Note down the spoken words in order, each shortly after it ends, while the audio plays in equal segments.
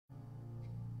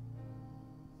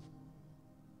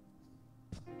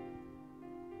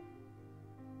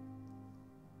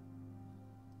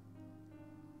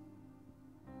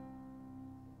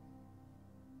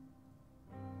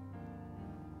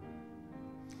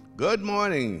Good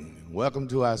morning. Welcome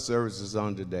to our services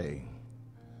on today.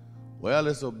 Well,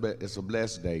 it's a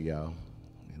blessed day, y'all.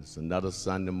 And it's another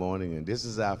Sunday morning, and this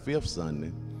is our fifth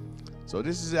Sunday. So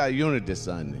this is our Unity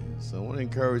Sunday. So I want to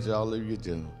encourage all of you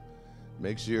to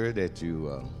make sure that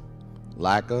you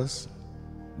like us,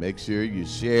 make sure you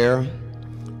share,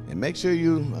 and make sure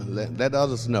you let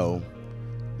others know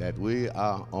that we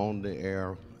are on the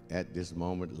air at this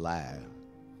moment live.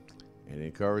 And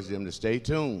encourage them to stay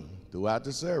tuned throughout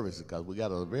the service because we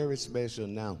got a very special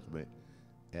announcement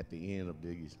at the end of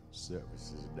these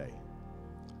services today.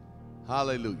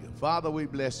 Hallelujah. Father, we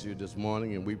bless you this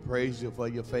morning and we praise you for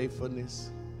your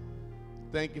faithfulness.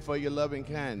 Thank you for your loving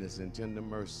kindness and tender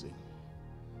mercy.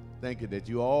 Thank you that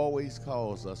you always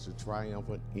cause us to triumph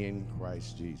in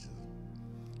Christ Jesus.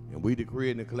 And we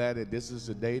decree and declare that this is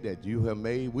the day that you have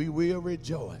made. We will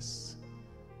rejoice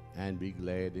and be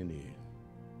glad in it.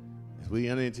 As we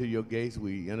enter into your gates,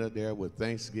 we enter there with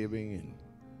thanksgiving, and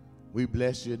we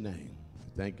bless your name.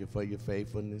 Thank you for your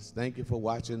faithfulness. Thank you for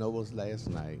watching over us last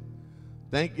night.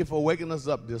 Thank you for waking us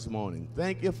up this morning.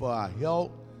 Thank you for our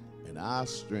health and our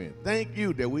strength. Thank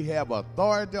you that we have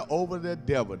authority over the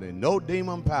devil, and no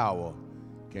demon power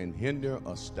can hinder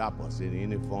or stop us in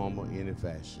any form or any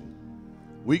fashion.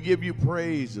 We give you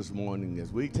praise this morning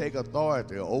as we take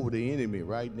authority over the enemy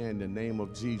right now in the name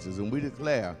of Jesus, and we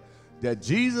declare that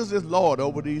Jesus is Lord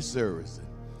over these services,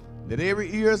 that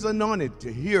every ear is anointed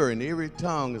to hear and every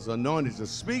tongue is anointed to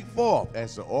speak forth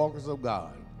as the oracles of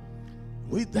God.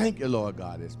 We thank you, Lord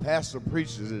God, as Pastor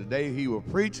preaches today, he will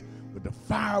preach with the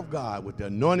fire of God, with the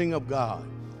anointing of God,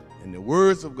 and the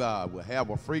words of God will have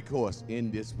a free course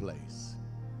in this place.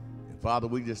 And Father,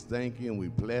 we just thank you and we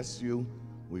bless you.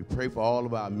 We pray for all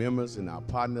of our members and our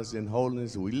partners in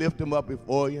holiness, and we lift them up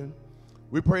before you.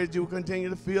 We pray that you will continue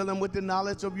to fill them with the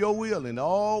knowledge of your will and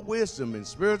all wisdom and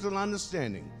spiritual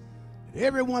understanding. That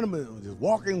every one of them is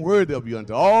walking worthy of you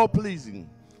unto all pleasing,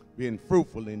 being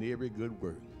fruitful in every good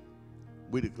work.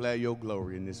 We declare your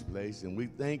glory in this place, and we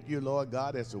thank you, Lord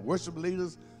God, as the worship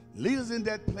leaders, lead us in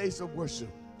that place of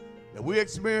worship, that we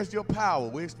experience your power,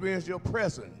 we experience your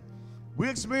presence, we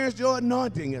experience your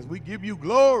anointing as we give you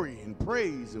glory and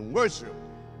praise and worship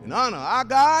and honor. Our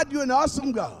God, you're an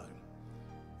awesome God.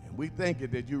 We thank you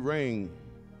that you reign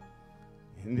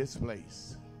in this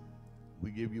place. We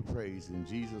give you praise in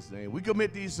Jesus' name. We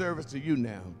commit these services to you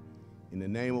now. In the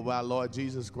name of our Lord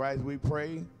Jesus Christ, we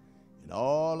pray. And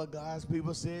all of God's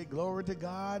people say, glory to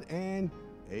God and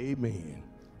amen.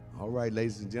 All right,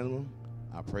 ladies and gentlemen,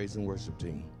 our praise and worship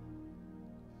team.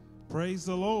 Praise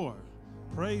the Lord.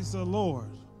 Praise the Lord.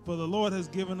 For the Lord has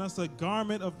given us a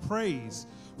garment of praise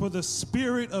for the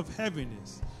spirit of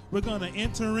heaviness. We're going to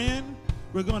enter in.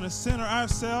 We're going to center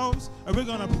ourselves, and we're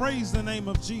going to praise the name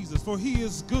of Jesus, for he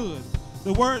is good.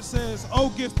 The word says, oh,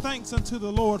 give thanks unto the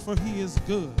Lord, for he is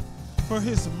good. For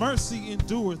his mercy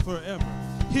endureth forever.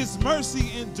 His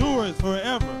mercy endureth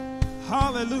forever.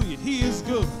 Hallelujah. He is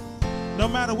good. No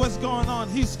matter what's going on,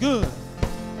 he's good.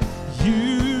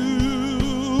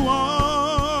 You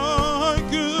are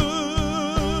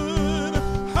good.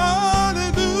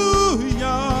 Hallelujah.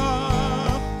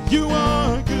 You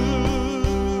are good.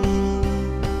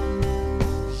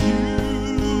 You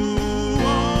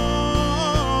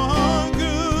are good.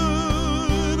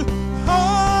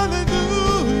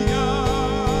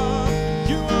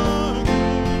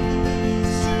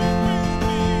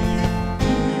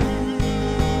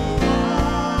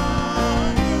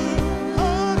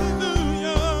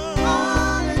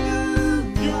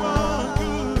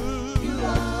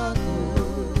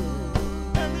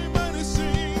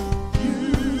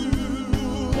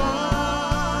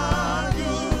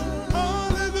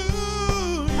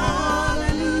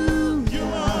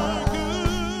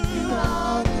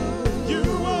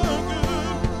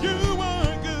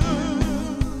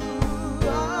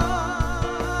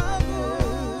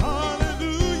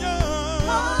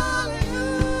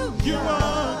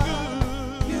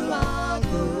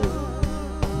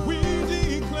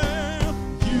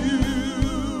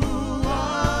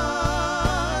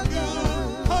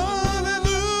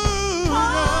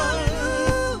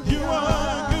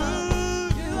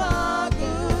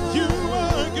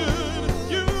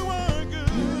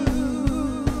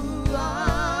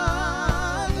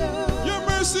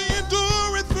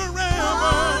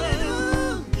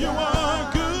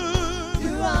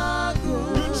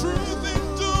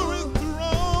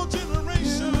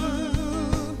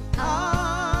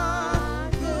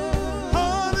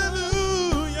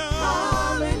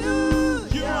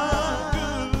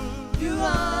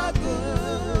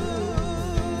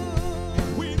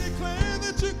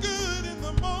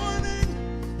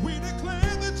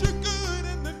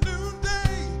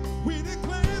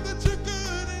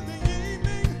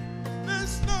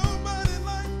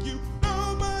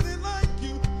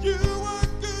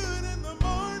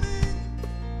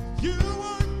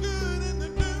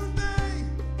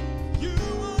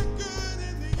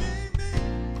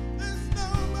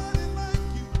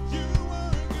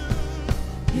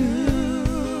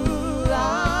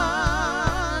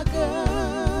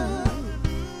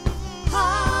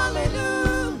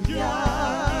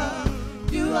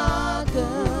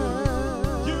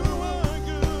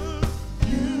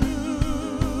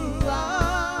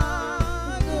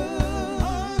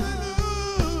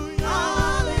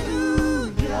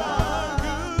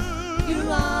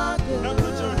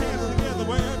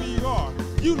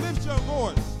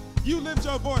 You lift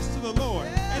your voice to the Lord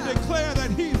and declare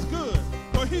that he's good,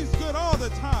 for he's good all the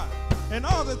time. And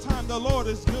all the time the Lord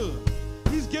is good.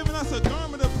 He's given us a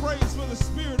garment of praise for the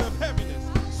spirit of heaviness.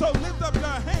 So lift up your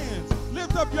hands,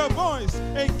 lift up your voice,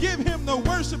 and give him the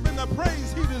worship and the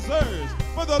praise he deserves.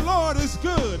 For the Lord is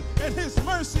good, and his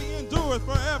mercy endureth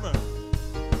forever.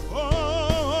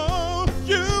 Oh,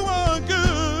 you are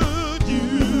good.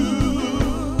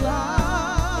 You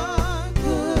are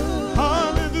good.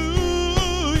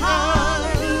 Hallelujah.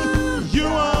 Hallelujah. You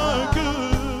are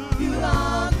good. You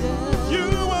are good.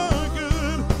 You are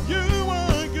good. You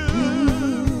are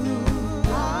good.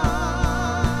 You are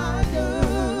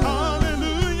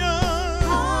good. Hallelujah.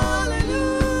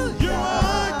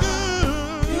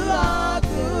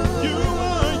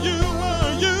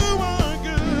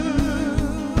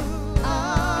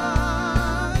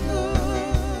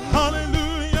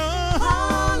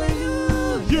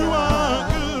 Hallelujah. You are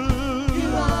good.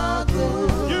 You are good.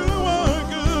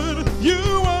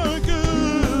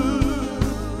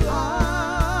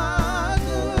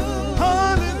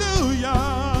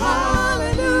 You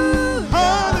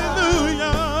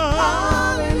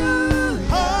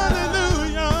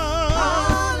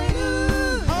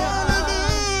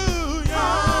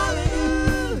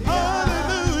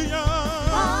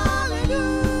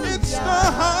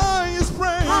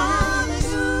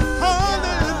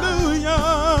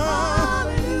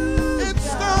good.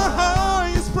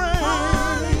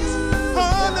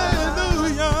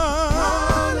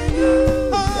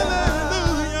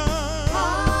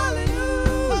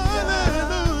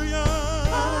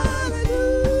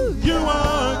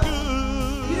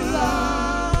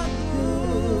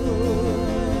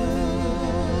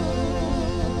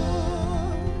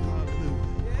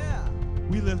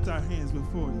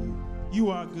 You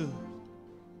are good.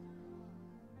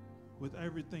 With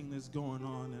everything that's going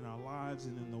on in our lives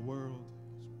and in the world,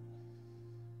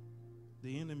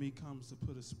 the enemy comes to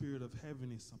put a spirit of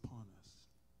heaviness upon us.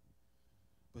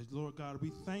 But Lord God,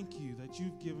 we thank you that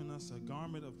you've given us a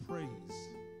garment of praise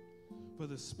for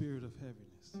the spirit of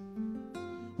heaviness.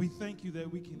 We thank you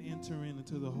that we can enter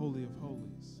into the Holy of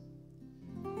Holies,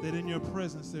 that in your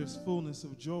presence there's fullness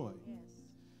of joy.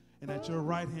 And at your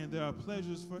right hand there are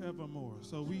pleasures forevermore.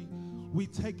 So we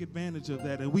take advantage of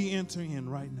that and we enter in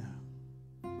right now.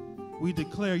 We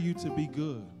declare you to be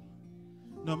good.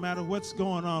 No matter what's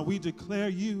going on, we declare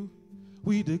you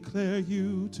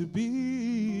to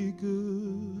be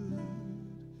good.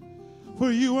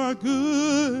 For you are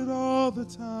good all the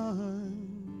time.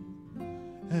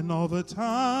 And all the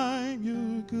time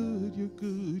you're good, you're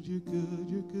good, you're good,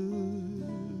 you're good.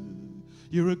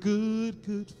 You're a good,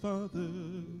 good Father.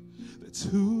 That's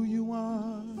who you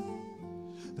are.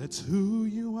 That's who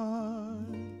you are.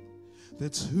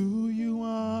 That's who you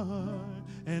are.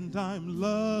 And I'm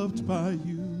loved by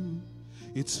you.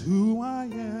 It's who I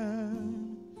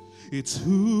am. It's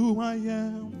who I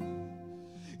am.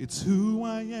 It's who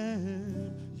I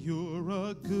am. You're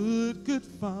a good, good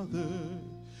Father.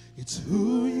 It's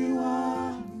who you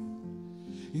are.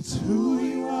 It's who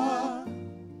you are.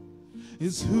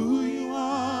 It's who you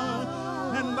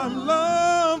are, and I'm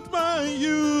loved by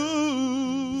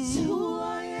you. It's who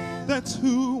I am. That's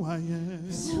who I am.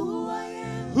 It's who I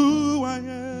am. Who I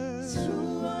am. It's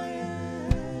who I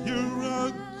am. You're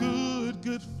a good,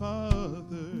 good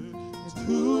Father. It's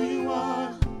who you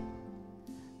are.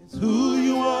 It's who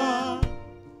you are.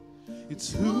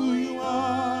 It's who you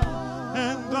are,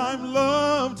 and I'm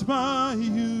loved by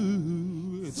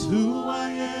you. It's who I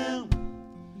am.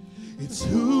 It's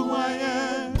who I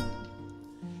am.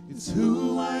 It's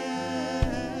who I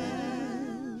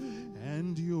am.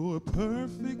 And you're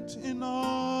perfect in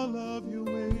all of your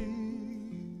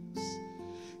ways.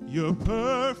 You're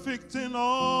perfect in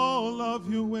all of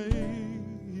your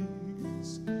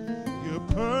ways. You're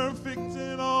perfect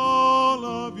in all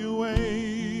of your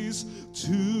ways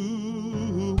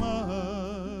to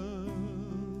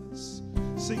us.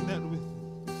 Sing that with me.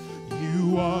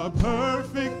 You are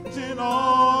perfect in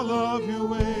all of your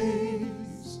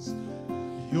ways.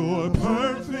 You're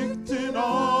perfect in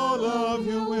all of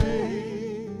your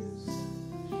ways.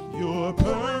 You're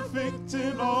perfect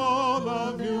in all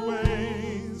of your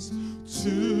ways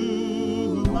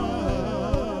to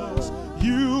us.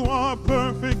 You are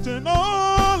perfect in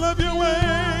all of your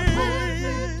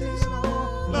ways.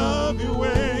 Love your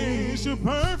ways. You're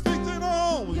perfect in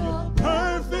all. You're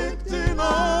perfect in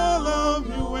all of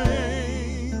your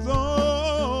ways.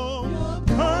 You're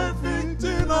perfect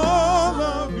in all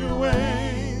of your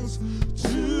ways.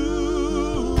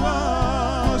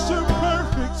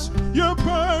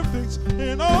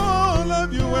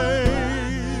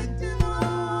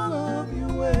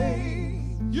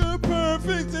 You're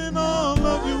perfect in all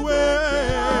of your ways.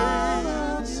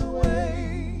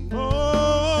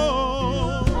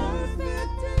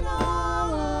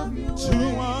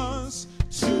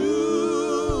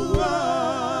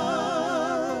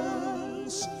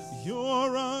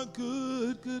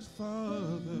 good, good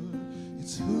Father.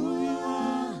 It's who you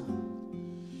are.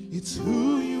 It's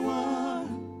who you are.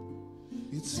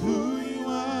 It's who you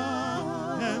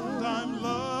are. And I'm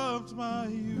loved by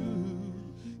you.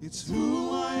 It's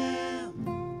who I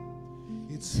am.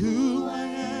 It's who I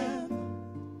am.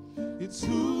 It's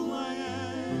who I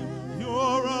am.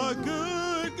 You're a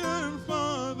good, good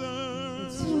Father.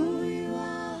 It's who you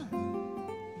are.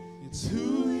 It's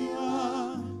who you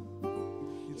are.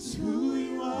 It's who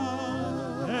you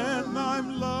are. And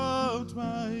I'm loved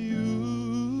by you.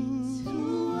 It's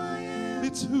who I am.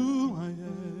 It's who I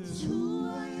am. It's who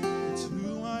I am. It's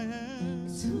who I am.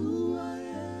 It's who I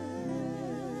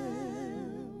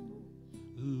am.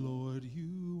 Lord,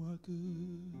 you are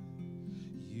good.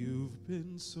 You've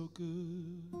been so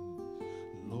good.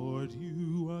 Lord,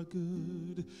 you are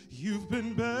good. You've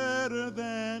been better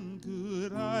than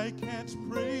good. I can't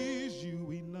praise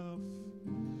you enough.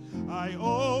 I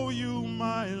owe you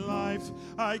my life.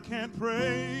 I can't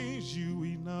praise you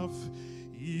enough.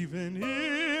 Even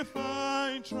if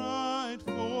I tried,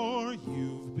 for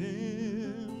you've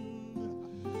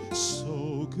been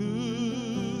so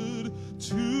good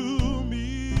to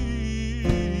me.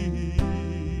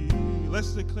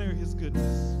 Let's declare his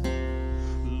goodness.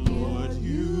 Lord,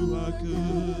 you are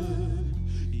good.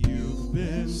 You've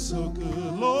been so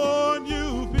good. Lord,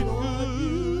 you've been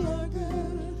good.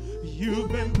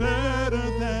 You've been better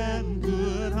than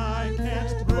good. I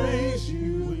can't praise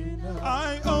you enough.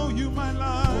 I owe you my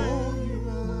life.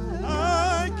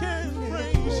 I can't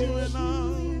praise you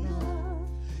enough.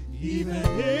 Even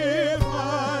if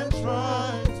I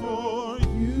tried, for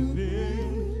you've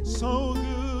been so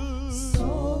good.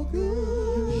 So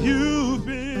good. You've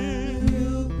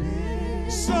been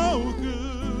so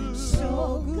good.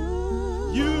 So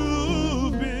good.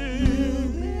 You've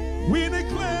been. We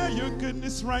declare your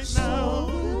goodness right now.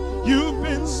 You've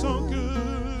been so good.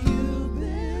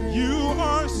 You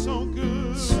are so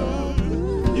good.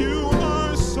 You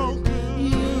are so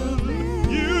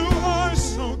good. You are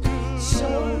so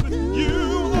good.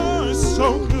 You are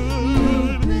so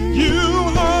good.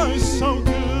 You are so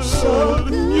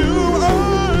good. You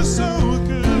are so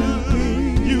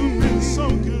good. You've been so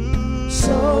good.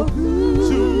 So good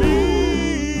to me.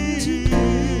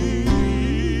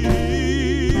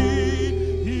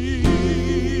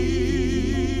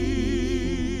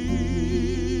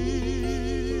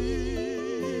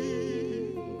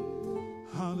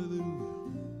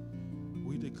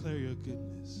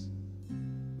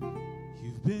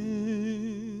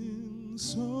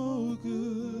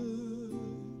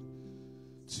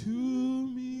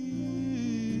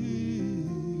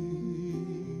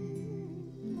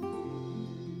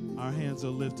 Are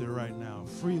lifted right now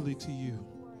freely to you.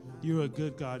 You're a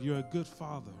good God. You're a good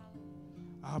Father.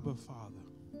 Abba, Father.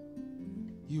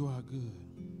 You are good.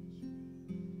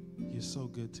 You're so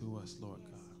good to us, Lord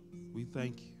God. We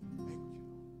thank you.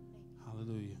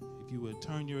 Hallelujah. If you would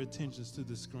turn your attentions to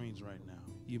the screens right now,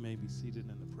 you may be seated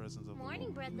in the presence of the Lord.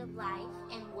 Morning, Breath of Life,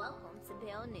 and welcome to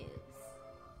Bell News.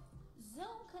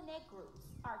 Zoom Connect groups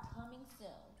are coming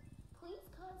soon. Please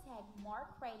contact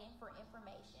Mark Creighton for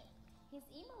information. His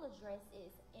email address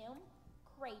is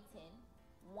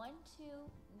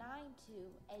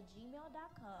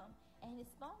mcreighton1292@gmail.com, and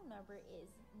his phone number is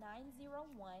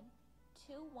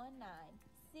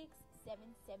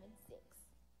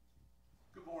 901-219-6776.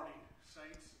 Good morning,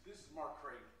 Saints. This is Mark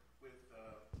Creighton with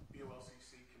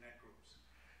BOLCC Connect Groups.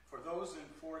 For those in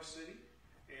Forest City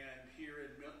and here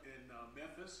in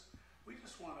Memphis, we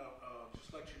just want to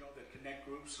just let you know that Connect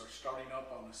Groups are starting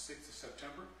up on the 6th of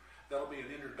September. That'll be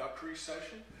an introductory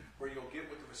session where you'll get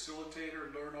with the facilitator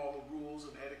and learn all the rules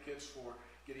and etiquettes for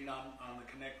getting on the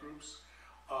Connect Groups.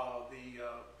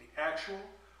 The actual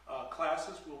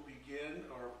classes will begin,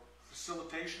 or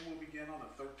facilitation will begin on the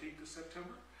 13th of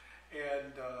September.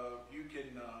 And you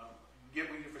can get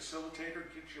with your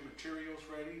facilitator, get your materials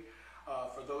ready.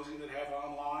 For those of you that have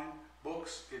online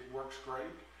books, it works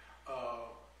great.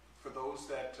 For those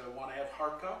that want to have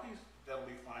hard copies, that'll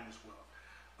be fine as well.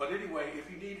 But anyway, if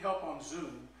you need help on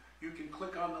Zoom, you can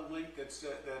click on the link that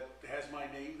has my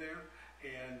name there,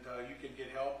 and you can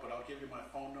get help. But I'll give you my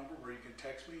phone number where you can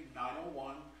text me,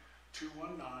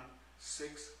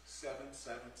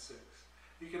 901-219-6776.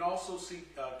 You can also see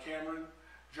Cameron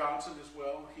Johnson as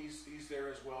well. He's there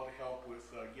as well to help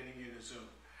with getting you to Zoom.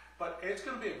 But it's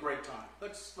going to be a great time.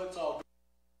 Let's all do it.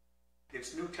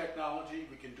 It's new technology.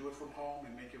 We can do it from home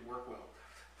and make it work well.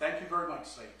 Thank you very much,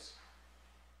 Saints.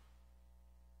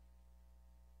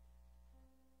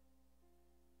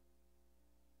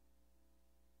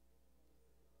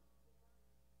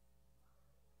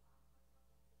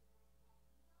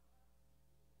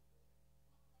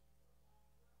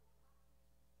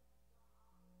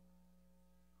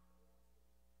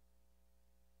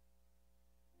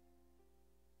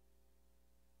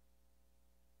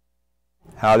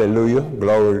 Hallelujah.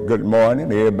 Glory. Good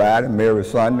morning, everybody. Merry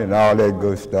Sunday and all that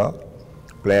good stuff.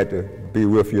 Glad to be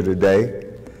with you today.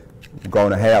 We're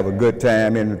going to have a good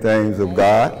time in the things of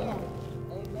God.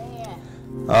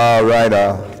 Amen. All right.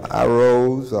 I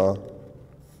rose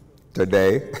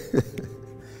today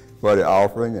for the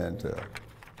offering, and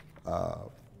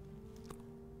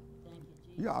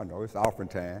y'all know it's offering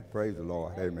time. Praise the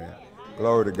Lord. Amen.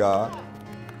 Glory to God.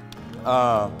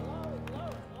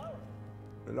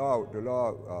 The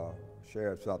Lord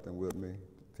shared something with me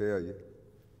to tell you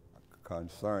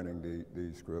concerning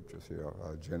these scriptures here,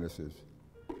 Genesis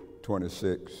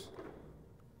 26.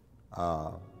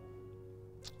 I'll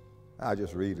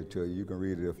just read it to you. You can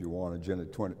read it if you want.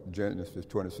 Genesis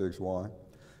 26:1.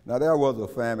 Now there was a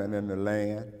famine in the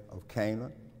land of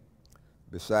Canaan,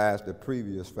 besides the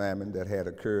previous famine that had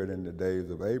occurred in the days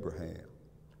of Abraham.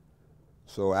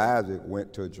 So Isaac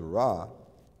went to Gerar,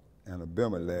 and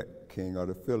Abimelech, king of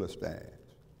the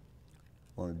Philistines.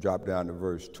 I want to drop down to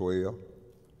verse 12.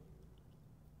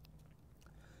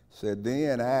 Said,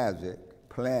 then Isaac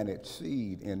planted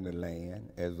seed in the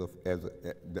land as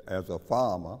a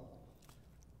farmer,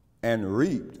 and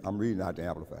reaped, I'm reading out the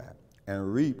Amplified,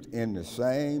 and reaped in the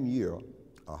same year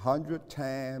 100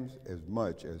 times as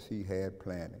much as he had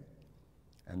planted.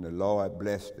 And the Lord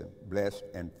blessed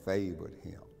and favored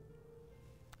him.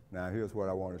 Now here's what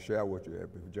I want to share with you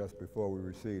just before we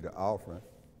receive the offering.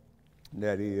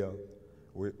 That is, a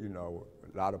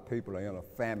lot of people are in a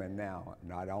famine now,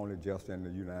 not only just in the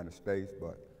United States,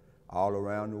 but all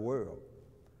around the world.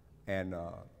 And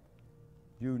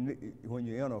when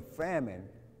you're in a famine,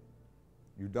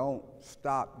 you don't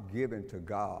stop giving to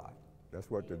God. That's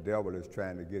what the devil is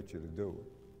trying to get you to do.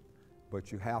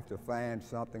 But you have to find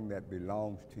something that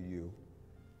belongs to you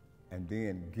and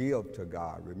then give to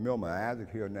God. Remember, Isaac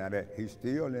here now that he's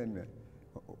still in the,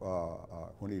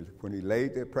 when he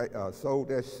laid sowed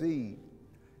that seed,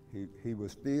 he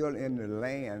was still in the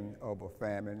land of a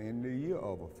famine, in the year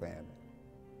of a famine.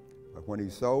 But when he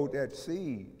sowed that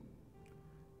seed,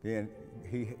 then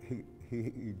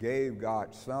he gave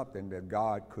God something that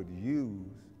God could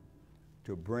use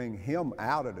to bring him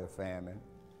out of the famine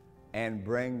and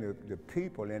bring the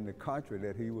people in the country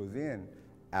that he was in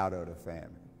out of the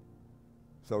famine.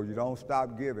 So you don't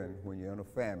stop giving when you're in a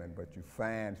famine, but you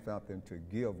find something to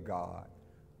give God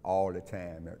all the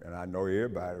time. And I know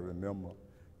everybody remember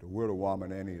the widow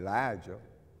woman and Elijah,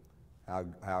 how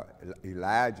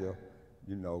Elijah,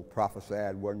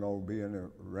 prophesied wasn't going to be in the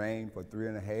rain for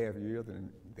 3.5 years, and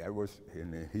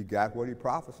he got what he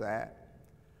prophesied.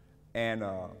 And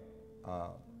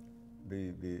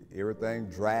the everything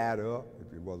dried up.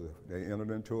 They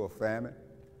entered into a famine,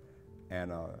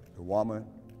 and the woman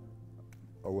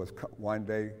was one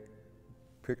day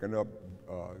picking up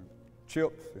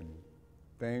chips and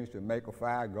things to make a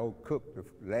fire, go cook the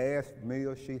last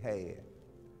meal she had.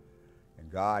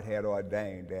 And God had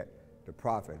ordained that the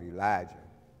prophet Elijah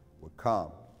would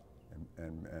come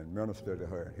and minister to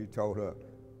her. He told her,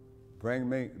 bring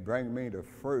me the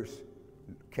first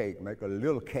cake, make a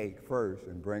little cake first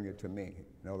and bring it to me.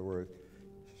 In other words,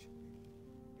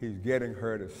 he's getting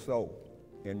her to sow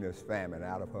in this famine.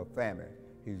 Out of her famine,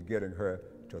 he's getting her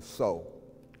to sow.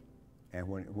 And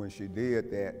when she did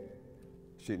that,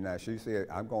 she said,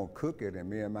 I'm going to cook it and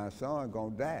me and my son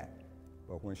going to die.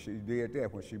 But when she did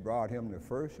that, when she brought him the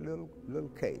first little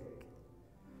cake,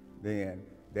 then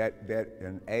that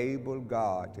enabled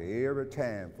God to every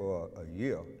time for a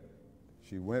year,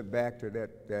 she went back to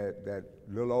that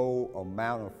little old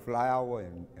amount of flour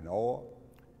and oil.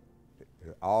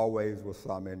 There always was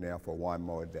some in there for one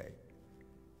more day.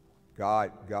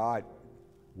 God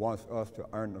wants us to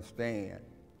understand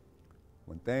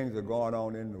when things are going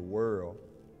on in the world,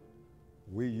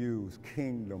 we use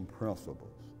kingdom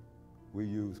principles. We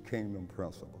use kingdom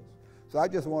principles. So I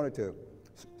just wanted to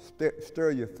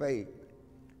stir your faith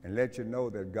and let you know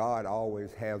that God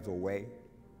always has a way.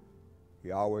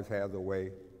 He always has a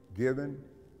way, giving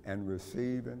and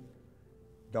receiving.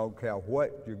 Don't care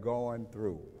what you're going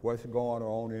through, what's going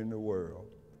on in the world.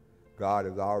 God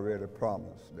has already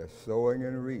promised that sowing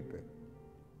and reaping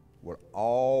will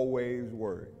always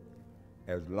work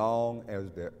as long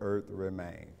as the earth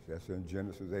remains. That's in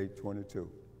Genesis 8:22.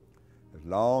 As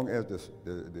long as the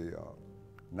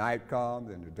night comes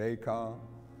and the day comes,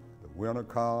 the winter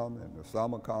comes and the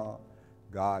summer comes,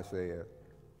 God says,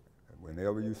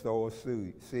 whenever you sow a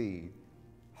seed,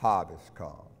 harvest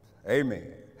comes.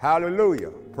 Amen.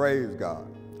 Hallelujah. Praise God.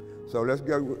 So let's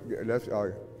get ready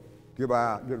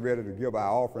to give our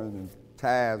offerings and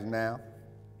tithes now.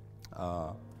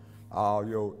 All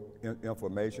your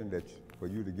information for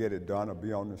you to get it done will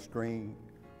be on the screen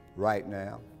right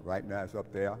now. Right now it's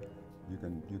up there. You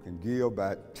can give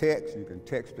by text. You can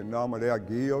text the number there,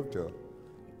 give to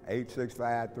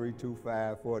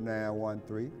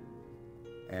 865-325-4913.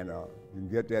 And you can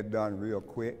get that done real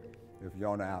quick. If you're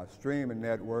on our streaming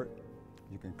network,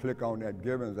 you can click on that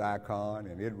givings icon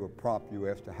and it will prompt you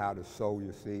as to how to sow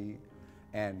your seed.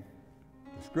 And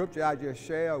the scripture I just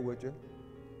shared with you,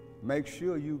 make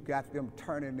sure you got them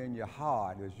turning in your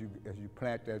heart as you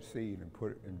plant that seed and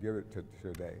put it and give it to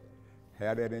today.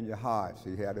 Have that in your heart.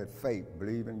 See, have that faith,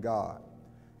 believe in God.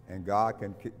 And God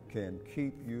can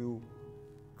keep you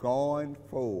going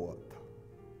forth,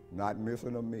 not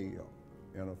missing a meal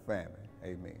in a famine.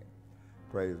 Amen.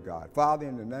 Praise God. Father,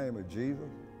 in the name of Jesus,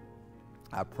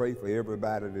 I pray for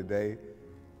everybody today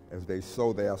as they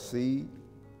sow their seed.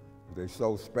 As they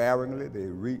sow sparingly, they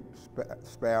reap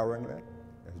sparingly.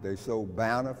 As they sow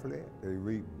bountifully, they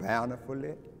reap bountifully.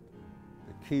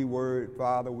 The key word,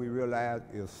 Father, we realize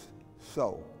is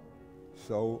sow.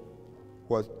 Sow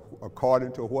what's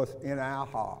according to what's in our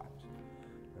hearts.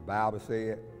 The Bible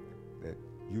said that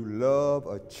you love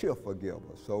a cheerful giver.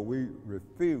 So we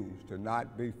refuse to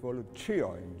not be full of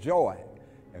cheer and joy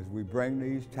as we bring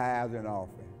these tithes and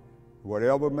offerings.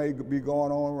 Whatever may be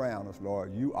going on around us,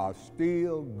 Lord, you are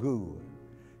still good.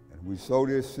 And we sow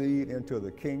this seed into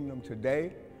the kingdom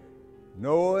today,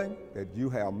 knowing that you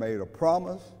have made a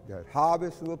promise that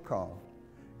harvest will come,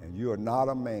 and you are not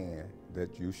a man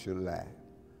that you should lie.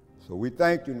 So we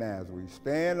thank you now as we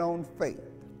stand on faith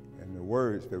in the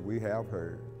words that we have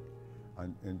heard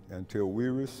until we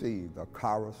receive the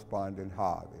corresponding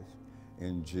harvest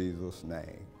in Jesus'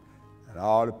 name. And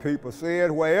all the people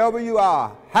said, wherever you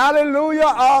are, hallelujah,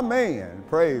 amen.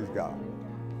 Praise God.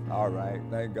 All right,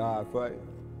 thank God for it.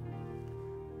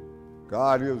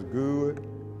 God is good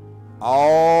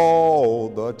all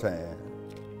the time.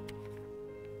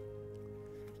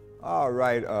 All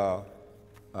right,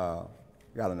 got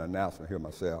an announcement here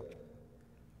myself.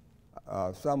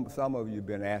 Some of you have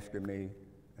been asking me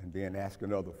and then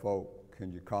asking other folk,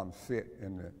 can you come sit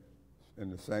in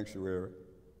the sanctuary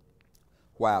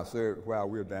while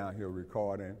we're down here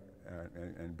recording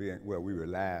and being, well, we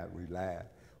live.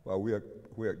 Well,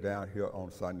 we're down here on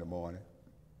Sunday morning.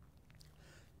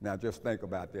 Now just think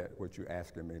about that, what you're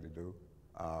asking me to do.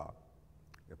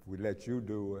 If we let you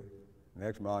do it,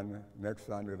 next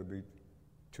Sunday it'll be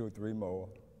 2 or 3 more.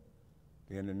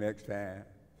 Then the next time,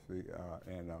 see,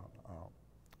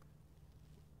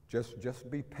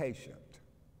 just be patient.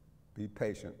 Be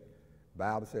patient.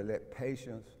 Bible said, let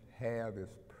patience have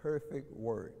its perfect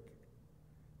work.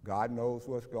 God knows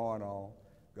what's going on.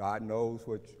 God knows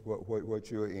what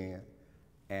you're in.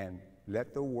 And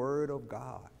let the word of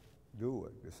God do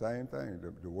it. The same thing.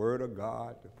 The word of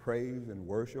God, the praise and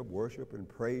worship and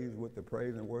praise with the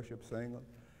praise and worship singer,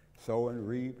 sow and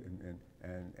reap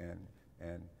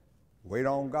and wait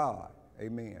on God.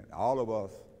 Amen. All of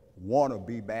us want to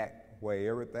be back where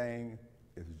everything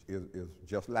is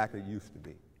just like it used to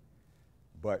be.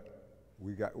 But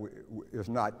it's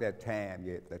not that time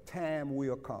yet. The time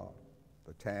will come.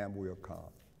 The time will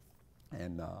come.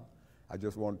 And I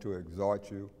just wanted to exhort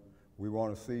you. We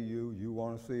want to see you. You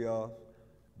want to see us.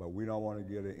 But we don't want to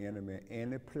give the enemy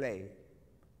any play.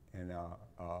 And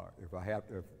if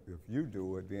you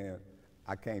do it, then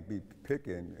I can't be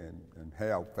picking and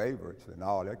have favorites and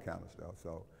all that kind of stuff.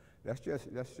 So let's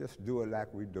just do it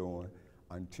like we're doing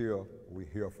until we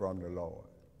hear from the Lord.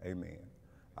 Amen.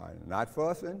 Not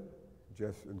fussing,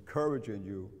 just encouraging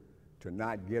you to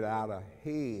not get out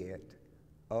ahead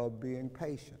of being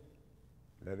patient.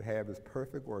 Let it have its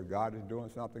perfect work. God is doing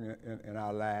something in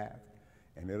our lives,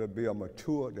 and it'll be a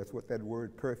mature, that's what that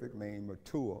word perfect means,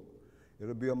 mature.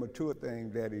 It'll be a mature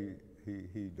thing that he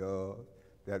does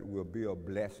that will be a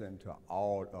blessing to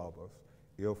all of us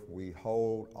if we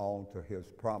hold on to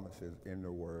his promises in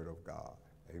the word of God.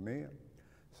 Amen.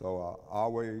 So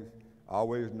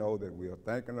always know that we are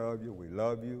thinking of you, we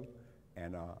love you,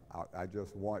 and I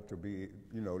just want to be,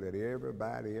 let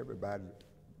everybody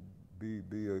be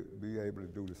able to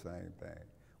do the same thing.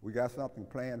 We got something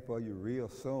planned for you real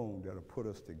soon that'll put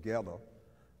us together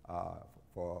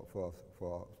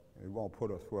it won't put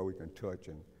us where we can touch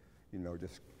and,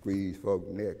 just squeeze folk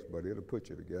necks, but it'll put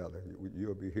you together.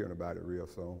 You'll be hearing about it real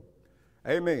soon.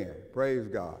 Amen. Praise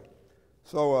God.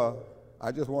 So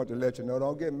I just want to let you know,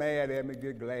 don't get mad at me,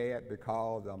 get glad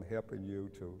because I'm helping you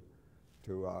to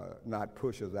not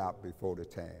push us out before the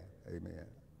time. Amen.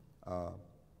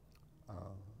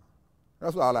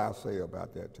 That's all I'll say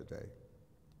about that today.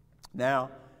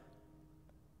 Now,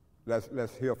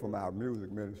 let's hear from our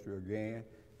music ministry again,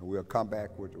 and we'll come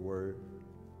back with the word.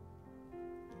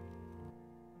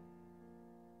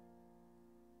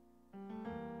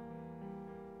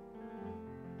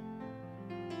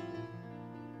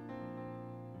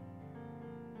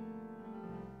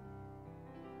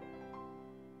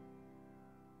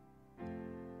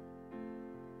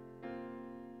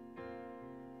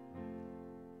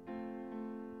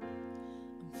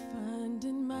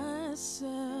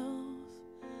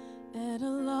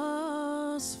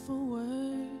 loss for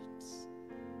words.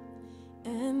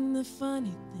 And the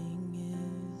funny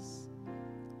thing is,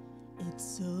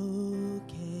 it's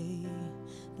okay.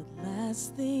 The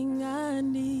last thing I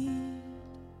need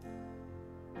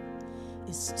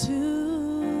is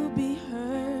to be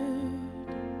heard,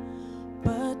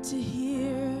 but to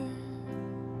hear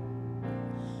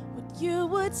what you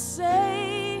would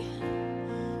say.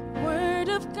 Word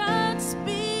of God,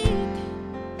 speak.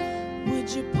 Would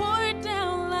you pour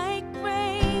down like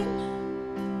rain,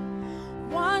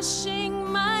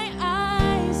 washing my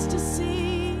eyes to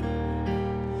see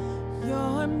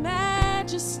your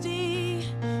majesty,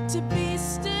 to be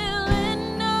still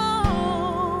and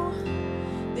know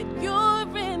that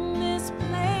you're in this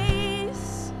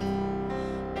place.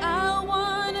 I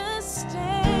want to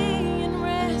stay and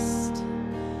rest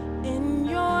in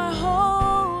your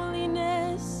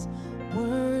holiness.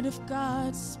 Word of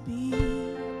God, speak.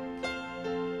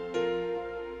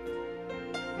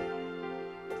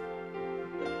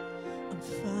 I'm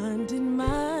finding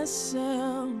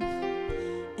myself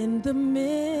in the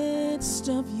midst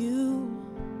of you,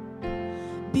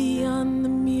 beyond the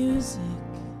music,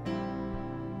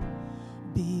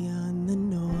 beyond the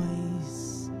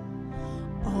noise.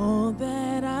 All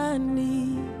that I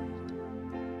need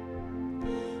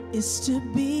is to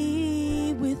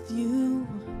be with you,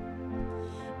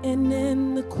 and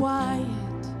in the quiet,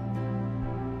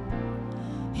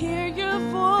 hear your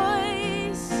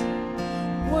voice.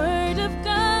 Word of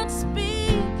God,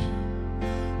 speak.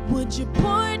 Would you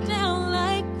pour down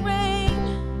like rain,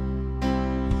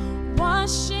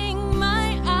 washing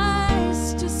my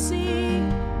eyes to see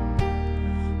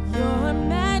your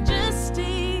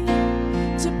majesty,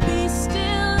 to be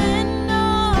still and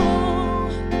know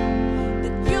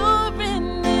that you're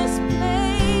in this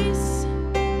place.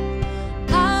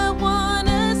 I want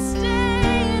to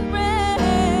stay and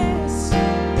rest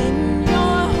in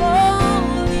your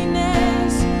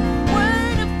holiness.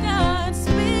 Word of God,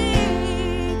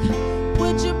 speak.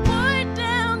 Would you pour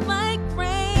down like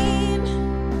rain,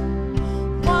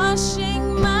 washing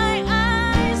my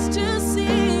eyes to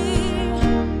see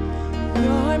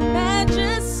your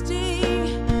majesty,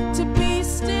 to be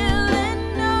still and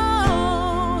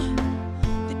know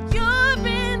that you're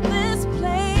in this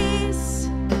place.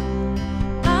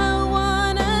 I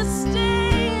want to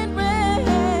stay and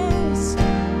rest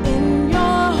in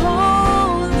your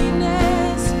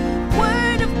holiness.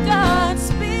 Word of God,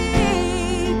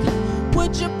 speak.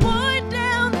 Would you pour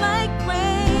down like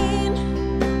rain,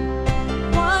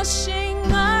 washing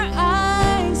our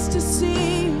eyes to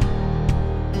see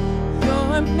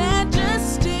your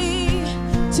majesty,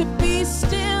 to be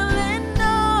still and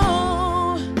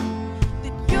know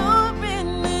that you're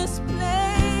in this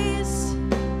place.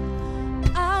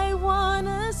 I want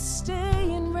to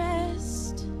stay and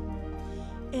rest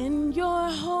in your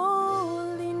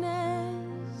holiness.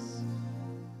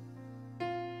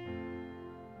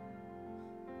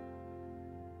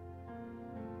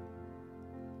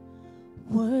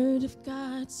 Word of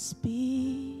God,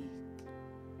 speak.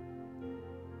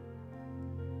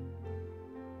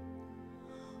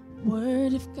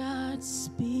 Word of God,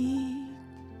 speak.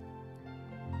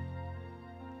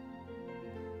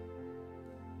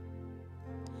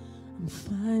 I'm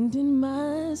finding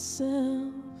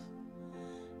myself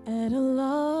at a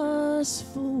loss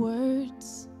for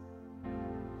words.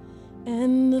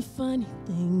 And the funny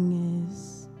thing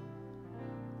is,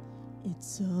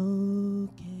 it's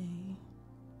okay.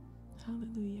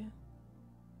 Hallelujah.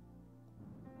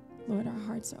 Lord, our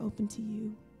hearts are open to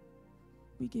you.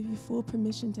 We give you full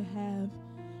permission to have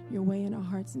your way in our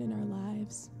hearts and in our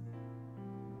lives.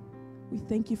 We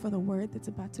thank you for the word that's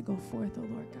about to go forth, oh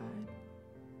Lord God.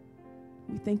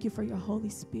 We thank you for your Holy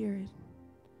Spirit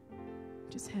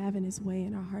just having his way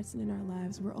in our hearts and in our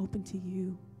lives. We're open to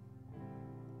you.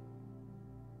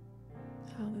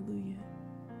 Hallelujah.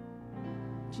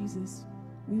 Jesus,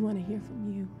 we want to hear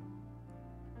from you.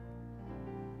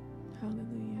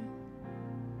 Hallelujah.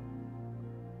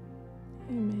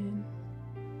 Amen.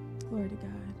 Glory to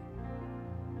God.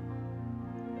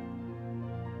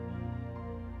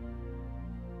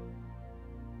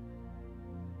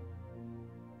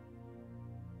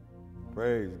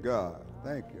 Praise God.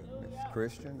 Thank you, Miss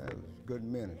Christian. That was good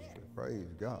ministry.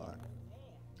 Praise God.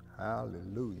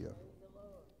 Hallelujah.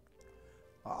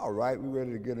 All right, we're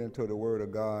ready to get into the Word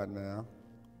of God now.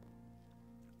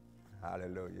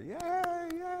 Hallelujah. Yay,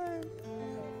 yay.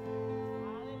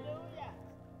 Hallelujah.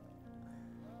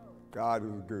 God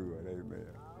is good. Amen.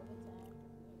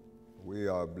 We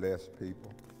are blessed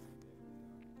people.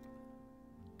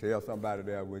 Tell somebody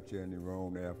there with you in the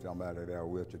room there, somebody there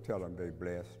with you, tell them they're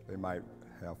blessed. They might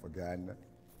have forgotten it.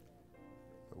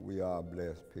 But We are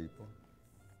blessed people.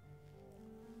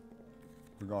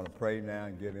 We're going to pray now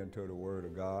and get into the Word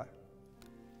of God.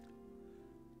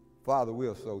 Father, we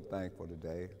are so thankful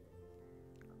today.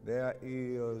 There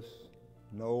is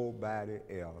nobody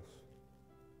else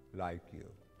like you.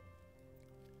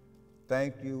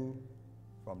 Thank you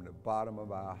from the bottom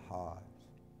of our hearts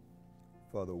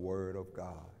for the Word of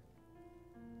God.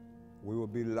 We will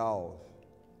be lost,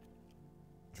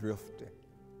 drifting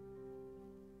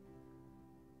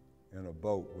in a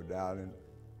boat without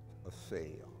a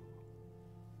sail.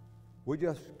 We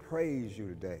just praise you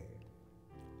today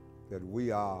that we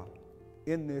are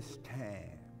in this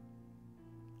time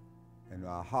and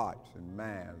our hearts and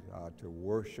minds are to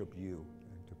worship you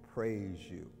and to praise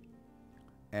you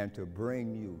and to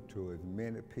bring you to as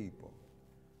many people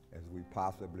as we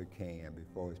possibly can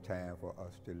before it's time for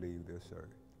us to leave this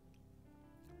earth.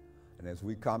 And as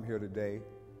we come here today,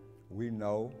 we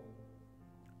know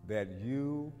that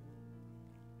you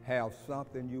have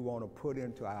something you want to put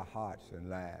into our hearts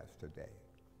and lives today.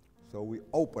 So we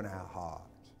open our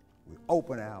hearts, we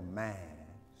open our minds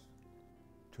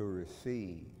to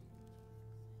receive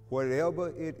whatever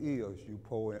it is you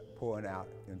pouring out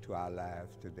into our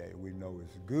lives today. We know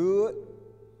it's good.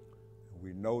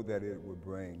 We know that it will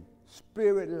bring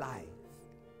spirit life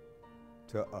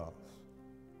to us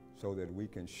so that we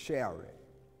can share it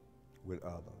with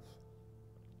others.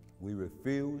 We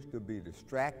refuse to be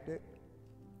distracted,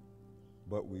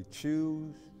 but we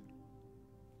choose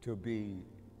to be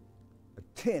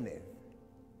attentive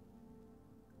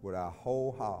with our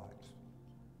whole hearts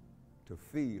to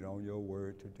feed on your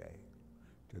word today.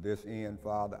 To this end,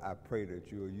 Father, I pray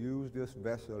that you'll use this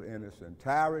vessel in its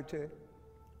entirety,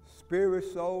 spirit,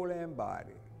 soul, and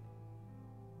body,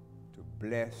 to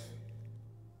bless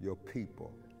your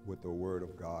people with the word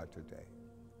of God today.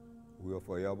 We'll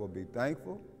forever be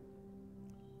thankful,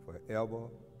 forever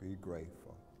be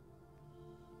grateful.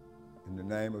 In the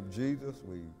name of Jesus,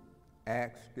 we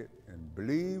ask it and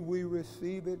believe we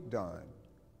receive it done.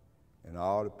 And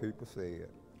all the people said,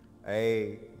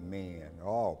 amen.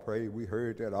 Oh, praise, we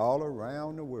heard that all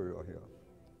around the world here.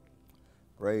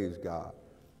 Praise God.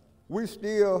 We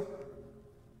still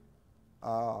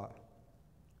are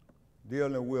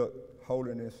dealing with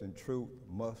holiness and truth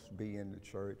must be in the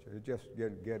church. It's just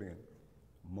getting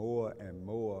more and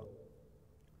more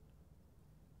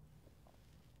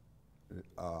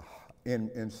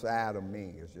inside of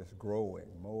me. It's just growing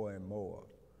more and more.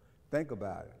 Think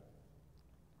about it.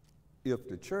 If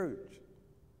the church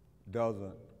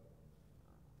doesn't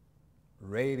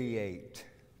radiate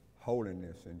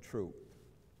holiness and truth,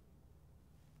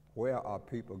 where are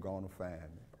people going to find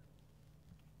it?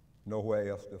 Nowhere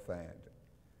else to find it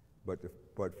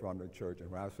but from the church. And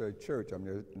when I say church,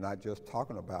 I'm not just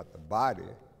talking about the body,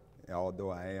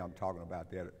 although I am talking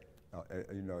about that,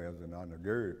 as an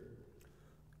undergird.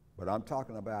 But I'm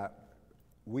talking about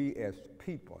we as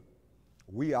people.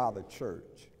 We are the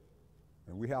church.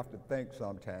 And we have to think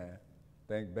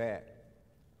back,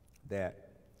 that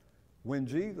when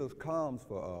Jesus comes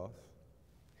for us,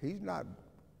 he's not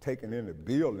taking any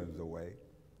buildings away.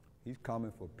 He's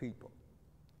coming for people.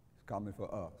 He's coming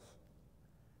for us.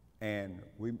 And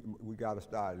we got to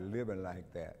start living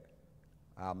like that.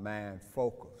 Our mind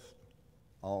focused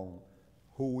on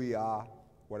who we are,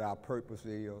 what our purpose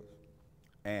is,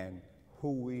 and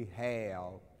who we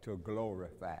have to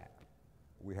glorify.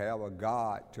 We have a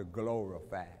God to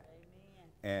glorify. Amen.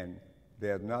 And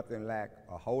there's nothing like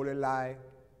a holy life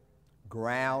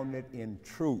grounded in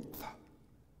truth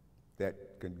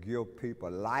that can give people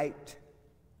light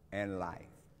and life.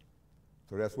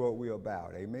 So that's what we're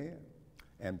about, amen?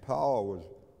 And Paul was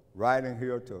writing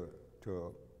here to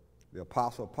the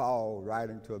Apostle Paul,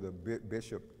 writing to the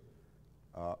bishop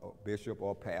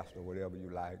or pastor, whatever you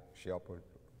like, shepherd.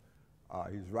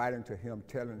 He's writing to him,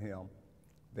 telling him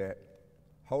that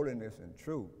holiness and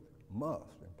truth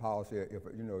must. And Paul said,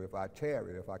 if I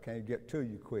tarry, if I can't get to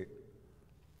you quick,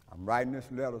 I'm writing this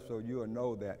letter so you'll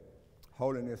know that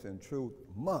holiness and truth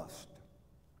must.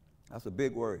 That's a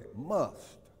big word,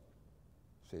 must.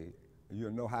 See,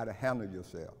 you'll know how to handle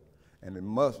yourself, and it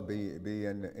must be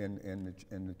in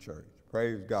the church.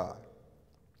 Praise God.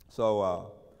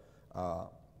 So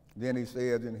then he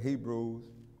says in Hebrews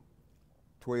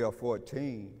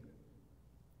 12:14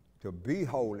 to be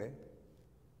holy,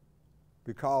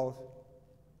 because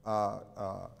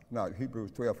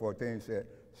Hebrews 12:14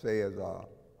 says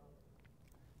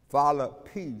follow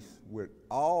peace with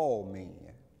all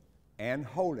men and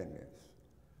holiness,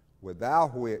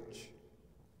 without which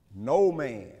no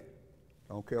man,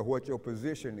 don't care what your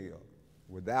position is,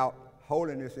 without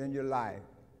holiness in your life,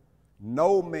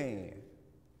 no man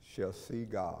shall see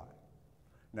God.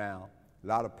 Now, a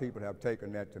lot of people have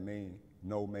taken that to mean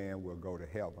no man will go to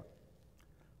heaven.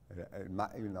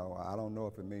 I don't know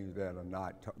if it means that or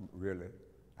not, really.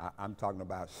 I'm talking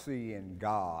about seeing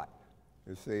God.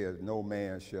 It says no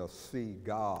man shall see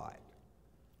God.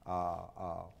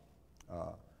 A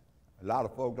lot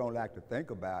of folk don't like to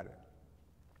think about it,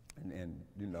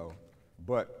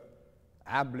 but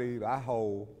I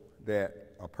hold that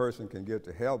a person can get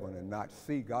to heaven and not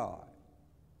see God.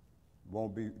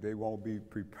 They won't be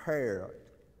prepared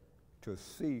to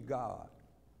see God.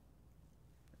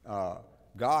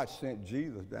 God sent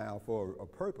Jesus down for a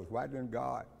purpose. Why didn't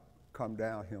God come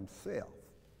down himself?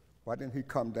 Why didn't he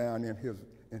come down in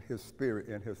his spirit,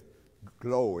 in his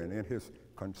glow, and in his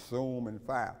consuming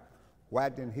fire? Why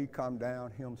didn't he come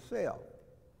down himself?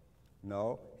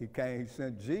 No, he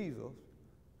sent Jesus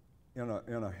in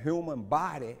a human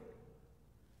body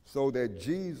so that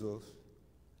Jesus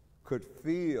could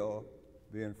feel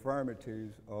the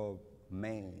infirmities of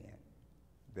man.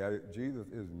 That Jesus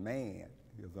is man.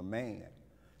 He is a man,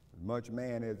 as much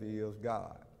man as he is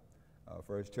God.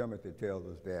 1 Timothy tells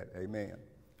us that, amen,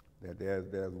 that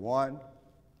there's one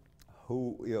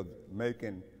who is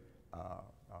making,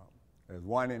 there's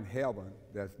one in heaven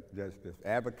that's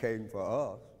advocating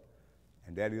for us,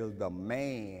 and that is the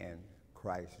man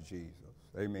Christ Jesus,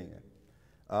 amen.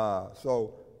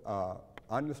 So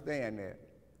understand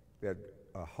that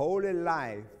a holy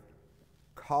life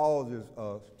causes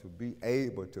us to be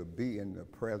able to be in the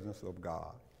presence of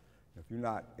God. If you're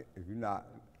not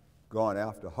going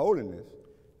after holiness,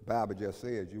 the Bible just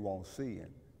says you won't see him,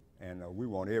 and we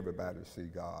want everybody to see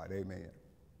God. Amen.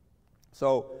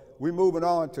 So we're moving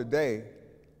on today.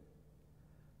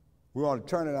 We want to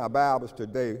turn in our Bibles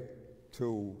today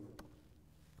to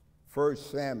 1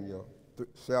 Samuel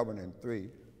 7 and 3.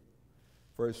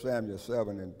 1 Samuel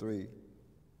 7 and 3.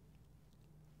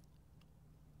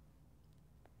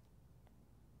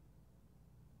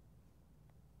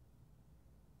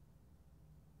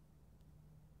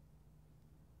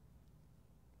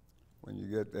 When you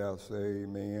get there, say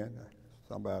amen.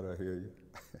 Somebody will hear you.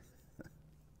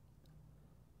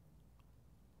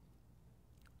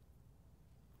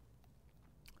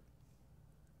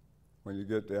 When you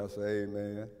get there, say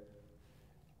amen.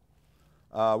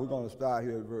 We're going to start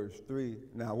here at verse 3.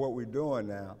 Now, what we're doing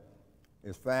now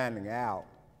is finding out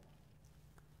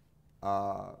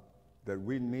that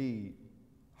we need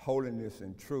holiness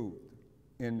and truth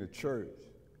in the church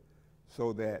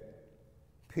so that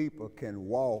people can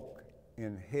walk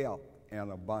in health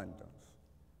and abundance.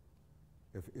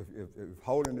 If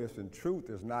holiness and truth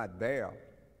is not there,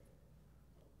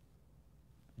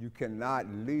 you cannot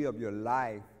live your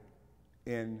life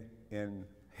in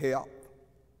health,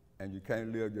 and you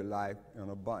can't live your life in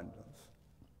abundance.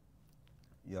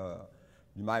 You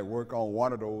might work on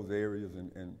one of those areas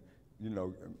and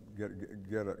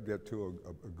get to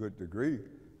a good degree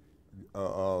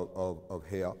of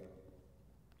health.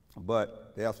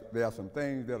 But there are some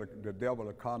things that the devil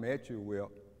will come at you with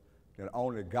that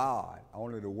only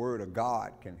the Word of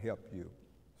God can help you,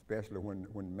 especially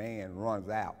when man runs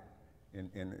out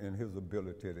in his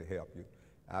ability to help you.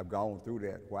 I've gone through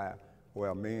that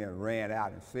where men ran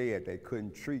out and said they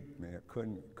couldn't treat me,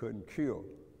 couldn't cure.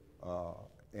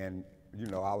 And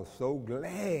I was so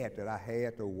glad that I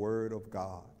had the Word of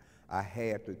God. I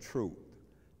had the truth.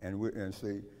 And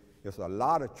see, there's a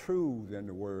lot of truths in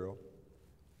the world,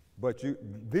 but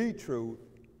the truth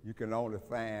you can only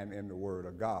find in the Word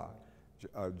of God.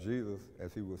 Jesus,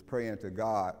 as he was praying to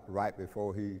God right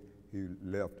before he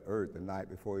left earth, the night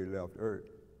before he left earth,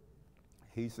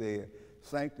 he said,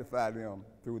 sanctify them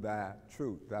through thy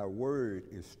truth. Thy word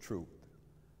is truth.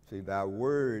 See, thy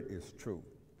word is truth.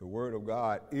 The Word of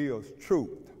God is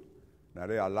truth. Now,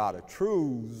 there are a lot of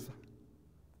truths,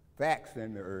 facts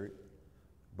in the earth,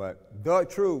 but the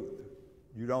truth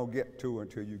you don't get to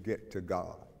until you get to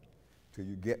God, till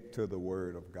you get to the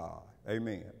Word of God.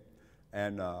 Amen.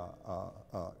 And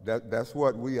that's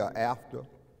what we are after.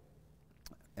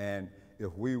 And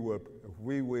if we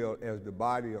will, as the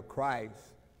body of Christ,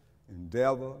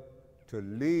 endeavor to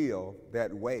live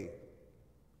that way,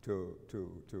 to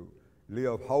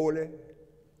live holy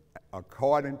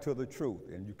according to the truth.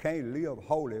 And you can't live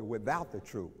holy without the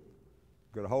truth.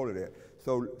 Get a hold of that.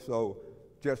 So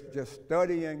just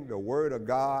studying the Word of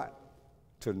God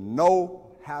to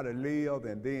know how to live,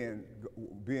 and then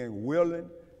being willing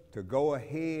to go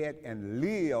ahead and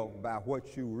live by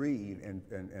what you read and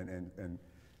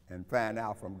find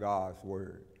out from God's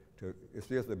Word. It's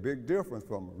just a big difference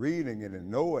from reading it and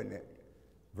knowing it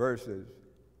versus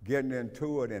getting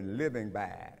into it and living by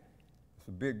it. It's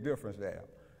a big difference there.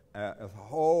 There's a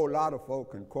whole lot of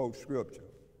folk can quote Scripture,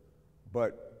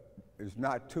 but it's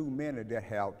not too many that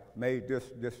have made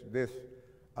this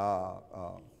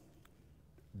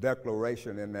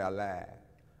declaration in their lives.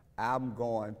 I'm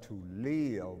going to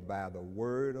live by the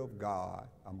word of God.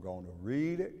 I'm going to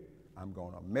read it, I'm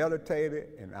going to meditate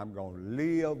it, and I'm going to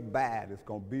live by it. It's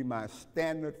going to be my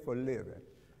standard for living.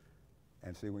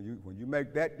 And see, when you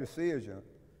make that decision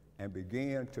and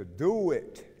begin to do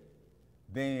it,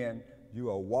 then you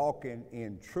are walking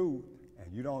in truth,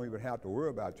 and you don't even have to worry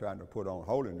about trying to put on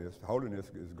holiness. Holiness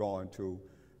is going to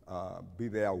be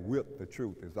there with the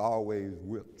truth. It's always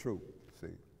with truth,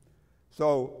 see.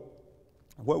 So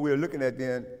what we're looking at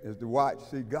then is to watch.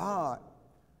 See, God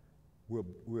will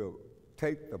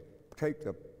take the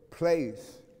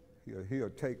place. He'll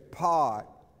take part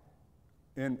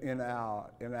in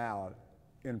our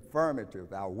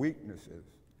infirmities, our weaknesses,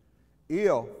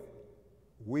 if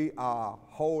we are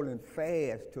holding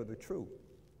fast to the truth,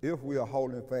 if we are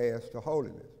holding fast to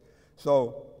holiness.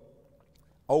 So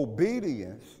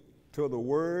obedience to the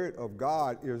word of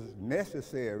God is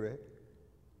necessary.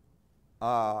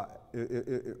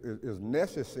 Is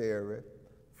necessary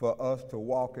for us to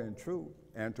walk in truth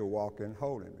and to walk in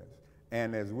holiness.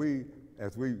 And as we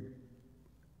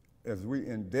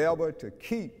endeavor to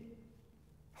keep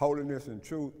holiness and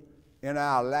truth in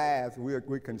our lives,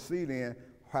 we can see then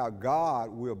how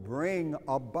God will bring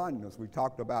abundance. We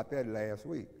talked about that last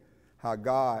week, how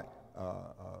God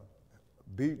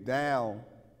beat down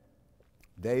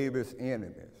David's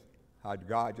enemies, how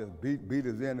God just beat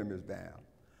his enemies down.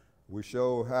 We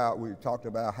talked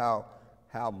about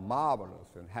how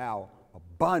marvelous and how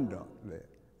abundantly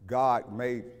God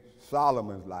made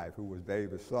Solomon's life, who was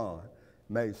David's son,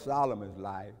 made Solomon's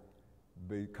life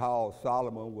because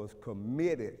Solomon was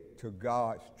committed to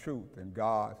God's truth and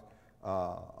God's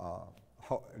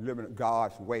living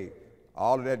God's way.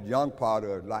 All of that young part of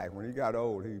his life, when he got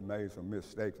old, he made some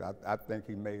mistakes. I think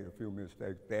he made a few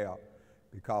mistakes there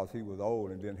because he was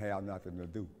old and didn't have nothing to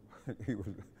do. He was,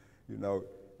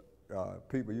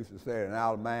 people used to say an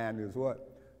out of mind is what?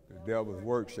 The devil's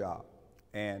workshop.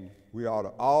 And we ought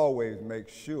to always make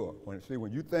sure,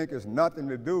 when you think it's nothing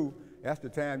to do, that's the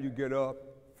time you get up,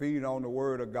 feed on the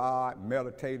word of God,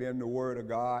 meditate in the word of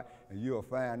God, and you'll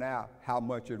find out how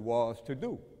much it was to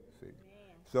do. See?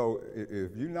 So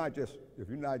if you're not just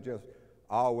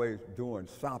always doing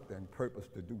something, purpose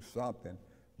to do something,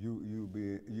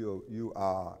 you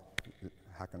are,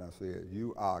 how can I say it?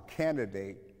 You are a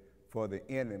candidate for the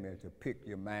enemy to pick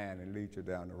your mind and lead you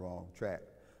down the wrong track.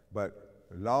 But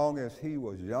as long as he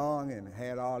was young and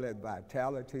had all that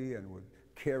vitality and was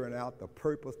carrying out the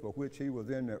purpose for which he was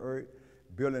in the earth,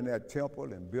 building that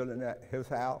temple and building his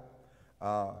house,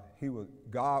 God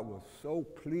was so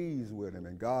pleased with him.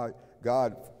 And God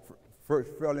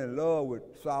first fell in love with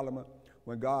Solomon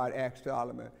when God asked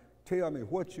Solomon, tell me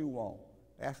what you want.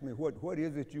 Ask me what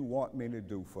is it you want me to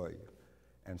do for you?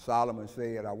 And Solomon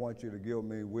said, I want you to give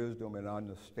me wisdom and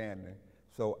understanding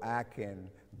so I can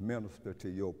minister to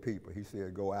your people. He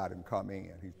said, go out and come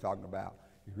in. He's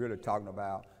really talking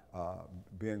about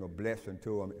being a blessing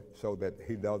to them so that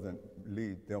he doesn't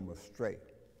lead them astray.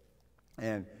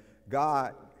 And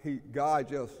God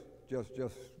just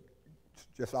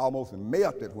almost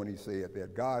melted when he said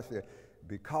that. God said,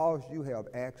 because you have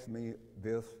asked me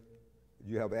this,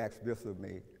 you have asked this of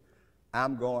me,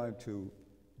 I'm going to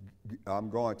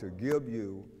give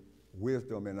you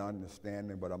wisdom and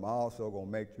understanding, but I'm also going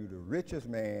to make you the richest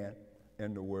man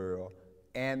in the world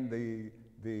and the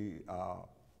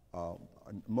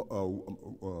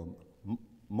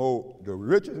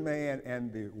richest man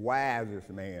and the wisest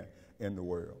man in the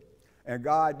world. And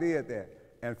God did that.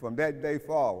 And from that day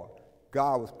forward,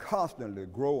 God was constantly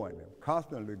growing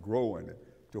him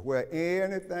to where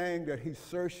anything that he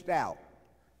searched out,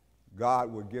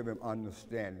 God would give him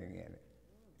understanding in it.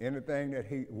 Anything that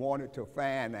he wanted to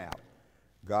find out,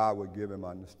 God would give him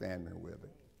understanding with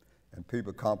it. And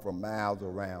people come from miles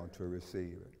around to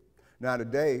receive it. Now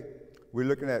today, we're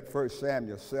looking at 1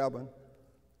 Samuel 7,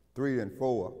 3 and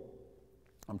 4.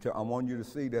 I want you to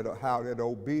see that how that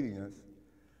obedience,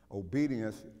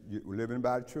 living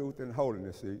by truth and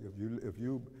holiness. See, if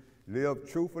you live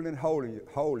truthful and holy,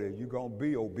 you're going to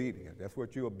be obedient. That's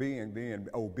what you're being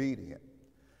obedient.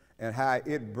 And how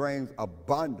it brings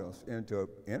abundance into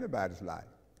anybody's life.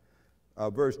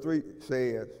 Verse 3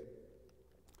 says,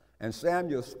 and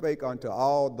Samuel spake unto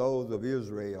all those of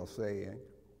Israel, saying,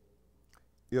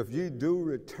 if ye do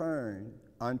return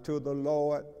unto the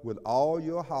Lord with all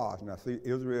your hearts. Now see,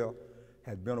 Israel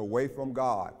has been away from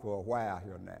God for a while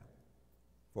here now.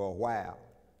 For a while.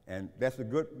 And that's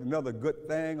another good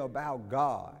thing about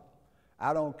God.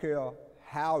 I don't care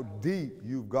how deep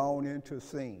you've gone into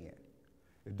sin.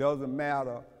 It doesn't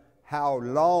matter how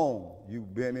long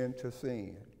you've been into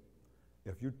sin.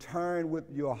 If you turn with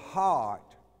your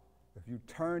heart, if you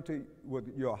turn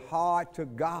with your heart to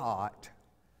God,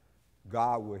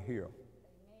 God will hear.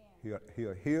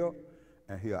 He'll hear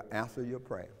and he'll answer your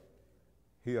prayer.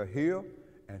 He'll hear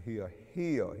and he'll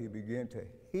heal. He begin to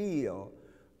heal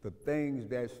the things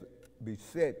that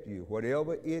beset you,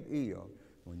 whatever it is.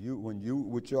 When you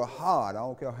with your heart, I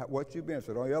don't care what you've been,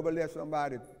 so don't ever let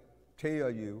somebody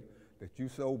tell you that you're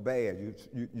so bad,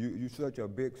 you're such a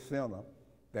big sinner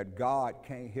that God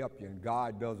can't help you and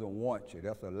God doesn't want you.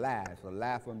 That's a lie. It's a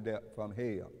lie from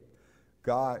hell.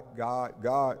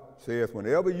 God says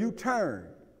whenever you turn,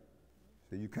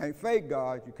 so you can't fake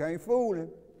God, you can't fool him,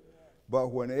 but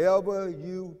whenever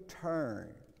you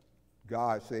turn,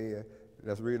 God said,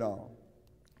 let's read on.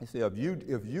 He said,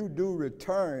 if you do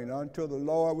return unto the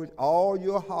Lord with all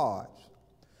your hearts,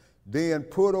 then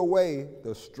put away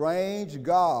the strange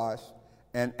gods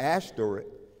and Ashtoreth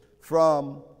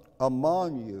from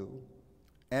among you,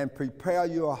 and prepare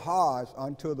your hearts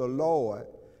unto the Lord,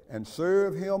 and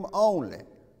serve him only,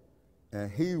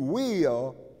 and he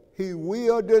will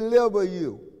deliver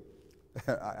you.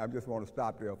 I just want to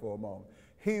stop there for a moment.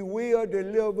 He will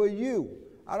deliver you.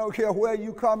 I don't care where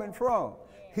you're coming from.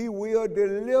 He will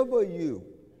deliver you.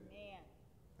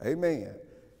 Amen.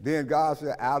 Then God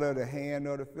said, out of the hand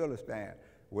of the Philistine.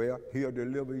 Well, he'll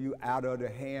deliver you out of the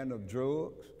hand of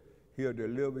drugs. He'll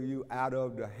deliver you out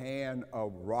of the hand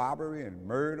of robbery and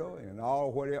murder and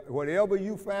all whatever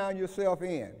you found yourself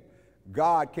in,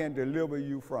 God can deliver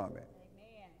you from it.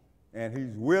 Amen. And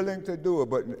he's willing to do it,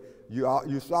 but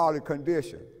you saw the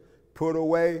condition. Put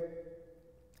away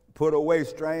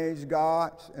strange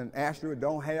gods and Ashtoreth.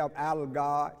 Don't have idol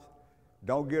gods.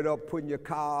 Don't get up putting your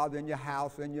cars and your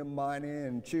house and your money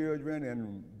and children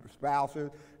and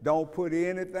spouses. Don't put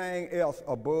anything else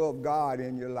above God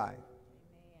in your life.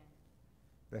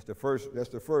 That's the first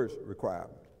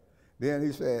requirement. Then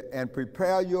he said, and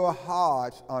prepare your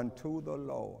hearts unto the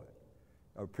Lord.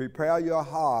 Prepare your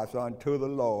hearts unto the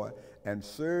Lord and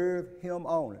serve him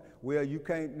only. Well, you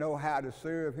can't know how to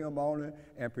serve him only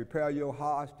and prepare your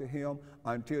hearts to him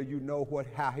until you know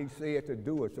how he said to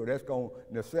do it. So that's going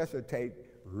to necessitate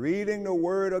reading the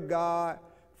word of God,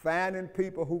 finding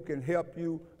people who can help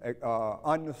you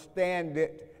understand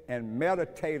it, and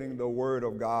meditating the word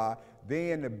of God.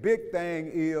 Then the big thing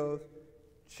is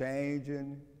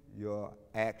changing your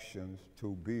actions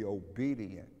to be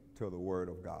obedient to the word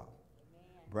of God. Amen.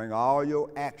 Bring all your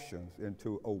actions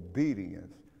into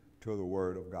obedience to the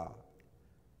word of God.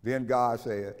 Then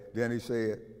he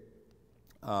said,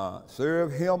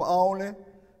 serve him only.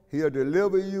 He'll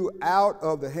deliver you out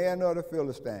of the hand of the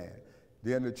Philistine.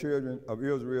 Then the children of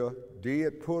Israel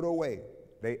did put away.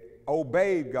 They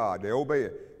obeyed God. They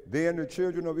obeyed. Then the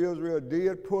children of Israel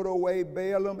did put away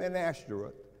Baalim and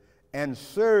Ashtoreth and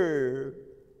serve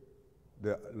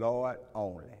the Lord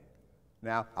only.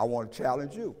 Now, I want to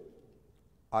challenge you.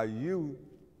 Are you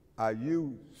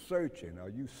searching? Are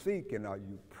you seeking? Are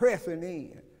you pressing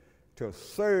in to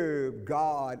serve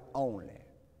God only?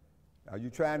 Are you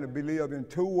trying to live in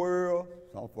two worlds?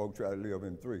 Some folks try to live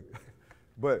in three.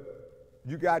 But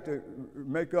you got to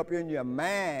make up in your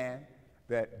mind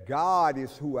that God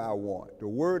is who I want. The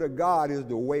word of God is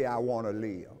the way I want to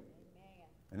live. Amen.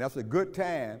 And that's a good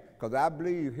time, because I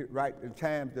believe right the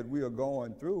times that we are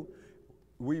going through,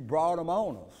 we brought them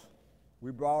on us.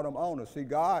 We brought them on us. See,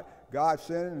 God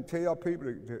sent and tell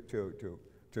people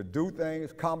to do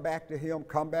things, come back to him.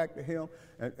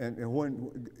 And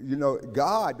when,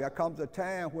 God, there comes a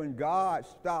time when God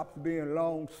stops being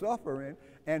long-suffering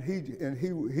and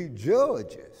he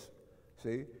judges.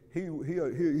 See? He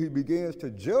begins to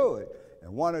judge.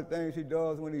 And one of the things he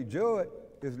does when he judges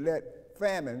is let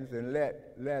famines and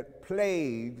let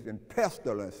plagues and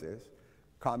pestilences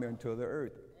come into the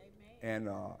earth. Amen. And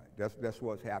that's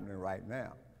what's happening right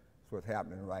now. That's what's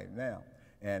happening right now.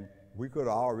 And we could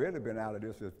have already been out of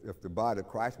this if the body of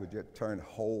Christ would just turn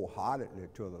wholeheartedly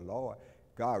to the Lord.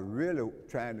 God really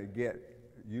trying to get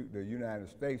the United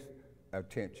States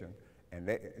attention. And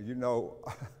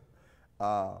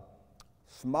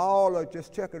smaller,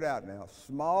 just check it out now,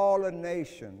 smaller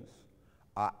nations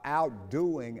are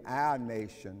outdoing our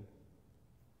nation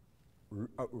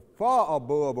far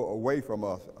above or away from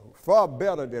us, far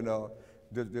better than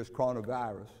this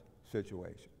coronavirus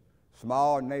situation.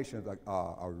 Small nations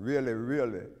are really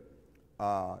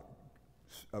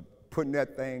putting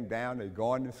that thing down. They're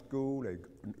going to school,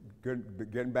 they're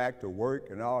getting back to work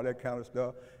and all that kind of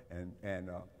stuff. And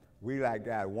we got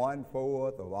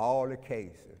 1/4 of all the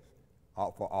cases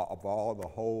of all the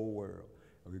whole world.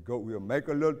 We'll make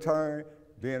a little turn,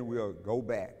 then we'll go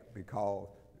back, because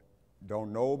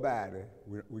don't nobody,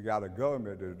 we got a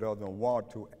government that doesn't want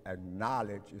to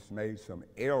acknowledge it's made some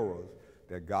errors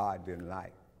that God didn't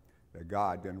like, that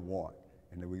God didn't want.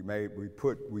 And then we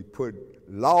put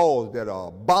laws that are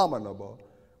abominable.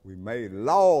 We made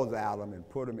laws out of them and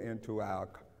put them into our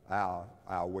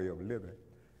way of living.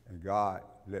 And God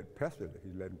let pestilence,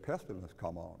 He letting pestilence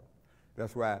come on us.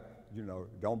 That's why, you know,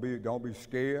 don't be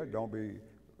scared, don't be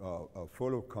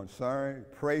full of concern.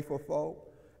 Pray for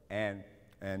folk and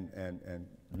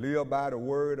live by the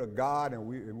word of God, and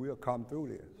we'll come through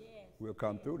this. Yes. We'll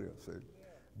come through this. See? Yes.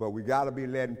 But we got to be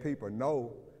letting people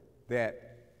know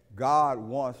that God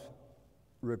wants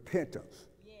repentance.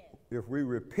 Yes. If we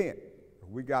repent,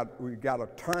 we got to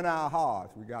turn our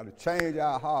hearts. We got to change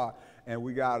our heart, and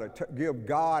we got to give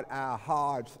God our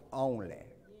hearts only. Yes.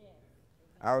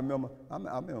 I remember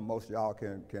most of y'all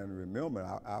can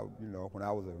remember. You know, when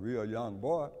I was a real young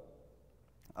boy,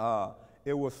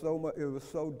 it was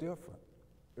so different.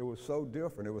 It was so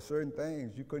different. There were certain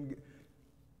things you couldn't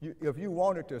get. If you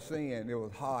wanted to sin, it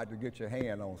was hard to get your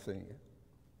hand on sin.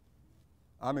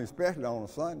 I mean, especially on a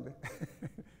Sunday.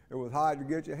 It was hard to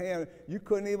get your hand. You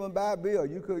couldn't even buy beer.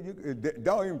 You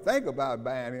don't even think about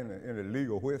buying in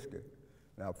illegal whiskey.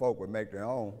 Now, folk would make their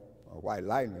own White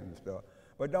Lightning and stuff,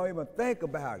 but don't even think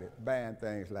about it, buying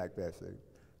things like that, see.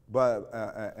 But,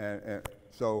 and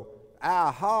so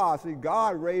our hearts, see,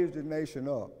 God raised the nation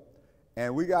up,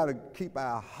 and we got to keep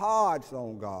our hearts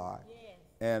on God. Yes.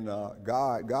 And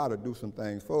God will do some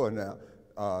things for us now.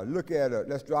 Look at it.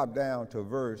 Let's drop down to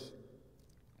verse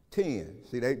 10.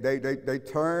 See, they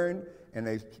turned and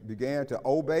they began to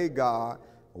obey God.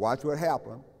 Watch what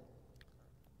happened.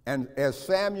 And as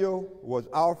Samuel was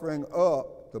offering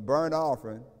up the burnt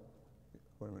offering,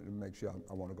 let me make sure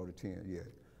I want to go to 10,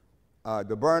 yeah.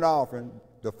 The burnt offering,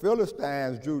 the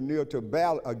Philistines drew near to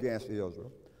battle against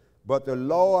Israel, but the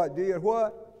Lord did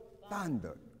what?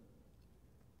 Thundered.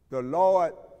 The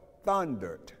Lord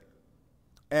thundered.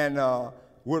 And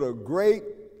with a great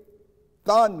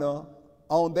thunder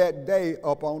on that day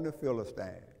upon the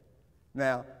Philistines.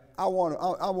 Now, I want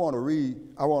to read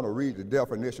the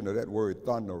definition of that word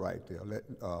thunder right there.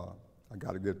 I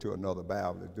got to get to another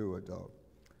Bible to do it though.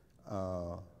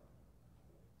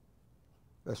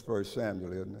 That's 1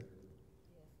 Samuel, isn't it?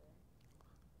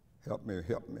 Help me.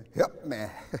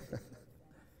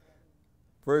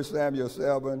 1 Samuel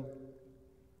 7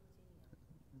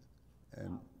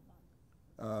 and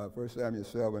 1 Samuel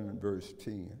 7 and verse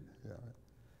 10.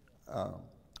 Yeah.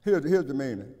 Here's the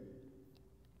meaning.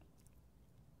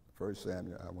 1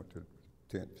 Samuel, I went to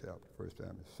the 10th chapter, 1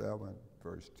 Samuel 7,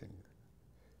 verse 10.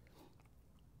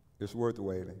 It's worth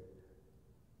waiting.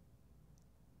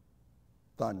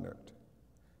 Thundered.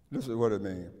 This is what it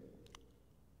means.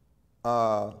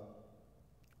 It's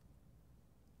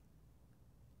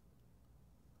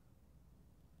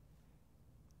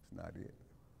not it.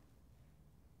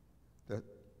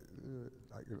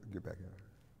 Get back here.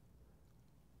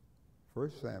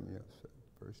 1 Samuel,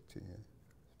 verse 10.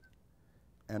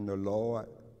 And the Lord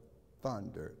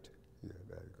thundered. Yeah,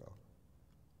 there you go.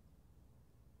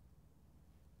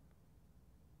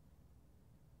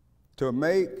 To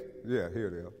make, yeah, here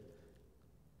it is.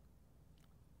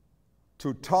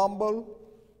 To tumble,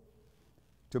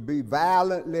 to be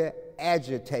violently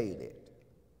agitated.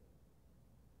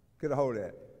 Get a hold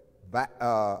of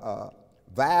that.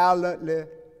 Violently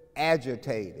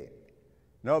agitated.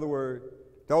 In other words,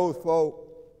 those folk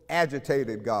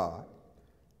agitated God.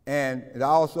 And it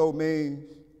also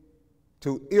means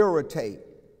to irritate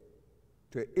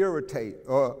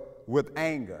with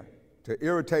anger, to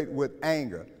irritate with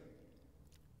anger.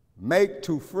 Make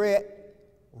to fret,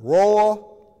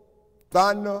 roar,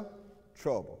 thunder,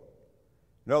 trouble.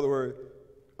 In other words,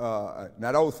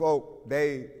 now those folk,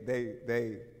 they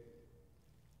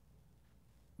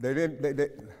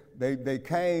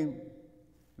came,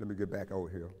 let me get back over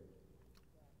here.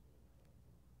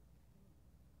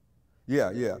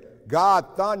 Yeah.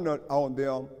 God thundered on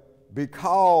them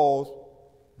because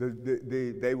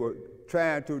they were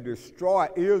trying to destroy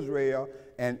Israel,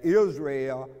 and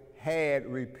Israel had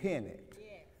repented.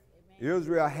 Yes,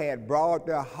 Israel had brought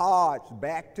their hearts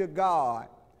back to God,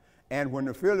 and when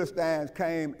the Philistines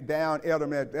came down at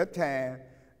them at that time,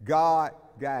 God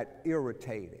got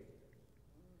irritated.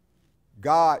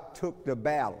 God took the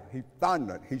battle. He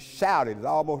thundered. He shouted. It's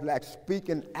almost like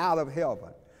speaking out of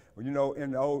heaven. You know,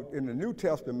 in the New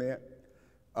Testament,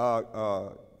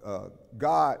 God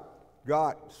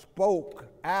spoke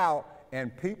out,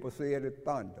 and people said it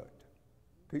thundered.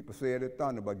 People said it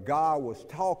thundered, but God was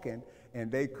talking,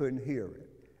 and they couldn't hear it.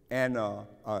 And,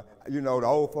 you know, the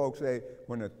old folks say,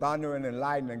 when the thunder and the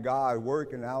lightning, God is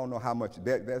working. I don't know how much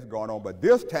that's going on, but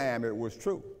this time it was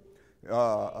true.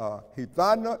 He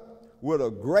thundered with a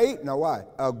great, now why?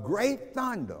 A great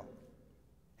thunder.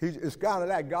 It's kind of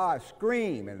like God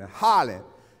screaming and hollering.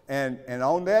 And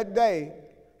on that day,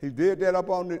 he did that up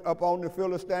on the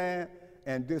Philistine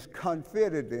and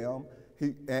discomfited them.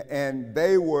 And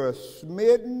they were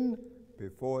smitten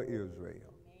before Israel.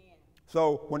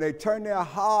 So when they turned their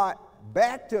heart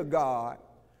back to God,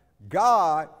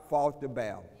 God fought the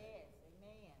battle.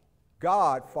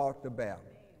 God fought the battle.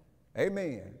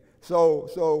 Amen. So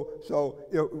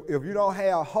if you don't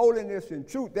have holiness and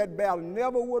truth, that battle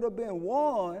never would have been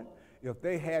won if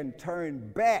they hadn't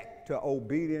turned back to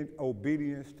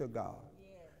obedience to God.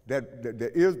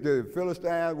 The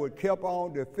Philistines would keep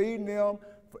on defeating them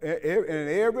in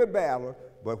every battle,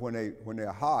 but when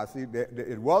their hearts, see,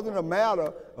 it wasn't a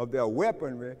matter of their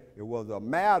weaponry, it was a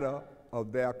matter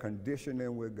of their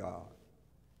conditioning with God.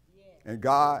 And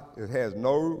God has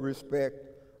no respect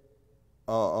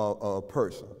of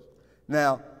persons.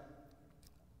 Now,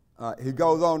 he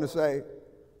goes on to say,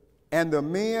 and the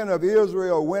men of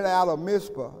Israel went out of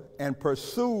Mizpah and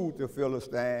pursued the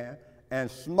Philistines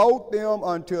and smote them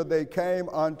until they came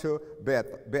unto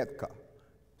Bethka.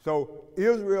 So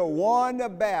Israel won the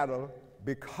battle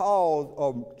because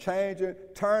of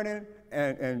turning,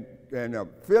 and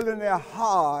filling their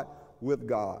heart with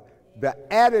God.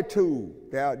 The attitude,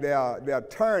 their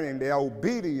turning, their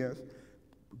obedience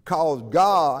caused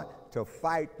God to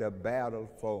fight the battle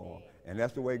for them. And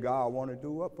that's the way God wants to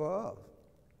do it for us.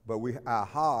 But our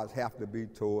hearts have to be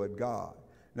toward God.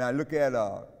 Now look at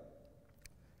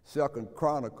 2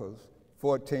 Chronicles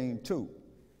 14:2.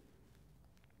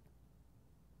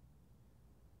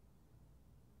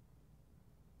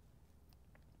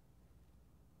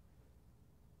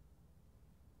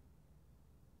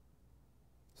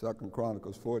 Second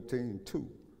Chronicles 14:2.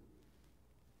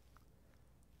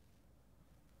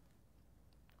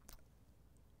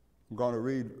 I'm going to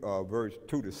read verse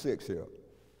 2 to 6 here.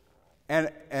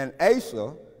 And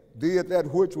Asa did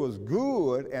that which was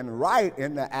good and right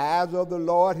in the eyes of the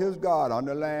Lord his God.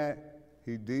 Underline,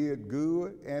 he did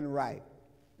good and right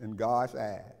in God's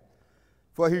eyes.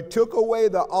 For he took away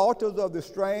the altars of the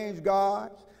strange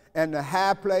gods and the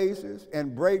high places,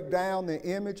 and break down the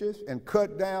images, and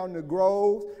cut down the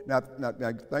groves. Now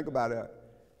think about it.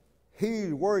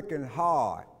 He's working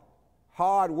hard.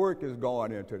 Hard work is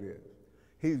going into this.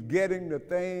 He's getting the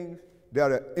things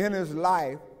that are in his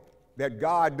life that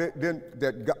God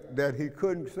that he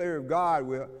couldn't serve God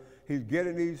with. He's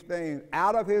getting these things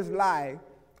out of his life,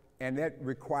 and that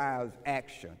requires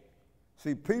action.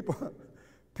 See,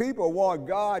 people want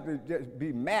God to just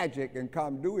be magic and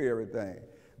come do everything.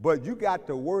 But you got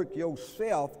to work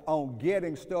yourself on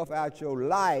getting stuff out your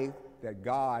life that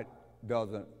God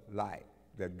doesn't like,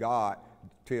 that God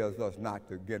tells us not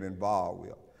to get involved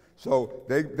with. So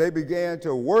they began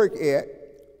to work at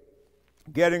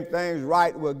getting things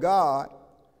right with God.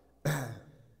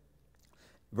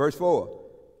 Verse 4,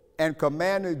 and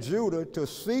commanded Judah to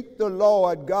seek the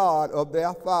Lord God of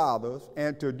their fathers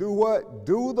and to do what?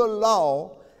 Do the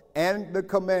law and the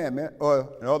commandment, or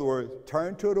in other words,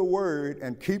 turn to the word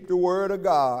and keep the word of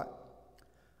God.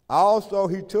 Also,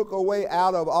 he took away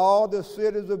out of all the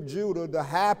cities of Judah the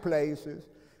high places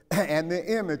and the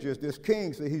images. This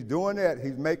king, see, he's doing that.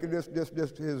 He's making this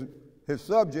his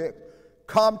subject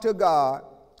come to God.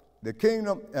 The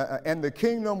kingdom, and the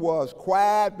kingdom was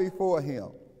quiet before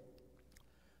him.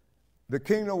 The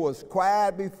kingdom was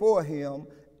quiet before him,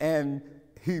 and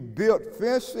he built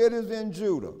fenced cities in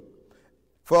Judah.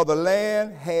 For the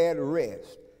land had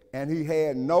rest, and he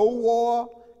had no war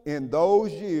in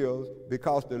those years,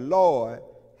 because the Lord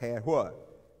had what?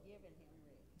 Given him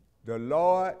rest. The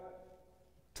Lord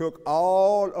took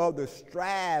all of the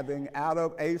striving out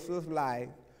of Asa's life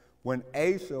when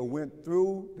Asa went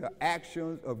through the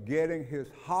actions of getting his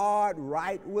heart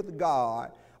right with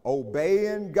God,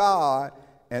 obeying God,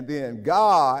 and then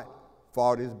God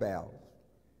fought his battles.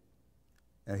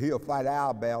 And he'll fight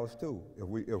our battles too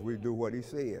if we do what he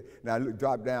said. Now look,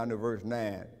 drop down to verse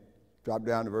 9. Drop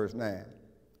down to verse 9.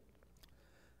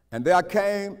 And there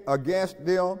came against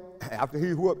them, after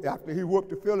he whooped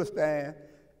the Philistine,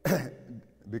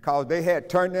 because they had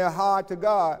turned their heart to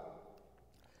God,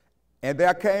 and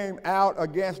there came out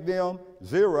against them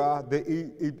Zerah the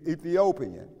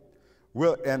Ethiopian,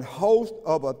 with an host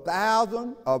of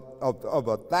 1,000 of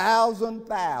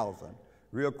 1,000,000.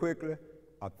 Real quickly,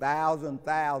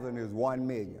 1,000,000 is 1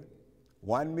 million.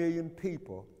 1 million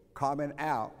people coming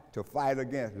out to fight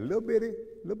against little bitty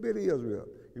Israel.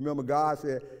 Remember, God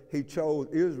said he chose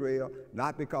Israel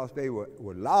not because they were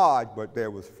large, but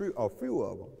there was a few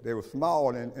of them. They were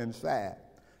small in size.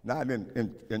 Not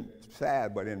in size,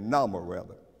 but in number,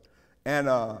 rather. And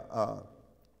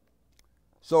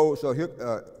so here,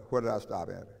 where did I stop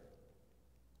at?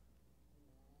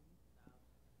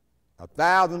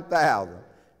 1,000,000.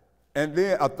 And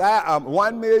then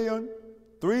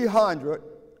 1,300,000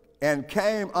 and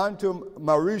came unto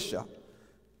Marisha.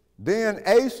 Then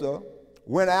Asa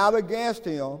went out against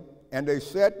him, and they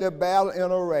set their battle in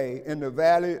array in the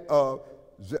valley of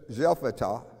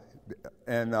Zephatah,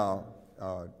 and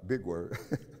big word.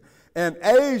 And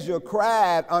Asa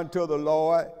cried unto the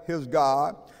Lord his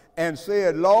God, and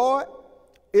said, Lord,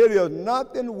 it is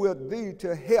nothing with thee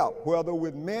to help, whether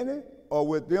with many or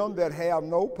with them that have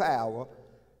no power.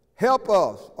 Help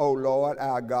us, O Lord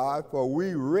our God, for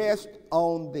we rest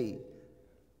on thee.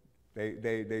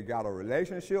 They got a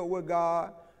relationship with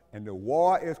God, and the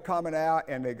war is coming out,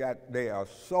 and they are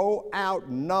so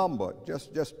outnumbered,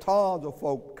 just tons of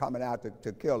folk coming out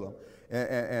to kill them.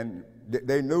 And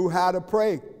they knew how to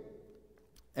pray.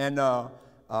 And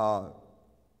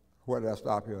where did I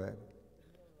stop here at?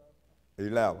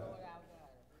 11.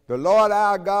 The Lord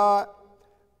our God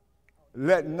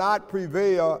let not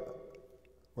prevail.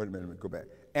 Wait a minute, let me go back.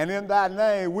 And in thy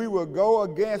name we will go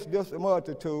against this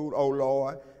multitude, O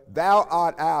Lord. Thou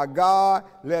art our God,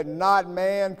 let not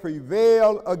man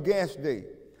prevail against thee.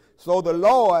 So the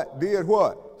Lord did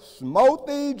what? Smote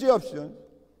the Egyptians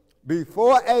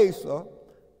before Asa,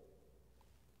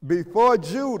 before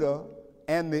Judah,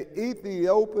 and the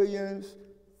Ethiopians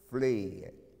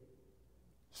fled.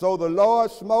 So the Lord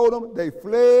smote them, they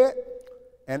fled,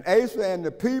 and Asa and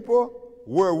the people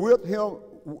were with him.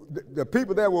 The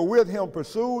people that were with him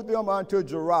pursued them unto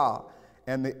Gerar,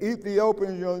 and the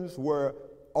Ethiopians were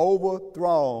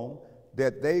overthrown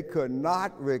that they could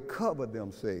not recover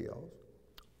themselves.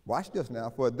 Watch this now.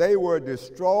 For they were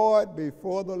destroyed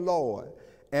before the Lord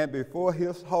and before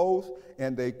his host,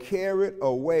 and they carried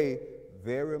away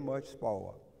very much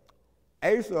spoil.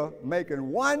 Asa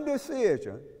making one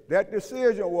decision. That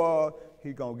decision was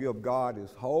he going to give God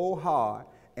his whole heart,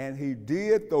 and he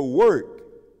did the work.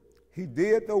 He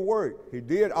did the work. He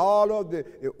did all of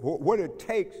what it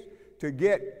takes to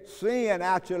get sin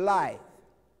out your life.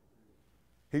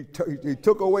 He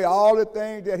took away all the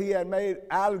things that he had made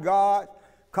out of God,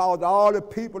 caused all the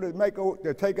people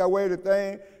to take away the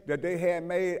thing that they had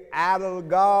made out of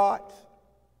God.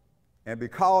 And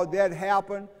because that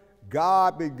happened,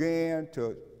 God began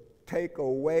to take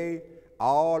away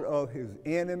all of his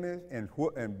enemies and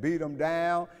beat them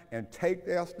down and take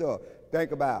their stuff.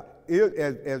 Think about it.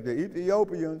 As the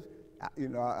Ethiopians, you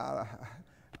know, I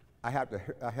have to,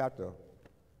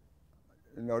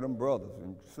 you know, them brothers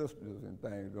and sisters and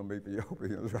things, them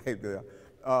Ethiopians right there.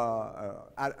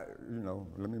 You know,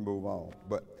 let me move on.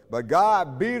 But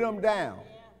God beat them down.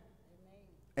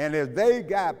 And as they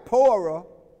got poorer,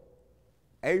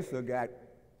 Asa got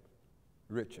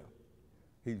richer.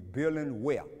 He's building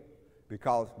wealth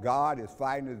because God is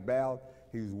fighting his battle.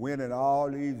 He's winning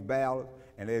all these battles.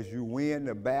 And as you win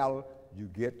the battle, you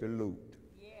get the loot.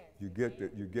 Yes. You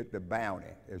get the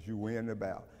bounty as you win the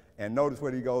battle. And notice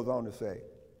what he goes on to say.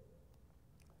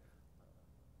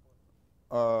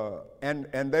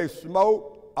 And they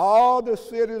smote all the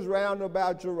cities round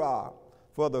about Gerar,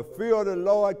 for the fear of the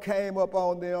Lord came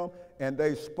upon them, and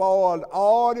they spoiled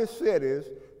all the cities,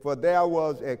 for there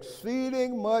was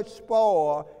exceeding much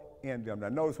spoil in them. Now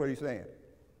notice what he's saying.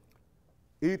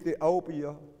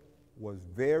 Ethiopia was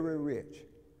very rich,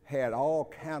 had all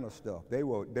kind of stuff. They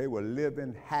were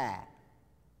living high.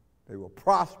 They were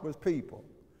prosperous people.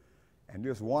 And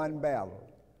this one battle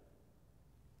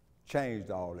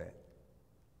changed all that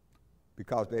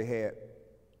because they had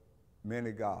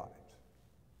many gods.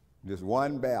 This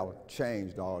one battle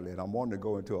changed all that. I'm wanting to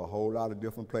go into a whole lot of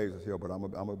different places here, but I'm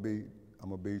gonna be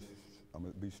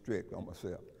strict on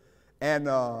myself. And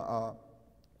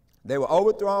they were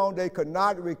overthrown. They could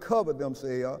not recover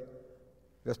themselves.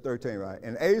 That's 13, right?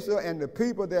 And Asa and the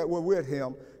people that were with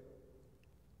him,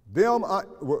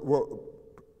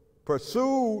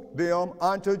 pursued them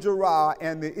unto Gerar,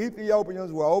 and the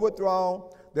Ethiopians were overthrown,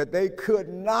 that they could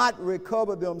not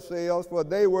recover themselves, for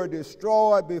they were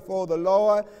destroyed before the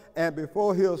Lord and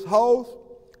before his host,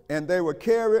 and they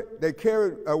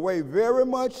carried away very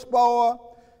much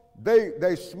spoil.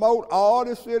 They smote all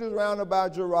the cities round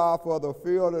about Gerar, for the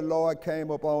fear of the Lord came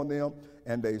upon them,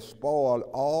 and they spoiled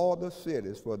all the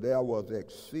cities, for there was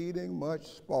exceeding much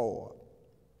spoil.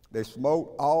 They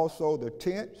smote also the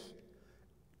tents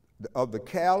of the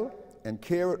cattle, and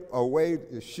carried away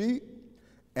the sheep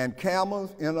and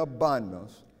camels in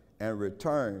abundance, and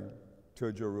returned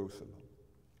to Jerusalem.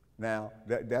 Now,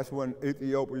 that's when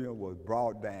Ethiopia was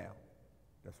brought down.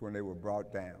 That's when they were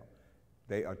brought down.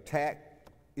 They attacked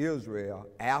Israel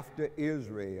after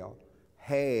Israel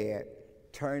had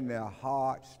turned their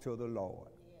hearts to the Lord.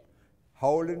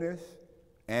 Holiness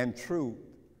and truth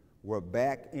were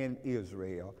back in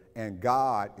Israel, and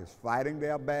God is fighting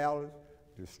their battles,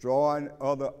 destroying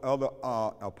other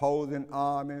opposing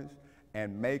armies,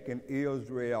 and making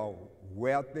Israel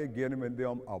wealthy, giving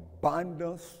them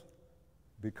abundance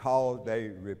because they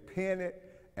repented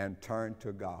and turned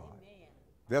to God.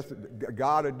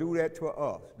 God will do that to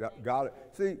us.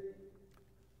 See,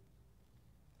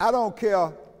 I don't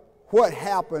care what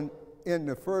happened in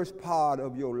the first part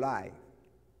of your life.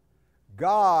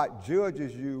 God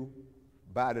judges you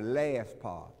by the last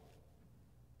part.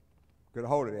 Get a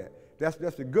hold of that.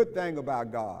 That's the good thing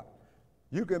about God.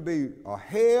 You can be a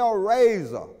hell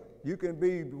raiser. You can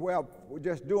be, well,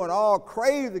 just doing all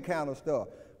crazy kind of stuff.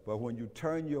 But when you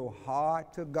turn your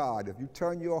heart to God, if you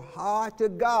turn your heart to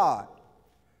God,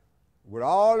 with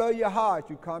all of your heart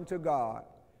you come to God,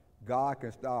 God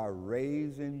can start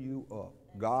raising you up.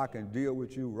 God can deal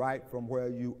with you right from where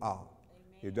you are.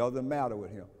 Amen. It doesn't matter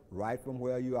with him, right from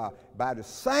where you are. By the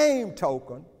same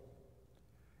token,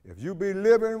 if you be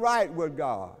living right with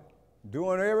God,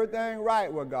 doing everything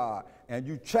right with God, and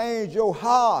you change your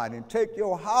heart and take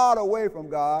your heart away from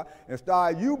God and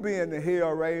start you being the hell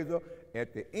raiser,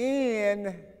 at the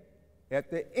end,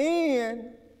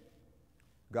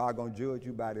 God gonna judge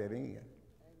you by that end.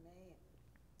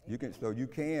 Amen. So you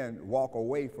can walk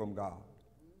away from God.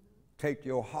 Take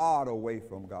your heart away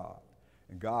from God,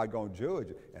 and God gonna judge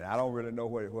you. And I don't really know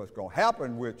what's gonna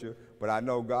happen with you, but I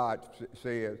know God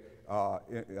says, I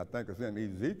think it's in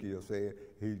Ezekiel said,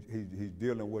 he's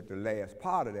dealing with the last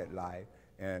part of that life,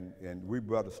 and we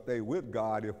better stay with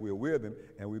God if we're with him,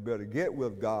 and we better get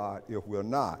with God if we're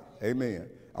not. Amen.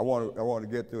 I want to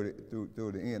get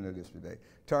through the end of this today.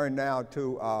 Turn now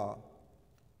to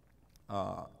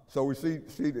so we see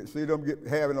them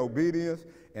having obedience,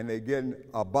 and they're getting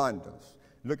abundance.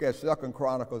 Look at 2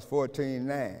 Chronicles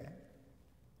 14:9.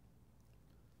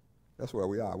 That's where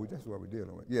we are. That's what we're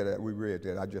dealing with. Yeah, we read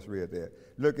that. I just read that.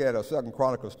 Look at 2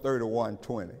 Chronicles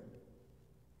 31:20.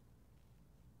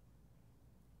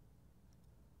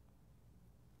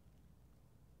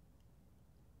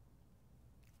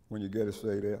 When you get it,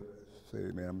 say there.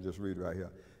 Say, man, I'm just reading right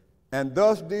here. And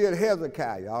thus did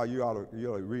Hezekiah. You ought to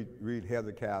read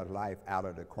Hezekiah's life out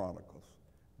of the Chronicles.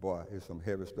 Boy, it's some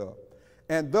heavy stuff.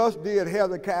 And thus did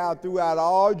Hezekiah throughout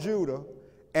all Judah,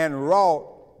 and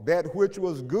wrought that which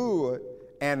was good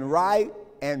and right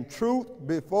and truth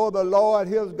before the Lord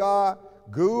his God.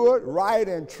 Good, right,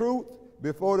 and truth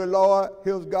before the Lord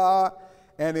his God.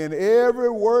 And in every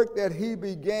work that he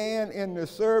began in the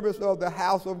service of the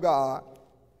house of God,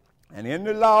 and in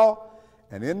the law,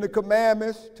 and in the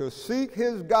commandments, to seek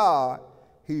his God,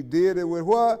 he did it with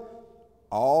what?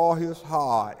 All his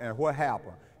heart. And what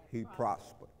happened? He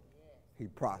prospered. He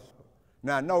prospered.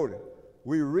 Now notice,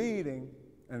 we're reading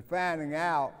and finding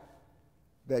out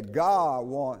that God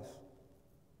wants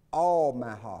all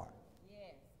my heart. Yes,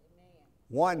 amen.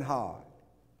 One heart.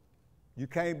 You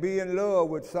can't be in love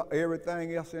with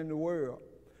everything else in the world.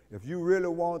 If you really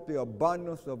want the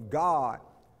abundance of God,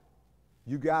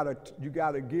 you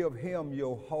gotta give him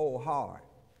your whole heart.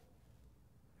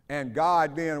 And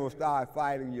God then will start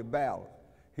fighting your battles.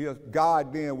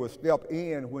 God then will step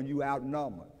in when you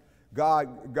outnumbered. God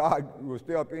will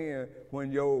step in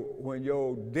when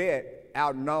your debt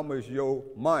outnumbers your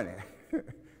money.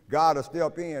 God will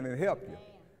step in and help you.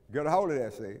 Get a hold of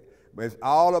that, see. But it's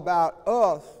all about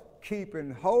us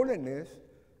keeping holiness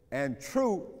and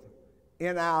truth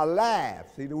in our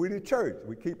lives. See, we the church.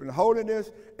 We're keeping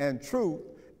holiness and truth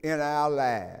in our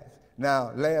lives.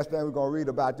 Now, last thing we're going to read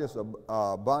about this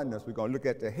abundance, we're going to look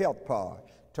at the health part.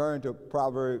 Turn to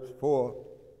Proverbs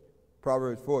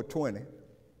 4:20.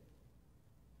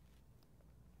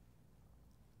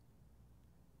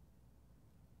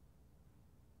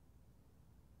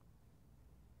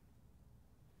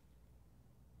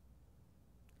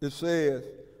 It says,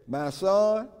 my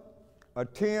son,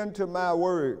 attend to my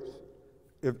words.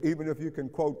 Even if you can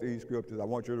quote these scriptures, I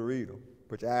want you to read them.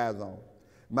 Put your eyes on them.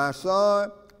 My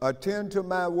son, attend to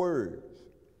my words.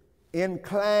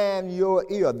 Incline your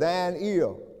ear, thine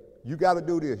ear. You got to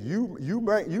do this. You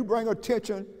bring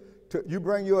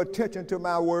your attention to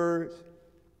my words.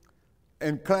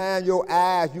 Incline your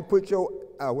eyes. You put your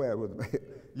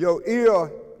your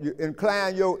ear. You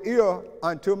incline your ear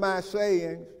unto my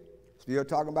sayings. Still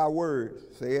talking about words.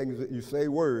 Sayings. You say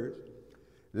words.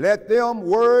 Let them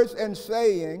words and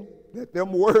saying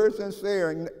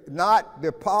not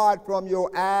depart from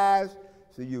your eyes.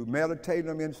 So you meditate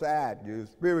them inside, your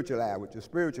spiritual eye, with your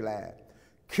spiritual eye.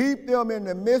 Keep them in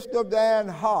the midst of thine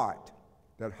heart.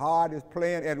 That heart is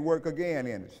playing at work again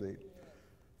in it, see.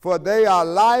 For they are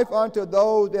life unto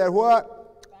those that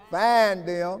what? Find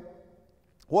them.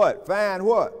 What? Find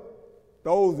what?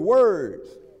 Those words,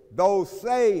 those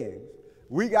sayings.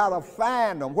 We got to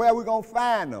find them. Where are we going to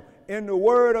find them? In the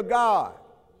Word of God.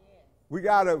 We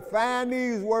got to find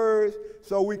these words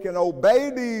so we can obey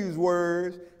these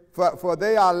words. For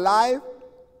they are life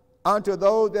unto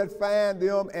those that find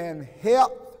them, and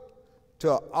health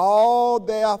to all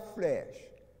their flesh.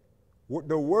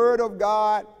 The Word of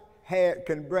God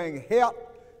can bring health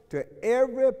to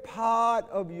every part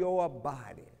of your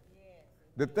body.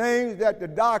 The things that the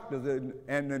doctors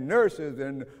and the nurses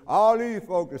and all these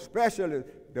folks, the specialists,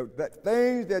 the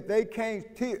things that they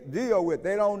can't deal with,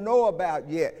 they don't know about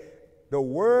yet. The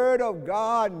Word of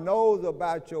God knows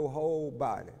about your whole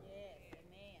body.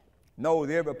 Knows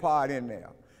every part in there.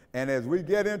 And as we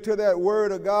get into that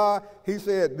Word of God, he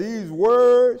said these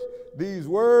words,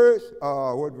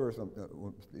 what verse?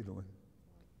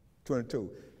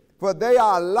 22. For they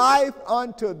are life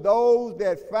unto those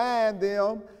that find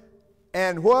them,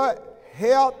 and what?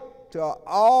 Health to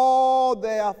all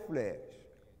their flesh.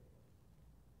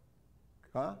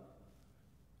 Huh?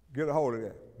 Get a hold of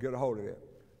that. Get a hold of that.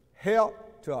 Health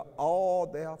to all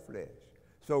their flesh.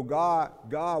 So God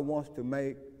wants to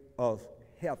make us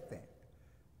healthy.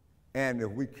 And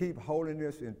if we keep holding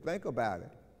this and think about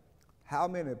it, how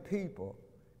many people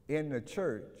in the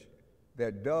church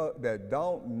that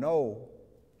don't know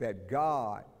that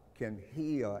God can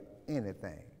heal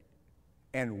anything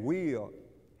and will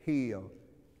heal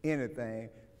anything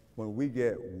when we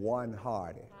get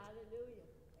one-hearted.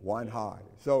 One-hearted.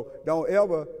 So don't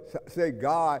ever say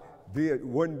God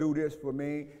wouldn't do this for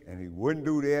me, and he wouldn't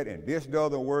do that, and this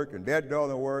doesn't work, and that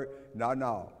doesn't work.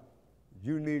 No.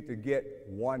 You need to get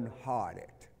one-hearted.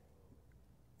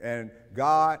 And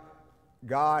God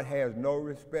has no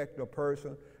respect of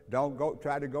person. Don't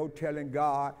try to go telling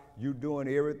God you doing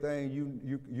everything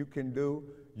you can do.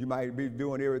 You might be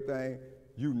doing everything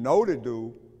you know to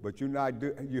do, but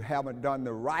you haven't done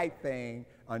the right thing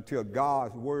until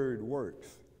God's word works.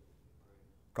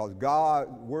 Because God's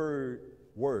word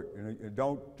works. And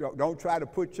don't try to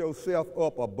put yourself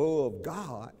up above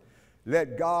God.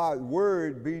 Let God's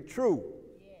word be true.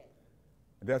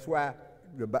 That's why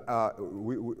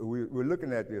we're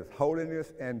looking at this,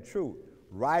 holiness and truth,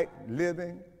 right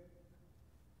living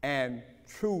and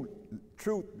truth,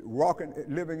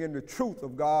 living in the truth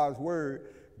of God's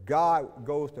word. God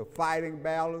goes to fighting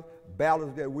battles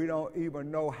that we don't even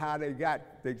know how they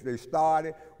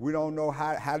started. We don't know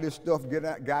how this stuff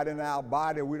got in our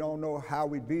body. We don't know how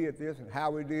we did this and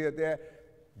how we did that.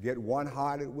 Get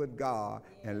one-hearted with God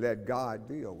and let God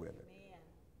deal with it.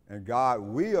 And God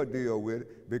will deal with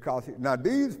it because, now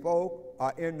these folk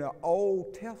are in the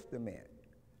Old Testament.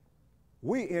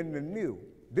 We in the New.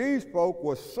 These folk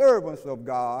were servants of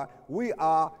God. We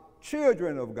are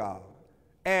children of God.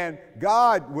 And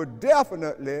God would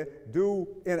definitely do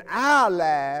in our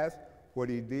lives what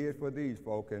he did for these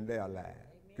folk in their lives.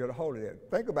 Get a hold of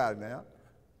that. Think about it now.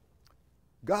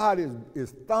 God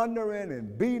is thundering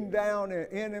and beating down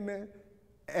their enemy,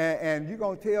 and you're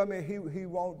going to tell me he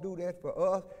won't do that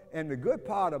for us? And the good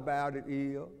part about it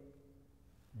is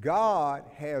God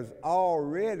has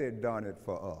already done it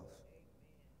for us.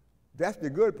 That's the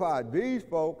good part. These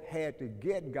folk had to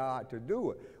get God to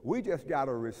do it. We just got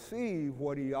to receive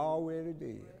what he already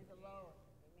did.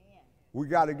 We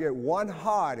got to get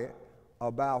one-hearted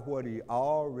about what he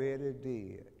already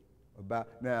did.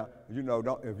 Now,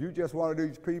 if you just one of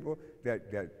these people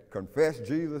that confess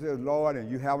Jesus as Lord and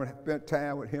you haven't spent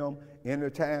time with him any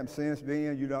time since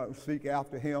then, you don't seek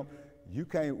after him, you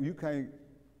can't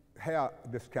have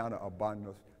this kind of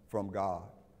abundance from God.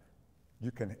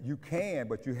 You can,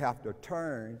 but you have to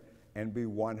turn and be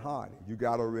one-hearted. You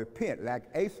got to repent like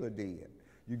Asa did.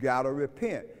 You got to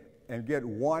repent and get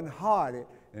one-hearted,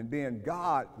 and then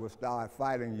God will start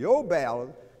fighting your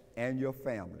battles and your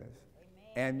families.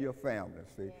 And your family,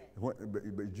 see, but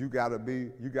you gotta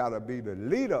be the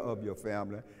leader of your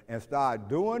family and start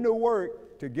doing the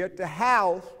work to get the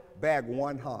house back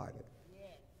one-hearted.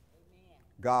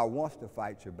 God wants to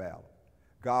fight your battle.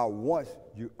 God wants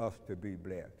us to be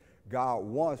blessed. God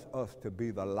wants us to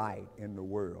be the light in the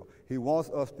world. He wants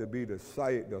us to be the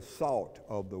salt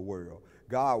of the world.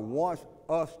 God wants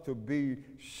us to be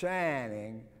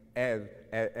shining as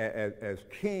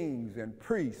kings and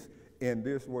priests in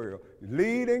this world,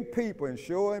 leading people and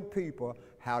showing people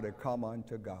how to come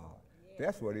unto God.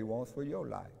 That's what he wants for your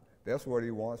life. That's what he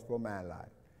wants for my life.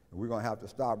 And we're going to have to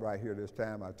stop right here this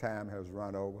time. Our time has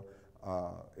run over.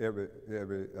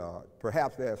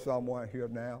 perhaps there's someone here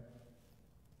now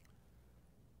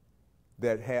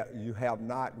that you have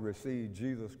not received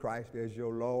Jesus Christ as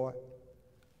your Lord.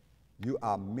 You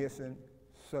are missing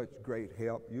such great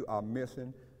help. You are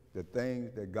missing the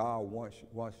things that God wants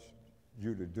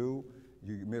you to do.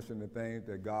 You're missing the things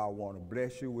that God wants to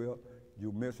bless you with.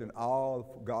 You're missing all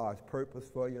of God's purpose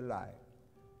for your life.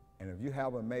 And if you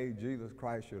haven't made Jesus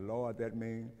Christ your Lord, that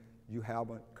means you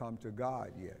haven't come to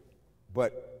God yet.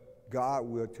 But God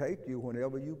will take you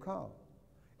whenever you come.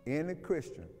 Any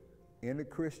Christian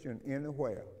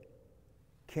anywhere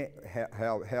can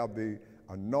have the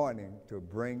anointing to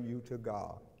bring you to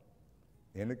God.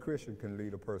 Any Christian can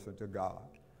lead a person to God.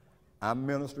 I'm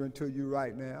ministering to you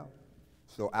right now,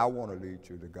 so I want to lead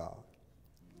you to God.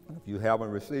 If you haven't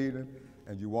received him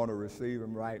and you want to receive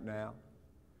him right now,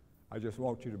 I just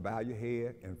want you to bow your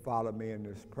head and follow me in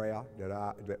this prayer that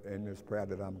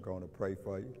I'm going to pray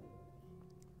for you.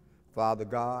 Father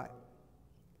God,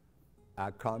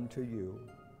 I come to you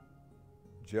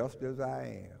just as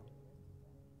I am.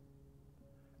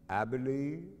 I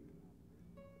believe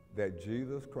that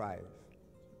Jesus Christ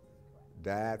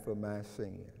died for my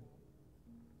sin.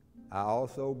 I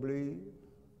also believe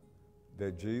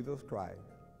that Jesus Christ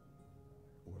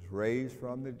was raised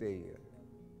from the dead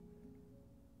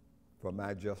for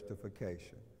my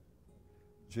justification.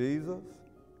 Jesus,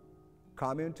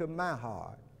 come into my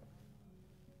heart.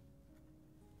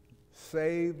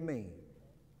 Save me.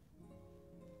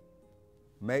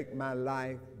 Make my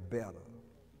life better.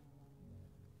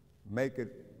 Make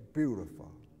it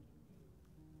beautiful.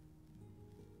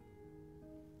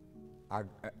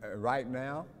 Right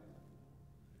now,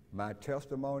 my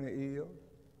testimony is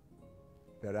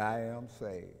that I am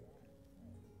saved.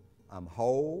 I'm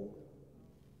whole.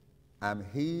 I'm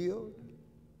healed.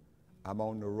 I'm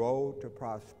on the road to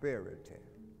prosperity.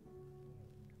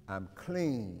 I'm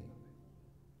clean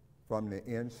from the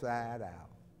inside out.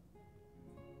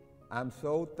 I'm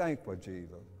so thankful,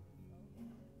 Jesus,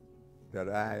 that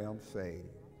I am saved.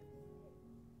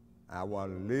 I will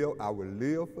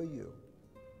live for you,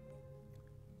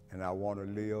 and I want to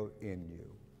live in you.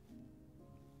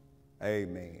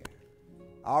 Amen.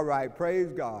 All right,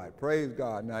 praise God, praise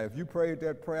God. Now, if you prayed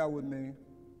that prayer with me,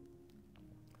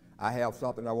 I have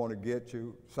something I want to get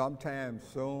you sometime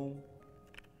soon.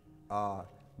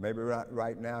 Maybe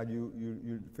right now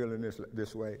you feeling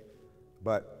this way,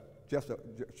 but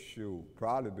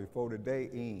probably before the day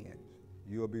ends,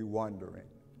 you'll be wondering,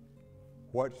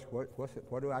 what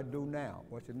do I do now?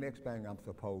 What's the next thing I'm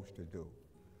supposed to do?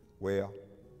 Well,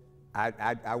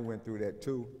 I went through that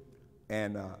too,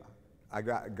 and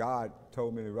God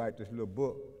told me to write this little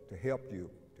book to help you,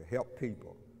 to help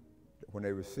people when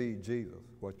they receive Jesus.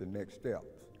 What's the next steps?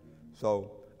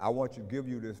 So I want to give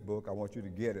you this book. I want you to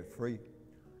get it free,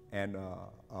 and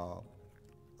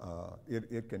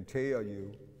it can tell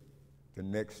you the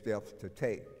next steps to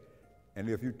take. And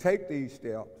if you take these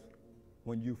steps,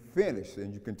 when you finish,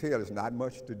 and you can tell there's not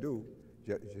much to do,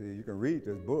 you can read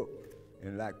this book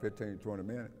in like 15, 20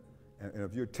 minutes. And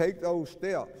if you take those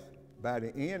steps, by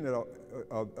the end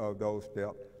of those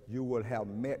steps, you will have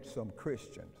met some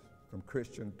Christians, some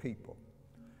Christian people.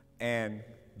 And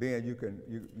then you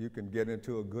can get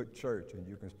into a good church, and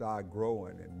you can start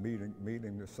growing and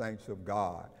meeting the saints of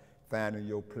God, finding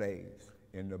your place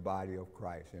in the body of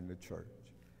Christ, in the church.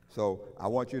 So I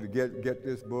want you to get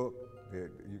this book.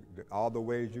 All the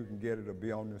ways you can get it will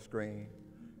be on the screen.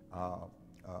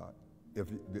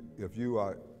 If you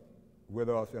are with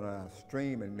us in our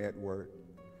streaming network,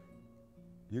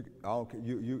 you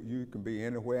can be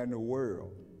anywhere in the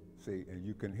world, see, and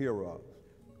you can hear us.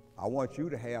 I want you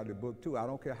to have the book too. I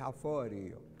don't care how far it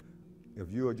is.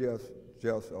 If you'll just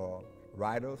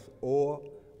write us, or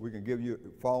we can give you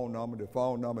the phone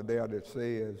number there that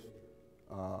says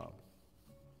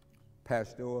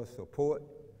pastoral support.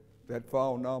 That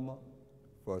phone number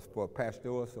for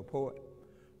pastoral support.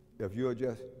 If you'll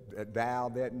just dial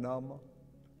that number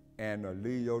and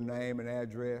leave your name and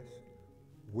address,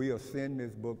 we'll send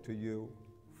this book to you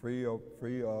free of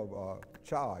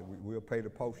charge. We'll pay the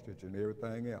postage and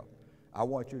everything else. I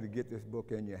want you to get this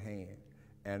book in your hand,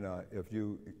 and if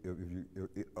you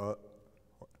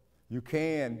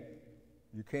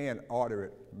can order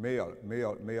it, mail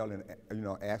and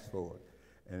ask for it,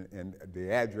 and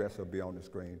the address will be on the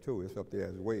screen too. It's up there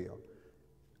as well.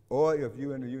 Or if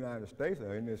you're in the United States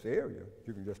or in this area,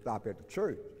 you can just stop at the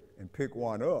church and pick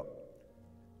one up.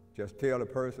 Just tell the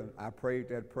person, I prayed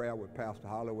that prayer with Pastor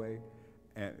Holloway,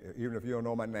 and even if you don't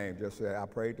know my name, just say, I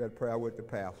prayed that prayer with the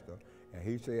pastor, and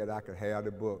he said I could have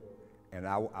the book, and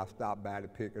I stopped by to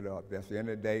pick it up. That's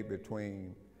any day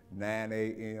between 9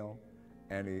 a.m.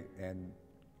 and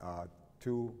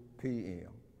 2 p.m.,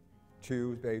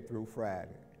 Tuesday through Friday.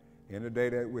 Any day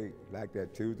that week, like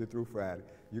that, Tuesday through Friday.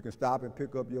 You can stop and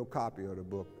pick up your copy of the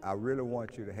book. I really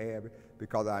want you to have it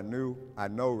because I know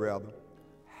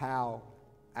how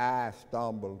I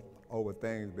stumbled over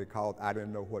things because I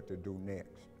didn't know what to do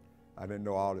next. I didn't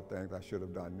know all the things I should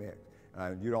have done next.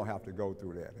 And you don't have to go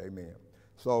through that, amen.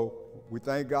 So we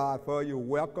thank God for you.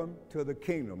 Welcome to the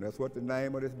kingdom. That's what the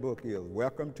name of this book is,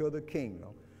 Welcome to the Kingdom.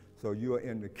 So you are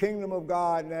in the kingdom of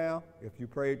God now, if you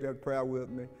prayed that prayer with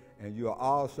me, and you are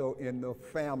also in the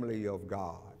family of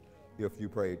God, if you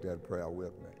prayed that prayer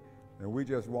with me. And we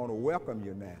just want to welcome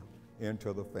you now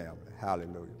into the family.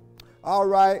 Hallelujah. All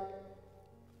right.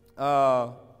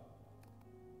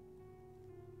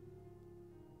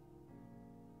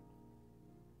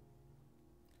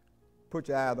 Put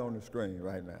your eyes on the screen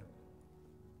right now.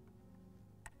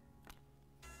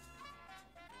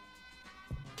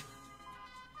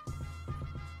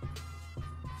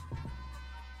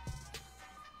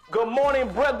 Good morning,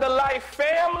 Brother Life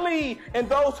family, and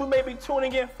those who may be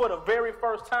tuning in for the very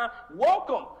first time.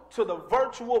 Welcome to the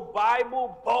Virtual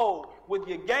Bible Bowl with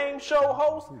your game show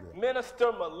host,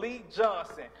 Minister Malik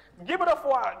Johnson. Give it up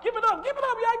for our, give it up, y'all, give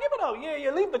it up. Yeah,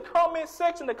 leave the comment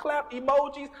section, the clap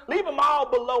emojis, leave them all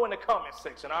below in the comment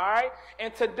section, all right?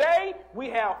 And today, we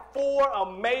have 4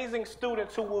 amazing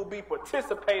students who will be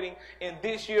participating in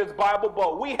this year's Bible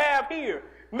Bowl. We have here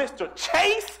Mr.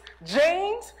 Chase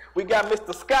James, we got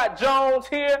Mr. Scott Jones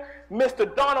here,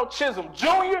 Mr. Donald Chisholm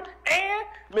Jr., and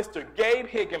Mr. Gabe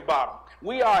Higginbottom.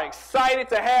 We are excited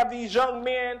to have these young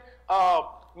men,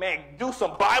 do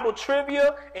some Bible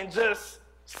trivia and just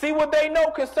see what they know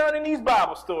concerning these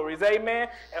Bible stories, amen.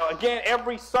 And again,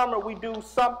 every summer we do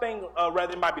something,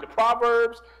 rather it might be the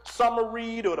Proverbs summer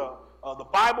read or the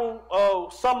Bible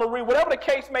summary, whatever the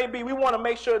case may be. We want to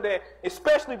make sure that,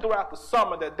 especially throughout the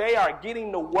summer, that they are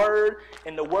getting the word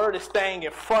and the word is staying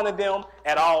in front of them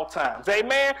at all times.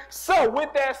 Amen. So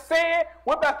with that said,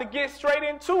 we're about to get straight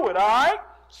into it, all right?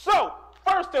 So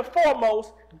first and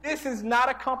foremost, this is not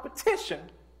a competition,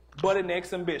 but an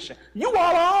exhibition. You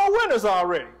all are all winners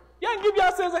already. Y'all can give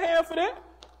yourselves a hand for that.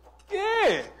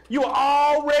 Yeah, you are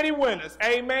already winners.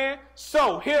 Amen.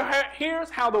 So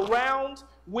here's how the rounds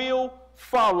will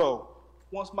follow.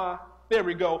 There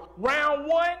we go. Round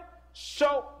 1,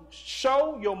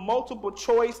 show your multiple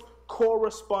choice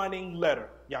corresponding letter.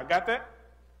 Y'all got that?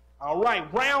 All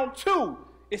right. Round 2,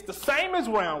 it's the same as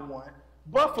round 1,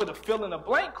 but for the fill in the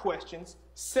blank questions,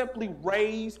 simply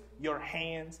raise your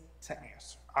hands to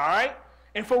answer. All right.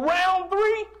 And for round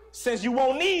 3, since you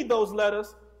won't need those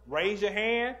letters, raise your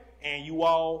hand and you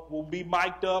all will be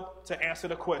mic'd up to answer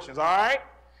the questions. All right.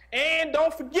 And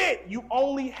don't forget, you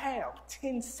only have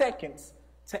 10 seconds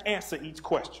to answer each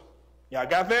question. Y'all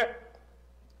got that?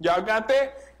 Y'all got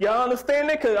that? Y'all understand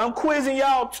that? Because I'm quizzing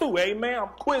y'all too, amen? I'm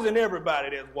quizzing everybody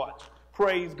that's watching.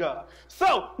 Praise God.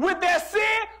 So, with that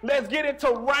said, let's get into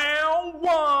round 1.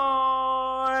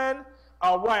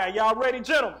 All right, are y'all ready,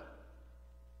 gentlemen?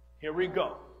 Here we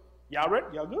go. Y'all ready?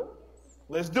 Y'all good?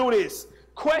 Let's do this.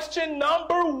 Question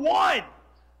number 1.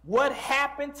 What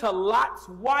happened to Lot's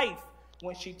wife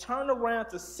when she turned around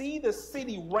to see the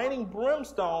city raining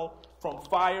brimstone from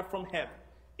fire from heaven?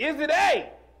 Is it A,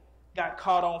 got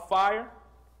caught on fire?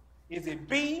 Is it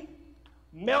B,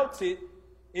 melted?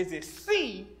 Is it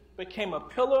C, became a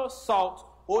pillar of salt?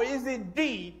 Or is it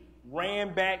D,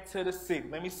 ran back to the city?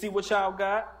 Let me see what y'all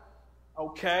got.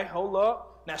 Okay, hold up.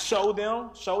 Now show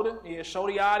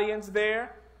the audience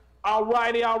there. All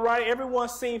righty. Everyone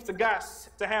seems to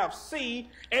have C,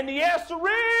 and the answer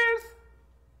is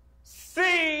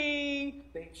C.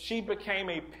 She became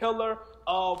a pillar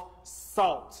of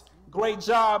salt. Great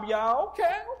job, y'all. Okay.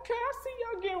 I see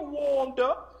y'all getting warmed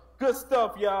up. Good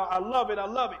stuff, y'all. I love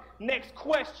it. Next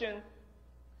question.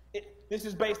 This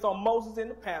is based on Moses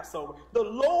and the Passover. The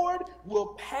Lord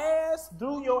will pass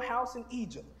through your house in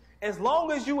Egypt as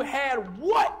long as you had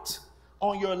what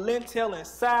on your lintel and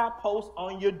side posts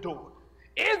on your door?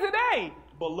 Is it A,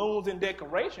 balloons and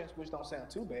decorations, which don't sound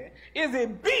too bad? Is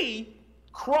it B,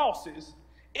 crosses?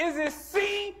 Is it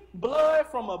C, blood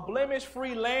from a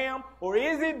blemish-free lamb? Or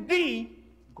is it D,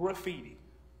 graffiti?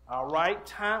 All right,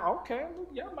 time. Okay,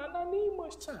 y'all might not need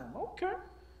much time. Okay.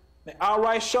 Now, all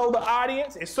right, show the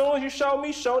audience. As soon as you show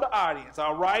me, show the audience.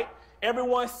 All right.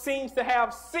 Everyone seems to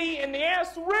have C, and the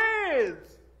answer is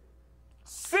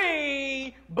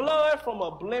C, blood from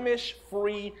a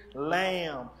blemish-free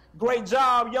lamb. Great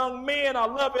job, young men. I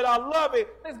love it.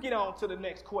 Let's get on to the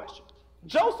next question.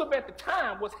 Joseph at the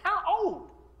time was how old?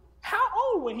 How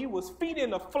old when he was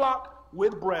feeding the flock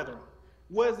with brethren?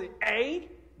 Was it A,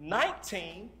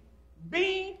 19,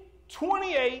 B,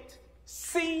 28,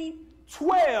 C,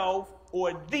 12,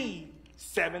 or D,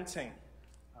 17?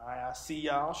 All right, I see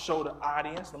y'all. Show the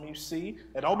audience. Let me see.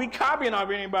 And don't be copying off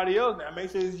anybody else now.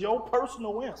 Make sure it's your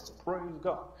personal answer. Praise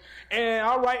God. And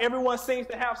all right, everyone seems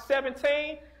to have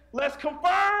 17. Let's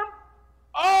confirm.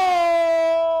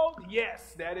 Oh,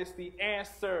 yes, that is the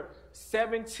answer.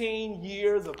 17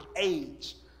 years of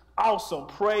age. Awesome.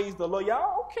 Praise the Lord.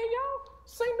 Y'all, okay, y'all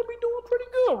seem to be doing pretty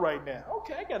good right now.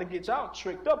 Okay, I got to get y'all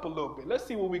tricked up a little bit. Let's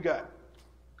see what we got.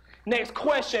 Next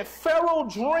question. Pharaoh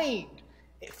dreamed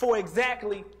for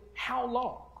exactly how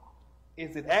long?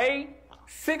 Is it A,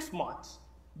 6 months,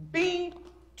 B,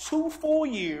 2 full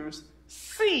years,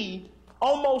 C,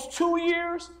 almost 2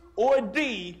 years, or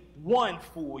D, 1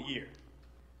 full year?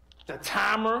 The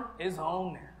timer is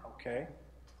on now, okay?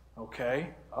 Okay,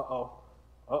 uh-oh.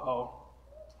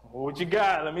 What you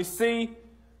got? Let me see.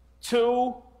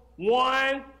 2,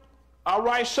 1. All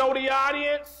right, show the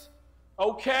audience.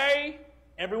 Okay.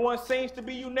 Everyone seems to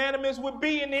be unanimous with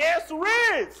B, and the answer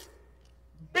is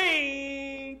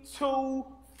B, 2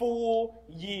 full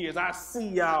years. I see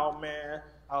y'all, man.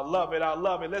 I love it. I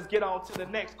love it. Let's get on to the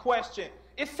next question.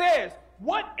 It says,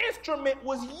 what instrument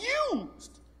was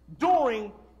used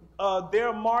during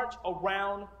their march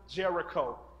around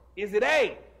Jericho? Is it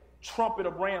A, trumpet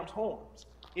of ram's horns?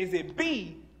 Is it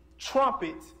B,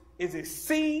 trumpets? Is it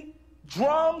C,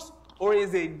 drums? Or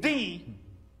is it D,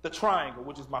 the triangle,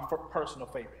 which is my personal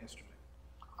favorite instrument?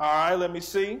 All right, let me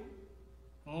see.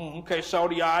 Okay, show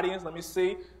the audience. Let me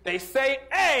see. They say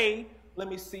A. Let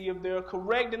me see if they're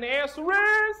correct. And the answer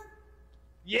is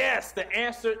yes. The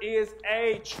answer is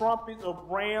A, trumpet of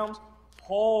ram's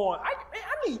horn. I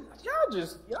mean,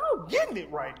 y'all getting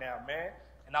it right now, man.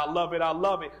 And I love it. I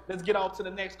love it. Let's get on to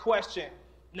the next question.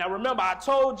 Now, remember, I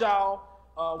told y'all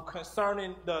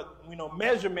concerning the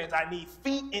measurements, I need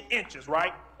feet and inches,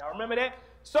 right? Y'all remember that?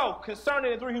 So,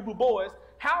 concerning the 3 Hebrew boys,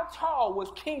 how tall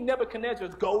was King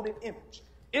Nebuchadnezzar's golden image?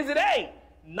 Is it A,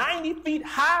 90 feet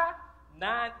high,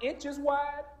 9 inches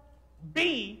wide?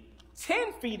 B,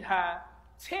 10 feet high,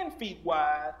 10 feet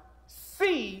wide?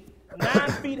 C,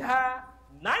 9 feet high,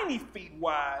 90 feet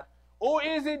wide? Or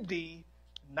is it D,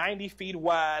 90 feet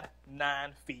wide,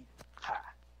 9 feet high?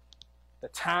 The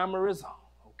timer is on,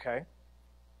 okay?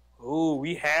 Ooh,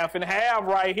 we half and half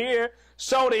right here.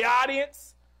 Show the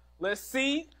audience. Let's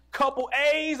see. Couple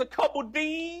A's, a couple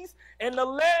D's, and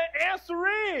the answer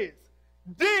is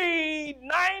D,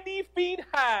 90 feet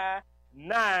high,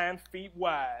 9 feet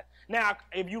wide. Now,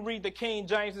 if you read the King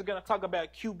James, it's going to talk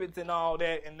about cubits and all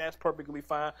that, and that's perfectly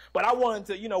fine. But I wanted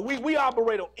to, we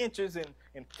operate on inches and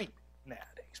feet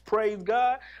nowadays. Praise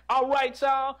God. All right,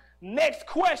 y'all. Next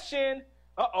question.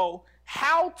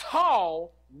 How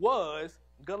tall was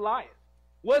Goliath?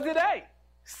 Was it A,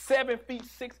 7 feet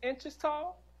 6 inches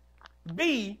tall?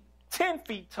 B, 10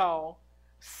 feet tall?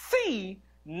 C,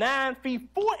 9 feet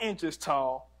 4 inches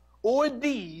tall? Or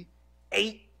D,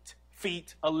 8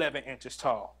 feet 11 inches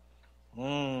tall?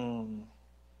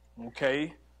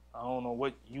 Okay. I don't know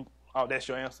what you. Oh, that's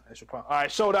your answer. That's your problem. All right,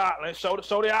 let's show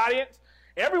the audience.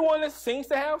 Everyone that seems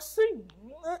to have C.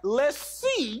 Let's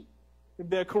see if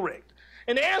they're correct.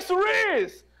 And the answer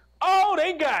is,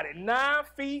 they got it. 9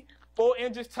 feet 4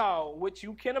 inches tall, which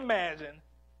you can imagine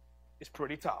is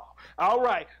pretty tall. All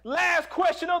right, last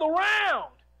question of the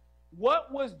round.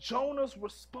 What was Jonah's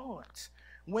response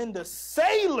when the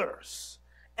sailors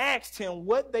asked him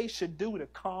what they should do to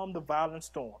calm the violent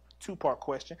storm? 2-part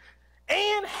question.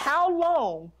 And how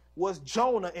long was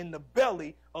Jonah in the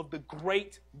belly of the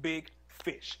great big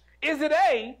fish? Is it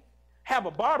A, have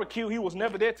a barbecue he was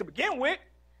never there to begin with?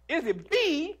 Is it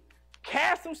B,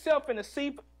 cast himself in the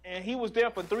sea and he was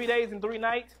there for 3 days and 3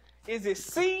 nights? Is it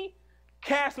C,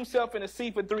 cast himself in the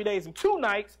sea for 3 days and 2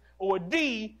 nights? Or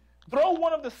D, throw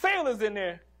one of the sailors in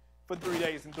there for 3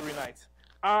 days and 3 nights?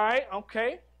 All right,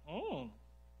 okay.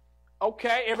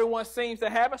 Okay, everyone seems to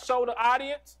have it. Show the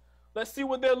audience. Let's see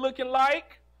what they're looking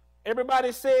like.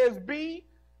 Everybody says B,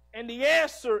 and the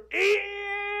answer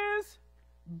is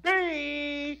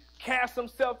B. Cast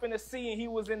himself in the sea, and he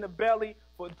was in the belly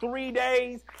for 3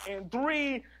 days and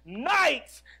 3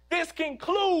 nights. This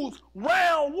concludes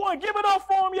round 1. Give it up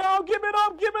for him, y'all. Give it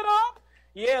up. Give it up.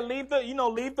 Yeah, leave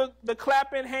the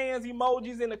clapping hands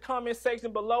emojis in the comment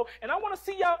section below. And I want to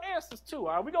see y'all answers too.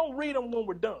 All right, we're going to read them when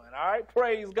we're done. All right,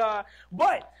 praise God.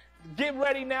 But get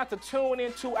ready now to tune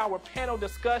into our panel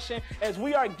discussion as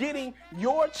we are getting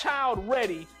your child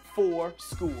ready for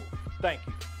school. Thank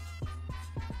you.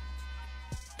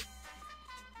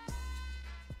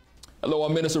 Hello,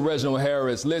 I'm Minister Reginald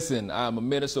Harris. Listen, I'm a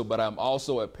minister, but I'm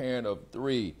also a parent of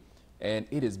 3. And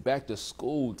it is back to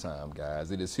school time,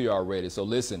 guys. It is here already. So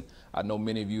listen, I know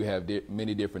many of you have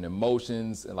many different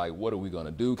emotions and like, what are we going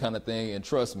to do kind of thing. And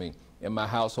trust me, in my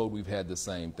household, we've had the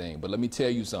same thing. But let me tell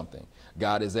you something.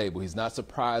 God is able. He's not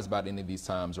surprised by any of these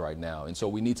times right now. And so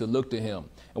we need to look to him.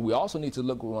 And we also need to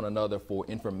look at one another for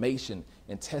information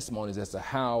and testimonies as to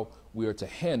how we are to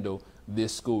handle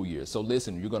this school year. So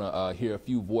listen, you're going to hear a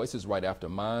few voices right after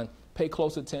mine. Pay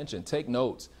close attention. Take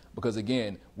notes. Because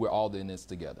again, we're all in this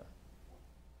together.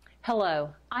 Hello,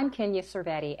 I'm Kenya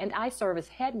Servetti, and I serve as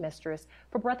headmistress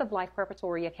for Breath of Life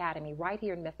Preparatory Academy right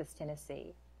here in Memphis,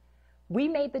 Tennessee. We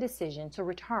made the decision to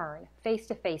return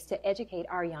face-to-face to educate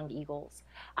our young Eagles.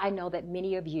 I know that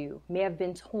many of you may have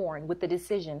been torn with the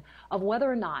decision of whether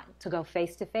or not to go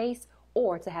face-to-face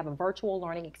or to have a virtual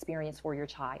learning experience for your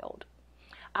child.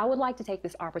 I would like to take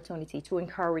this opportunity to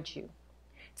encourage you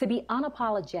to be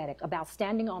unapologetic about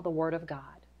standing on the Word of God.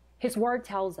 His Word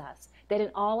tells us that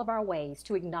in all of our ways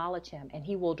to acknowledge him and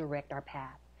he will direct our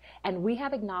path. And we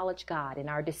have acknowledged God in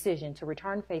our decision to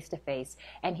return face to face,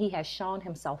 and he has shown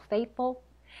himself faithful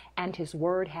and his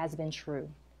word has been true.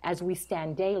 As we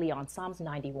stand daily on Psalms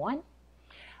 91,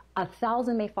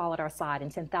 1,000 may fall at our side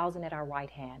and 10,000 at our right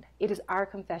hand. It is our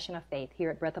confession of faith here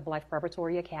at Breath of Life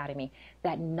Preparatory Academy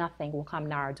that nothing will come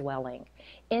nigh our dwelling.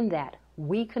 In that,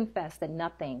 we confess that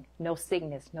nothing, no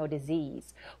sickness, no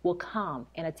disease will come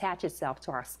and attach itself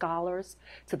to our scholars,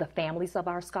 to the families of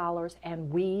our scholars,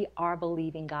 and we are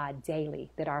believing God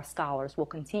daily that our scholars will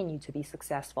continue to be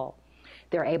successful.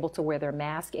 They're able to wear their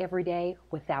mask every day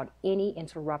without any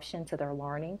interruption to their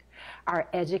learning. Our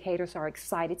educators are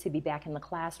excited to be back in the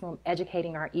classroom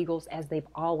educating our Eagles as they've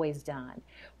always done.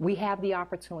 We have the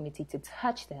opportunity to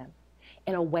touch them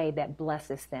in a way that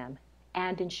blesses them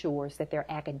and ensures that their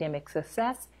academic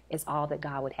success is all that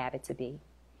God would have it to be.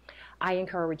 I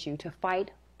encourage you to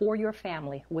fight for your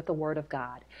family with the Word of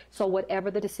God. So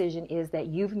whatever the decision is that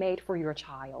you've made for your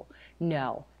child,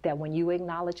 know that when you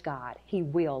acknowledge God, he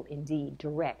will indeed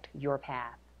direct your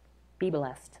path. Be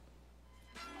blessed.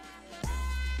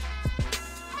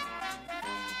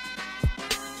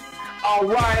 All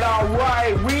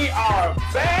right. We are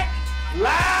back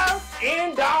live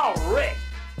and direct.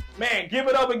 Man, give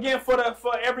it up again for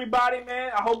everybody,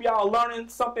 man. I hope y'all are learning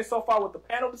something so far with the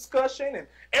panel discussion and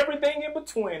everything in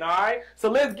between, all right?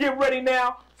 So let's get ready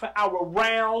now for our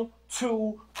round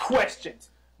 2 questions.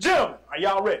 Gentlemen, are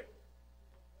y'all ready?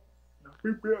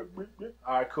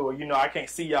 All right, cool. You know, I can't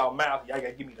see y'all mouth. Y'all got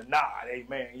to give me the nod.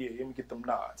 Amen. Yeah, let me get them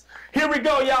nods. Here we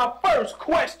go, y'all. First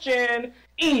question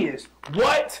is,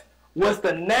 what was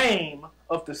the name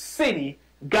of the city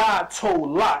God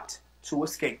told Lot to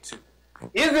escape to?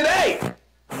 Is it A,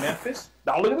 Memphis?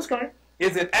 Don't look at the screen.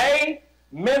 Is it A,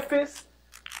 Memphis,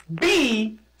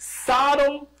 B,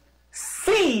 Sodom,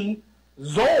 C,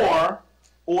 Zoar,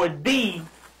 or D,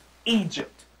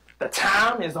 Egypt? The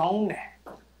time is on that.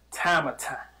 Time of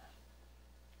time.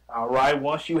 All right,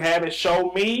 once you have it,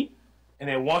 show me. And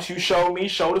then once you show me,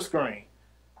 show the screen.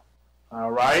 All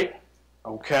right.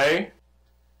 Okay.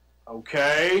 All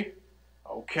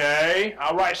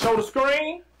right, show the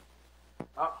screen.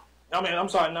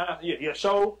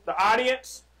 Show the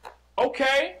audience.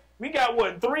 Okay, we got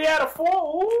what, 3 out of 4?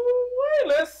 Ooh,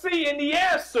 let's see, and the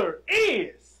answer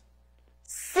is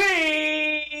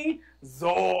C,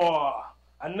 Zoar.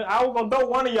 I was gonna throw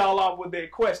one of y'all off with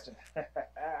that question.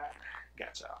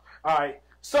 Got y'all. All right,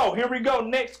 so here we go.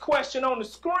 Next question on the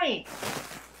screen.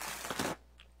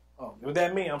 Oh, was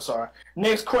that me? I'm sorry.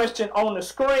 Next question on the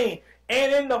screen.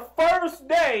 And in the first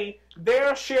day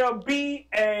there shall be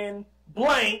an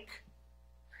blank.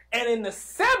 And in the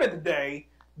 7th day,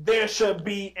 there shall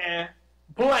be a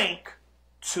blank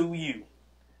to you.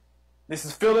 This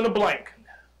is fill in the blank.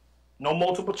 No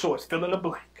multiple choice. Fill in the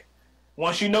blank.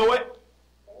 Once you know it,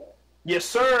 yes,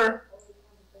 sir.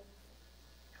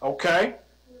 Okay.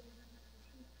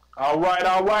 All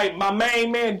right. My main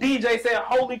man DJ said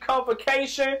Holy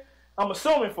Convocation. I'm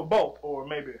assuming for both, or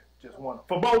maybe just one.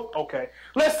 For both? Okay.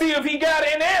 Let's see if he got it.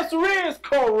 And the answer is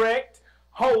correct.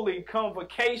 Holy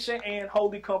Convocation, and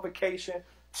Holy Convocation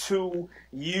to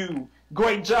you.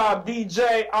 Great job,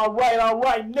 DJ. All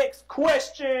right. Next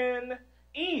question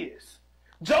is,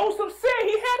 Joseph said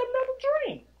he had another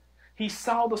dream. He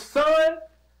saw the sun,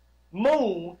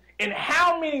 moon, and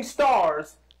how many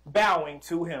stars bowing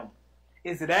to him?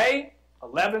 Is it A,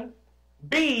 11,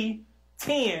 B,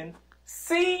 10,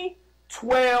 C,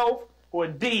 12, or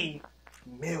D,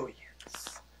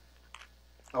 millions?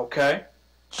 Okay.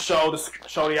 Show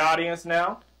the audience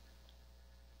now.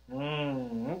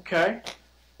 Okay.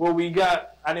 What we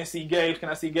got? I didn't see Gabe's. Can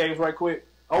I see Gabe's right quick?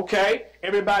 Okay.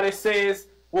 Everybody says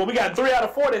Well, we got 3 out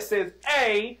of 4 that says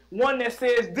A, 1 that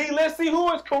says D. Let's see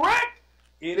who is correct.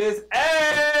 It is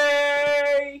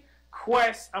A.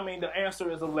 The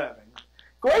answer is 11.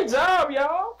 Great job,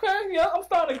 y'all. Okay, yeah, I'm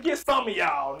starting to get some of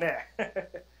y'all now.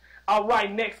 All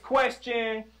right, next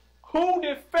question. Who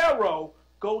did Pharaoh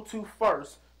go to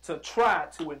first to try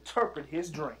to interpret his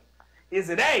dream? Is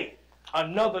it A,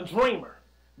 another dreamer,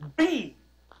 B,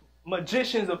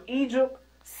 magicians of Egypt,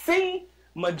 C,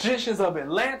 magicians of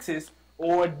Atlantis,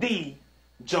 or D,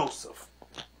 Joseph?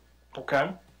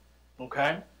 Okay.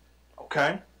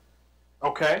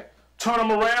 Turn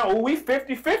them around. Oh, we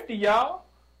 50-50, y'all.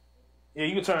 Yeah,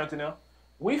 you can turn it to them.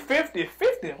 We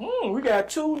 50-50. We got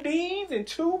 2 D's and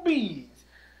 2 B's.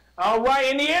 All right,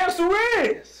 and the answer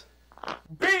is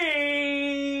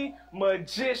B,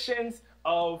 magicians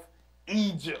of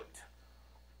Egypt.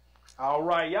 All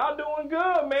right, y'all doing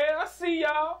good, man. I see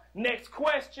y'all. Next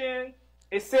question.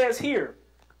 It says here,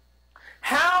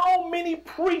 how many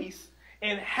priests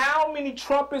and how many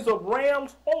trumpets of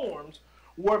ram's horns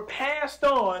were passed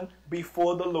on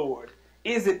before the Lord?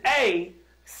 Is it A,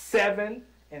 7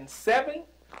 and 7,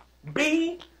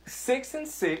 B, 6 and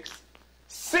 6,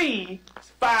 C,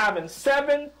 5 and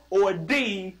 7, or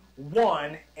D,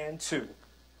 1 and 2?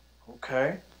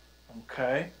 Okay.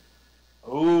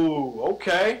 Ooh,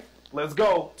 okay. Let's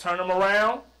go. Turn them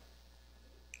around.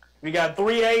 We got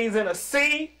 3 A's and a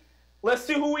C. Let's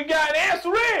see who we got. The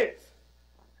answer is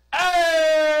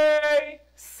A,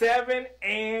 7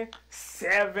 and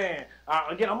 7.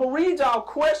 Again, I'm going to read y'all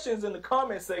questions in the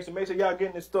comment section. Make sure y'all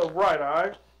getting this stuff right, all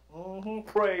right?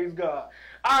 Praise God.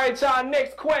 All right, y'all,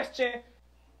 next question.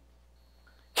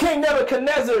 King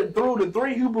Nebuchadnezzar threw the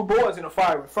 3 Hebrew boys in a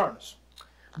fiery furnace.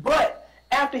 But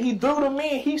after he threw them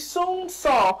in, he soon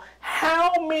saw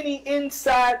how many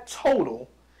inside total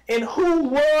and who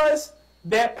was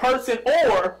that person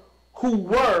or who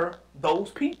were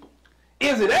those people.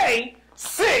 Is it A,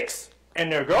 6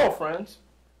 and their girlfriends,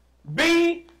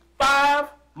 B, 5,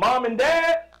 mom and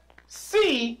dad,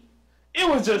 C, it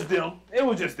was just them,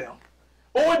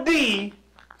 or D,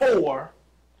 4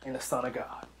 and the Son of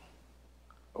God?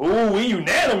 Ooh, we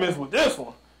unanimous with this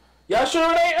one. Y'all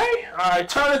sure it ain't A? All right,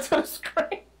 turn it to the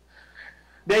screen.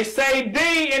 They say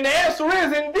D, and the answer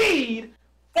is indeed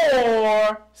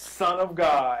 4, Son of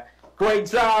God. Great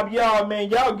job, y'all, man.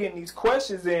 Y'all getting these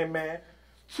questions in, man.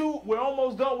 We're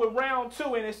almost done with round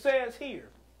 2, and it says here.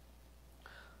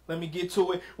 Let me get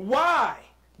to it. Why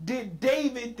did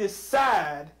David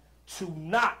decide to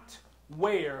not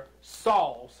wear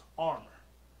Saul's armor?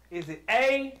 Is it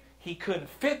A, he couldn't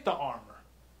fit the armor,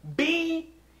 B,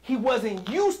 he wasn't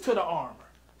used to the armor,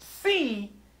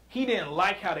 C, he didn't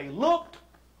like how they looked,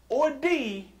 or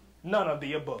D, none of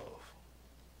the above?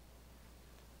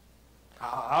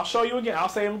 I'll show you again. I'll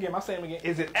say them again.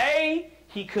 Is it A,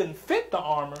 he couldn't fit the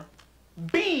armor,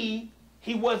 B,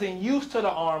 he wasn't used to the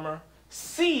armor,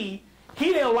 C, he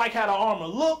didn't like how the armor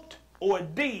looked, or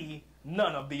D,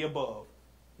 none of the above?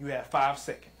 You have 5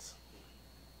 seconds.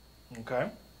 Okay.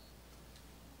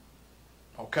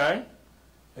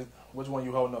 Which one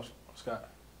you holding up, Scott?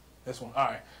 This one. All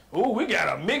right. Ooh, we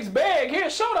got a mixed bag here.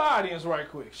 Show the audience right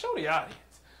quick. Show the audience.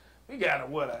 We got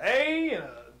an A and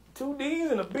a 2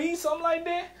 D's and a B, something like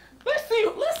that. Let's see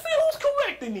who's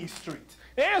correct in these streets.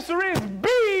 The answer is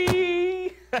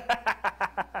B.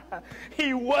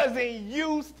 He wasn't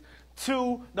used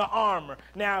to the armor.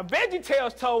 Now,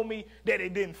 VeggieTales told me that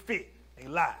it didn't fit. They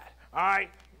lied. All right.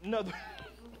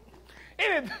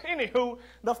 Anywho,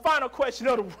 the final question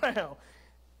of the round.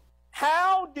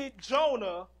 How did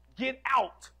Jonah get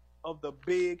out of the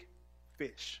big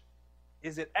fish?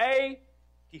 Is it A,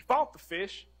 he fought the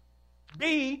fish,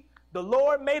 B, the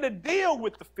Lord made a deal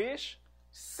with the fish,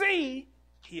 C,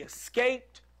 he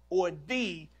escaped, or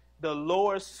D, the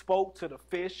Lord spoke to the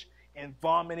fish and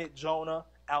vomited Jonah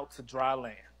out to dry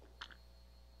land?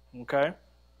 Okay.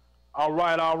 All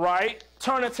right.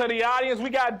 Turn it to the audience. We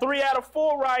got 3 out of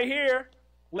 4 right here.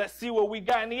 Let's see what we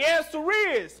got. And the answer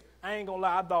is, I ain't gonna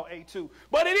lie, I thought A too.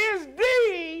 But it is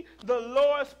D. The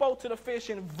Lord spoke to the fish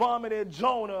and vomited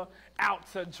Jonah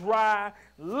out to dry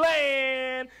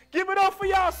land. Give it up for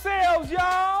yourselves,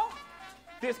 y'all.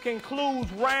 This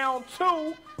concludes round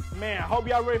 2. Man, I hope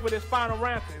y'all ready for this final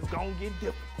round, because it's gonna get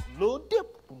difficult. A little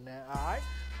difficult now, all right?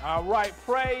 All right,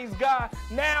 praise God.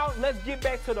 Now, let's get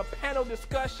back to the panel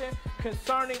discussion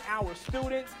concerning our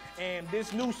students and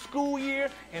this new school year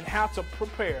and how to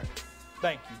prepare.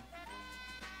 Thank you.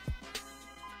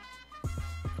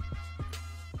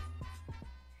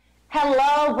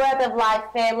 Hello, Breath of Life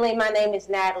family. My name is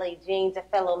Natalie Jeans, a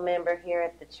fellow member here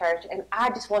at the church, and I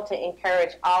just want to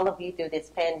encourage all of you through this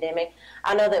pandemic.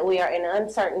 I know that we are in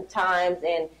uncertain times,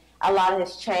 and a lot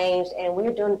has changed, and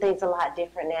we're doing things a lot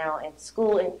different now, in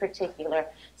school in particular.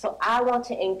 So I want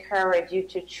to encourage you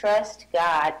to trust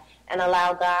God and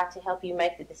allow God to help you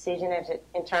make the decision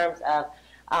in terms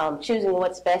of choosing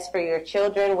what's best for your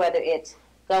children, whether it's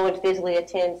go and physically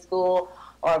attend school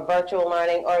or virtual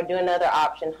learning or do another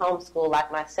option, homeschool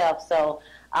like myself. So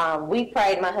we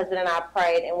prayed, my husband and I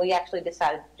prayed, and we actually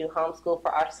decided to do homeschool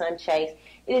for our son Chase.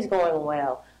 It is going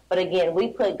well. But again, we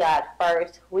put God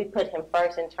first. We put him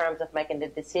first in terms of making the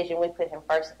decision. We put him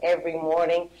first every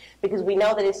morning because we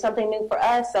know that it's something new for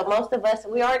us. So most of us,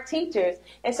 we aren't teachers,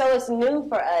 and so it's new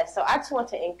for us. So I just want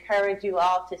to encourage you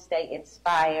all to stay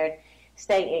inspired,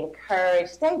 stay encouraged,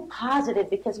 stay positive,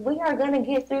 because we are going to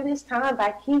get through this time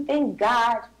by keeping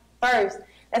God first.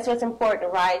 That's what's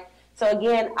important, right? So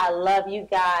again, I love you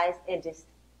guys, and just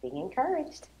be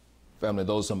encouraged. Family,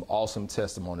 those are some awesome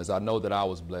testimonies. I know that I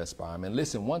was blessed by them. And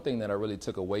listen, one thing that I really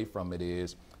took away from it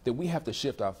is that we have to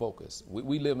shift our focus.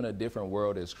 We live in a different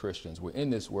world as Christians. We're in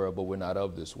this world, but we're not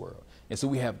of this world. And so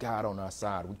we have God on our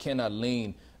side. We cannot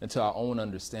lean into our own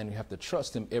understanding. We have to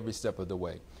trust him every step of the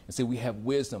way. And so we have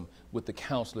wisdom with the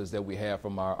counselors that we have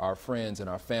from our friends and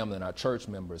our family and our church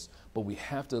members. But we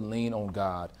have to lean on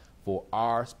God for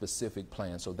our specific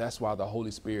plan. So that's why the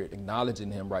Holy Spirit,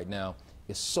 acknowledging him right now,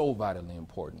 is so vitally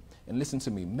important. And listen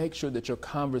to me, make sure that your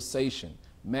conversation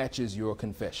matches your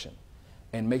confession.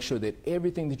 And make sure that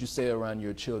everything that you say around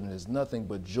your children is nothing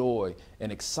but joy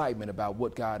and excitement about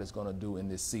what God is going to do in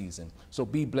this season. So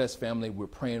be blessed, family. We're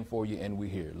praying for you, and we're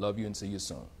here. Love you, and see you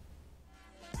soon.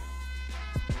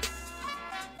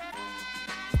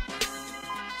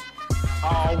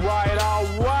 All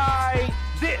right.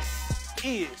 This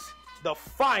is the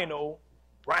final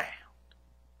round.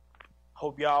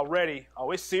 Hope y'all ready.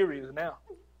 Oh, it's serious now.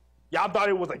 Y'all thought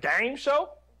it was a game show?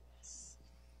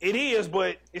 It is,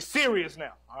 but it's serious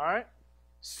now, all right?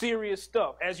 Serious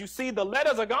stuff. As you see, the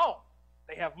letters are gone.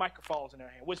 They have microphones in their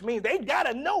hand, which means they got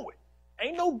to know it.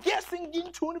 Ain't no guessing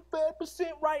getting 25%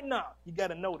 right now. You got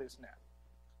to know this now,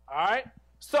 all right?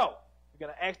 So we're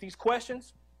going to ask these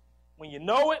questions. When you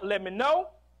know it, let me know.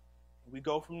 We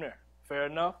go from there. Fair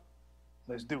enough?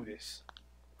 Let's do this.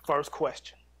 First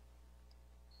question.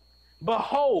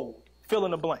 Behold, fill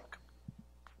in the blank.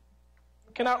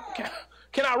 Can I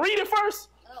read it first?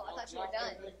 Oh, I thought you were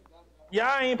done.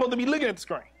 Y'all ain't supposed to be looking at the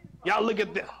screen. Y'all look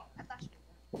at this.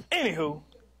 Anywho.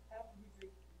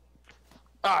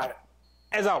 All right.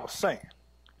 As I was saying.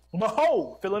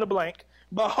 Behold, fill in the blank.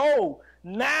 Behold,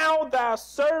 now thy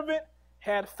servant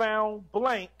had found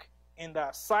blank in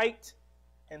thy sight,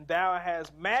 and thou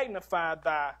hast magnified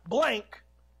thy blank,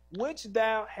 which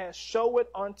thou hast showed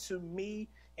unto me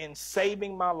in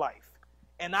saving my life.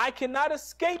 And I cannot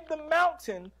escape the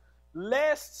mountain,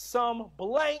 lest some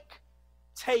blank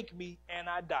take me and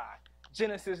I die.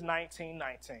 Genesis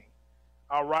 19:19.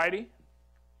 All righty.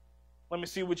 Let me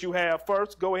see what you have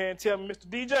first. Go ahead and tell me, Mr.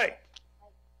 DJ.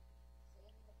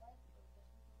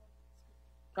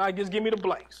 All right, just give me the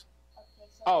blanks.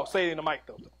 Oh, say it in the mic,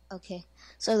 though. Okay.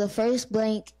 So the first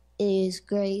blank is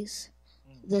grace.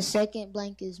 The second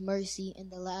blank is mercy.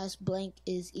 And the last blank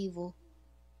is evil.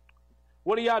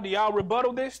 What do y'all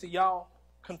rebuttal this? Do y'all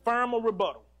confirm or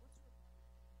rebuttal?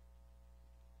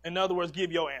 In other words,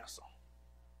 give your answer.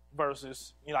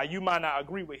 Versus, you might not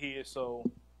agree with his, so.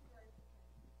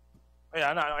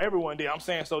 Yeah, no, everyone did. I'm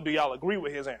saying, so do y'all agree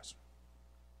with his answer?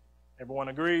 Everyone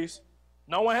agrees?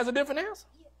 No one has a different answer?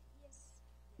 Yes.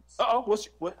 Uh-oh.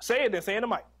 Say it then. Say it in the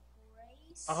mic.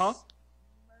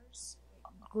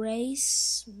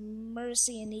 Grace,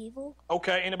 mercy, and evil.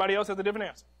 Okay. Anybody else has a different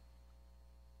answer?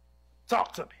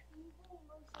 Talk to me.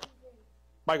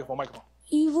 Microphone.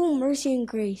 Evil, mercy, and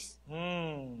grace.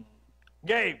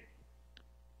 Gabe.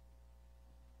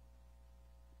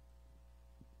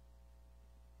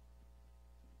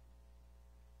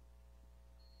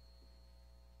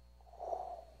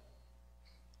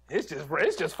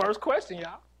 It's just first question,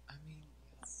 y'all.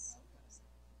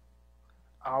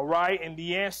 All right, and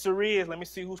the answer is, let me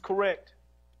see who's correct.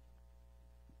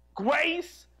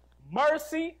 Grace,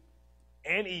 mercy,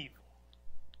 and evil.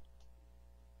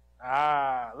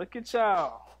 Look at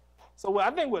y'all. So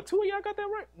I think two of y'all got that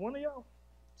right? One of y'all?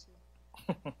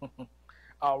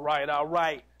 All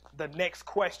right. The next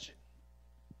question.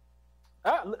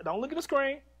 Don't look at the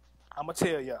screen. I'm going to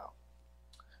tell y'all.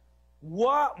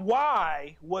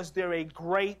 Why was there a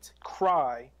great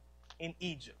cry in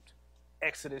Egypt?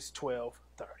 Exodus 12:30.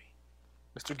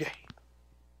 Mr. Gabe.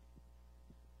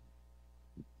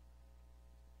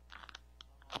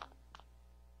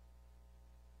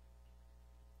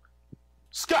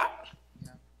 Scott.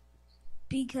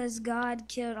 Because God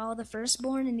killed all the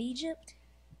firstborn in Egypt.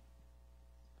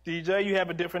 DJ, you have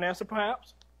a different answer,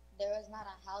 perhaps? There is not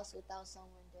a house without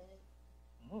someone dead.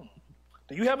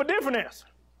 Do you have a different answer?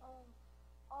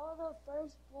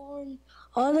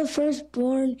 All the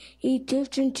firstborn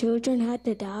Egyptian children had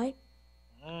to die.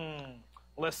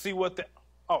 Let's see what the...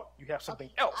 Oh, you have something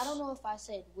else. I don't know if I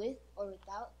said with or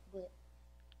without, but...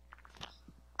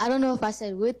 I don't know if I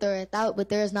said with or without, but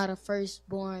there is not a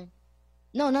firstborn.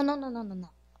 No.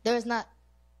 There is not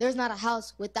a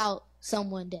house without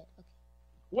someone dead. Okay.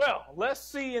 Well, let's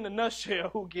see in a nutshell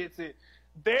who gets it.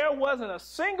 There wasn't a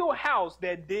single house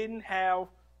that didn't have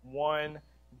one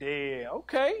dead.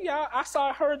 Okay, y'all.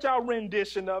 I heard y'all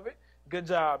rendition of it. Good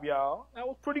job, y'all. That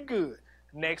was pretty good.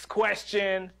 Next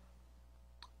question.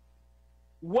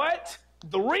 What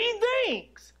 3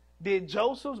 things did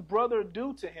Joseph's brother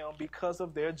do to him because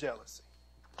of their jealousy?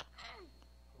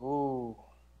 Ooh.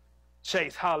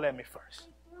 Chase, holler at me first.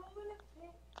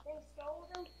 They sold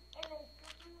him, and they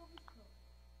stripped him of his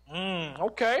coat.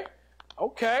 Okay.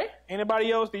 Okay.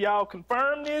 Anybody else? Do y'all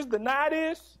confirm this, deny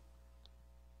this?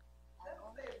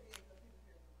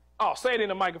 Oh, say it in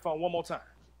the microphone one more time.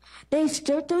 They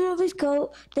stripped him of his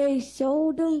coat, they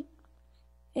sold him,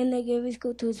 and they gave his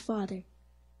coat to his father.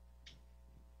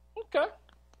 Okay.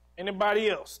 Anybody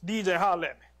else? DJ, holler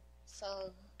at me.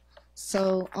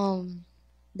 So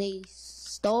they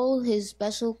stole his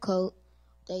special coat.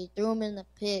 They threw him in the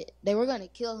pit. They were going to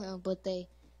kill him, but they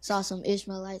saw some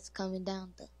Ishmaelites coming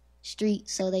down the street,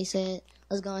 so they said,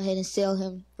 let's go ahead and sell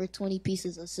him for 20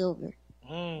 pieces of silver.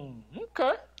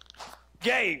 Okay.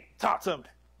 Gabe, talk to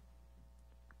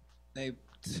me.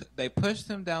 They pushed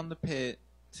him down the pit,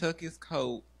 took his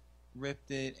coat,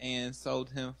 ripped it, and sold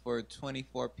him for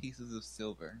 24 pieces of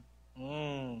silver.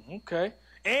 Okay.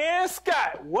 And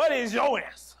Scott, what is your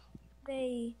answer?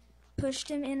 They pushed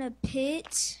him in a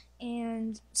pit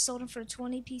and sold him for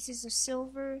 20 pieces of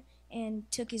silver and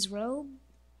took his robe.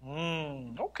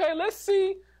 Okay, let's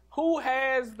see who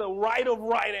has the right of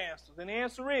right answers. And the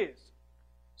answer is,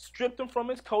 stripped him from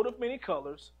his coat of many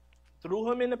colors,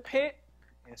 threw him in the pit,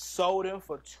 and sold him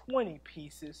for 20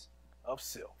 pieces of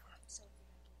silver.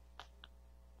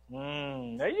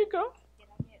 There you go.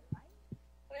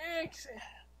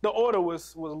 The order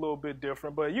was a little bit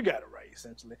different, but you got it right,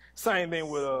 essentially. Same thing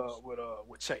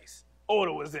with Chase.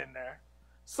 Order was in there.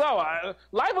 So,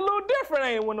 life a little different,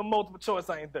 ain't it, when the multiple choice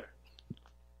ain't there.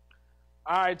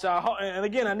 All right, y'all. And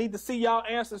again, I need to see y'all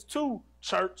answers too,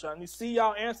 church. I need to see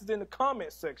y'all answers in the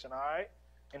comment section, all right?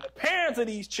 And the parents of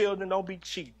these children don't be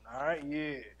cheating, all right?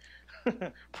 Yeah.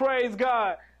 Praise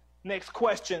God. Next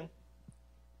question.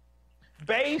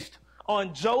 Based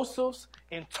on Joseph's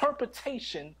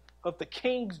interpretation of the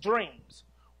king's dreams,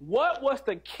 what was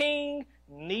the king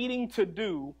needing to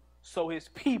do so his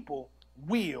people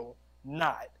will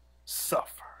not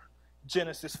suffer?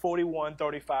 Genesis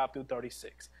 41:35 through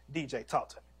 36. DJ, talk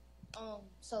to me.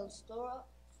 So store up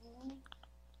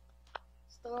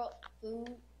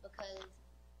food because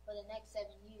for the next 7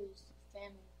 years,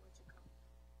 famine was to come.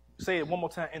 Say it one more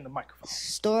time in the microphone.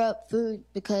 Store up food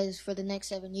because for the next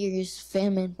 7 years,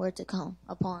 famine were to come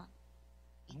upon.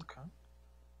 Okay.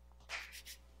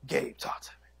 Gabe, talk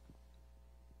to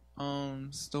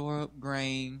me. Store up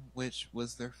grain, which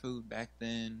was their food back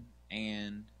then,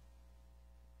 and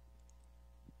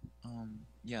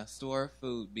store up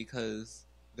food because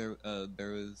there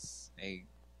was a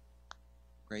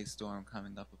great storm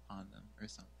coming up upon them or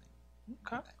something.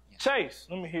 Okay. Chase,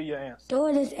 let me hear your answer.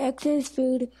 Store this excess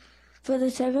food for the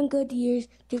 7 good years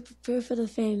to prepare for the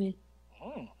famine.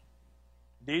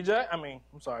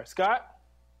 Scott?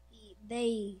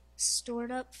 They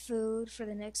stored up food for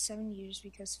the next 7 years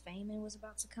because famine was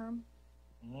about to come.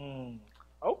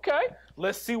 Okay.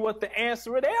 Let's see what the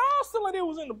answer is. They all still like it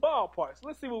was in the ballpark. So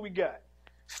let's see what we got.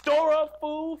 Store up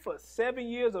food for 7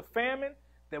 years of famine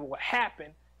that will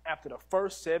happen after the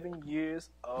first 7 years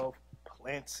of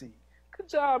plenty. Good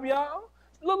job, y'all.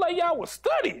 Look like y'all was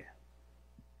studying.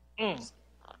 Out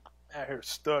here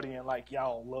studying like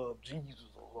y'all love Jesus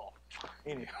or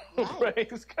something. Anyway,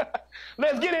 praise God.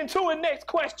 Let's get into it. Next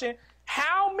question.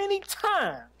 How many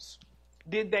times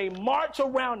did they march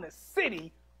around the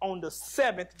city on the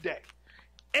 7th day?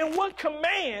 And what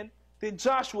command did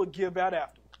Joshua give out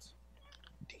afterwards?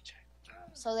 DJ.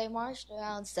 So they marched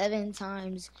around 7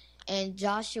 times, and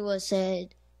Joshua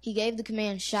said, he gave the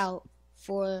command, shout,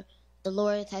 for the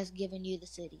Lord has given you the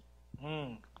city.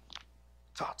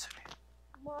 Talk to me.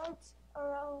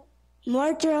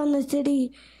 March around the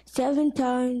city 7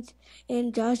 times,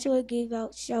 and Joshua gave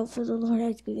out, shout, for the Lord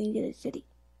has given you the city.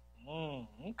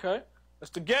 Okay.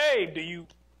 Mr. Gabe,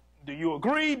 do you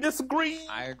agree, disagree?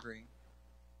 I agree.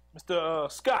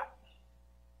 Mr. Scott?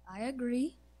 I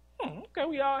agree. Okay,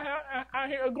 we all out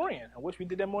here agreeing. I wish we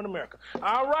did that more in America.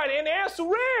 All right, and the answer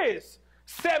is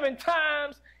 7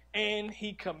 times, and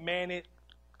he commanded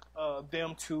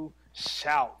them to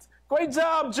shout. Great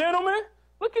job, gentlemen.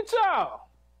 Look at y'all.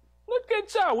 Look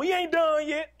at y'all. We ain't done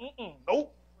yet.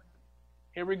 Nope.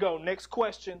 Here we go. Next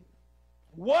question.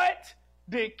 What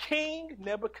did King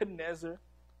Nebuchadnezzar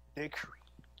decree?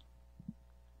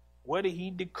 What did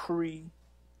he decree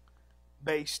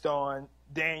based on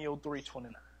Daniel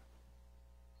 3:29?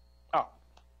 Oh,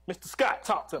 Mr. Scott,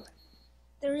 talk to me.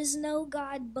 There is no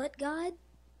God but God.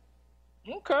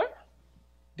 Okay.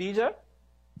 DJ?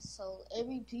 So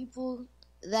every people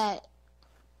that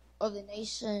of the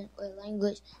nation or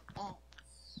language that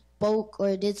spoke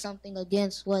or did something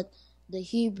against what the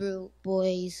Hebrew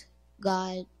boys'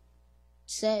 God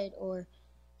said or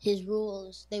his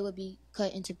rules, they would be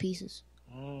cut into pieces.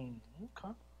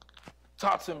 Okay.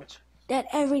 Talk to me. That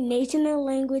every nation and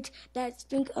language that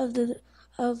speak of the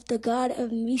God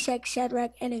of Meshach,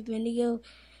 Shadrach, and Abednego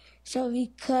shall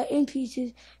be cut in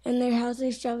pieces, and their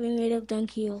houses shall be made of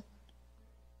dunghill.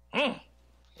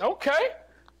 Okay.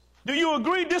 Do you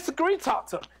agree, disagree? Talk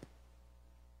to me.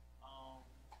 I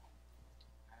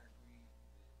agree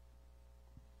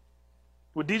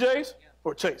with DJs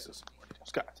or Chasers?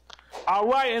 Scott. All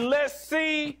right, and let's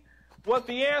see what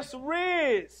the answer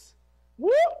is.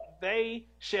 Whoop! They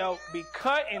shall be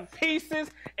cut in pieces,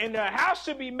 and their house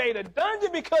should be made a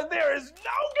dungeon because there is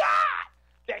no God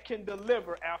that can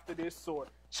deliver after this sword.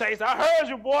 Chase, I heard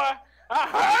you, boy. I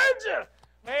heard you.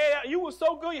 Man, you were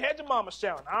so good, you had your mama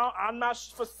shouting. I'm not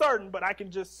for certain, but I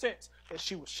can just sense that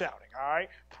she was shouting, all right?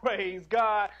 Praise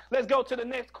God. Let's go to the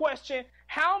next question.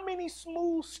 How many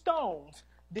smooth stones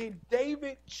did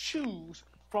David choose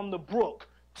from the brook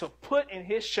to put in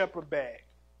his shepherd bag?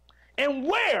 And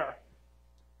where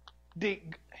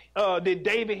did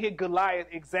David hit Goliath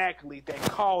exactly that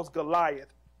caused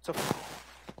Goliath to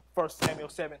 1 Samuel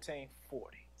 17:40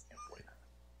 and 49?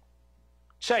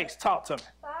 Chase, talk to me.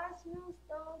 5 smooth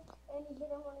stones, and he hit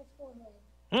him on his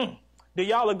forehead. Do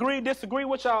y'all agree, disagree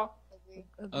with y'all?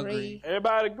 Agree.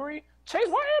 Everybody agree? Chase,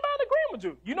 why everybody agreeing with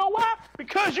you? You know why?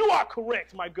 Because you are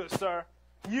correct, my good sir.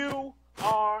 You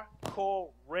are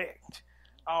correct.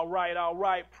 All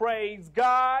right. Praise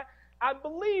God. I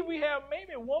believe we have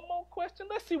maybe one more question.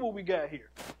 Let's see what we got here.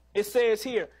 It says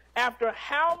here, after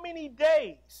how many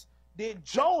days did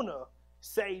Jonah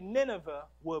say Nineveh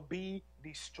will be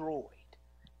destroyed?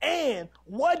 And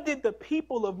what did the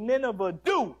people of Nineveh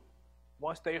do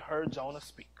once they heard Jonah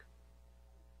speak?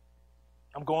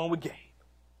 I'm going with Gabe.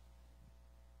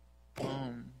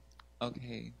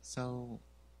 Okay, so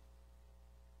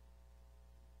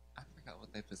I forgot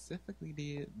what they specifically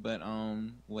did, but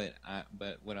what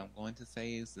I'm going to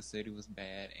say is the city was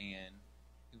bad and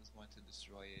he was going to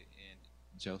destroy it, and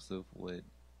Joseph would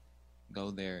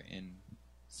go there and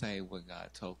say what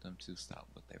God told them to stop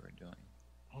what they were doing.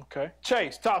 Okay.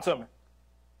 Chase, talk to me.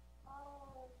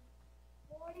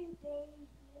 40 days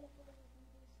Nineveh will be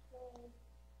destroyed.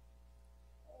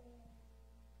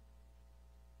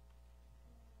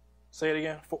 Say it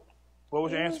again. What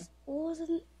was your answer? What was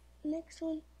the next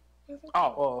one?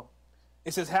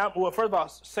 It says how. Well, first of all,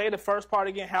 say the first part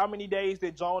again. How many days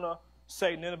did Jonah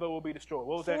say Nineveh will be destroyed?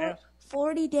 What was that answer?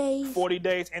 40 days. 40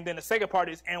 days. And then the second part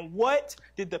is, and what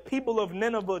did the people of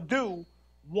Nineveh do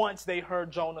once they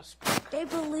heard Jonah speak? They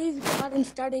believed God and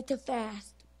started to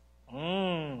fast.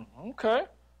 Okay.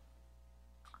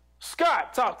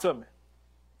 Scott, talk to me.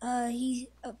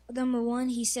 Number one,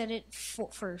 he said it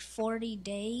for 40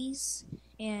 days,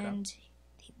 and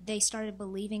they started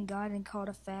believing God and called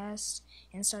a fast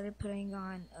and started putting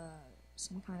on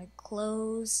some kind of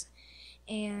clothes,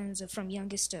 and from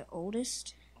youngest to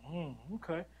oldest.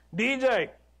 Okay. DJ,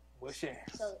 what's your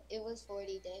answer? So it was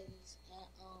 40 days,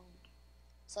 and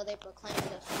so they proclaimed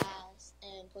a fast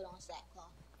and put on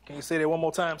sackcloth. Can you say that one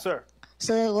more time, sir?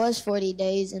 So it was 40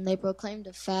 days, and they proclaimed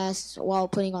a fast while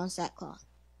putting on sackcloth.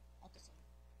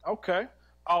 Okay.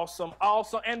 Awesome.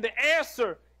 And the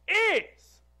answer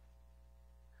is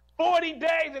 40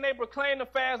 days, and they proclaim the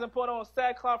fast and put on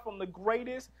sackcloth from the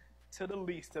greatest to the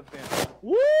least of them.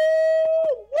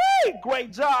 Woo-wee!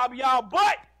 Great job, y'all.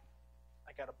 But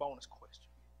I got a bonus question.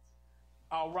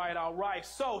 All right.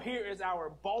 So here is our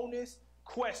bonus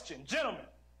question. Gentlemen,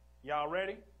 y'all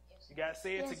ready? You got to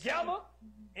say it together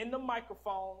in the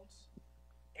microphones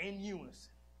in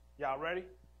unison. Y'all ready?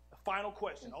 The final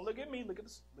question. Don't look at me. Look at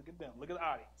this. Look at them. Look at the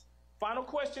audience. Final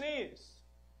question is,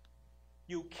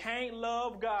 you can't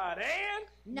love God and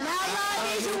not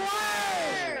love His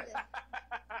word.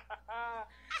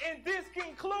 And this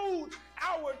concludes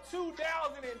our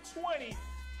 2020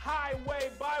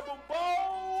 Highway Bible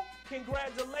Bowl.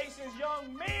 Congratulations,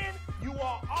 young men. You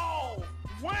are all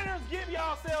winners. Give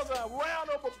yourselves a round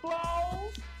of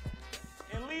applause.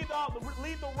 And leave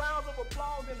the rounds of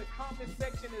applause in the comment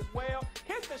section as well.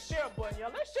 Hit the share button,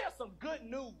 y'all. Let's share some good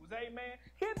news, amen.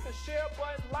 Hit the share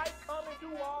button, like, comment,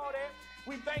 do all that.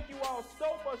 We thank you all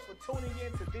so much for tuning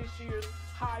in to this year's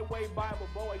Highway Bible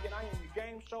Bowl. Again, I am your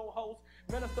game show host,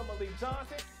 Minister Malik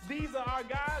Johnson. These are our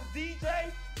guys,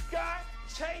 DJ, Scott,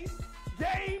 Chase,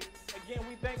 Dave. Again,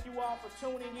 we thank you all for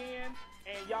tuning in,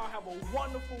 and y'all have a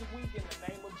wonderful week in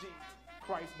the name of Jesus.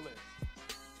 Christ bless.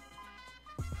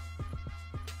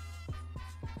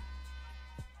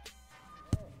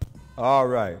 All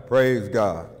right, praise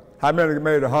God. How many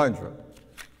made 100?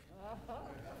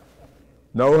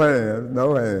 No hands,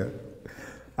 no hands.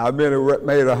 How many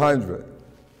made 100?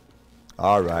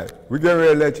 All right, we're getting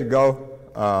ready to let you go.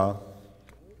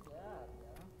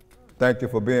 Thank you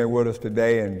for being with us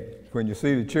today. And when you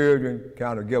see the children,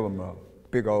 kind of give them a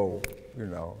big old,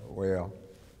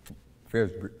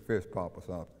 fist pump or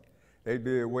something. They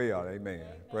did well, amen.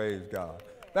 Praise God.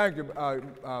 Thank you,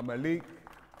 Malik.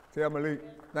 Tell Malik,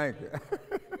 thank you.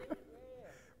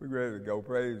 We're ready to go.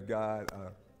 Praise God.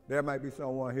 There might be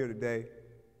someone here today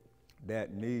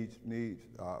that needs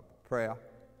prayer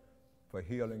for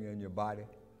healing in your body.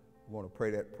 We want to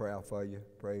pray that prayer for you.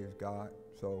 Praise God.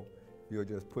 So you'll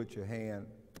just put your hand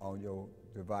on your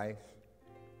device.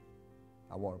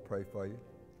 I want to pray for you.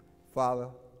 Father,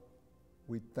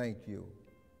 we thank you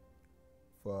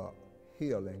for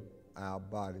healing our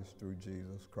bodies through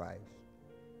Jesus Christ.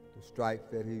 The stripes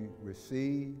that he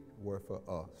received were for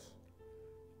us,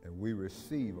 and we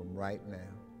receive them right now.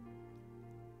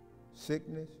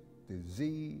 Sickness,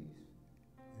 disease,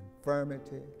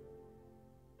 infirmity,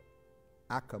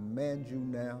 I command you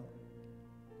now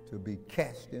to be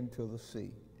cast into the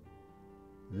sea.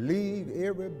 Leave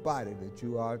everybody that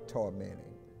you are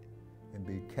tormenting and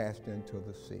be cast into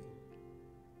the sea.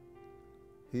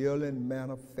 Healing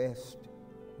manifest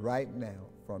right now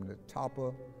from the top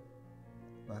of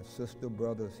my sister,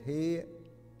 brother's head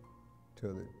to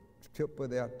the tip of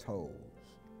their toes.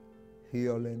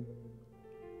 Healing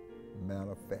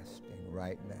manifesting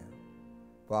right now.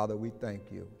 Father, we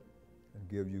thank you and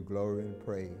give you glory and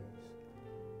praise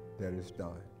that it's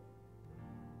done.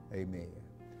 Amen.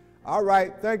 All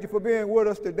right, thank you for being with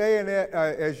us today. And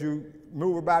as you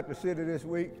move about the city this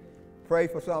week, pray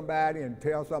for somebody and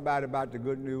tell somebody about the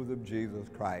good news of Jesus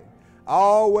Christ.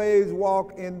 Always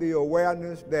walk in the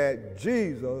awareness that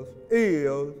Jesus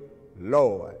is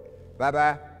Lord.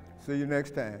 Bye-bye. See you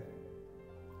next time.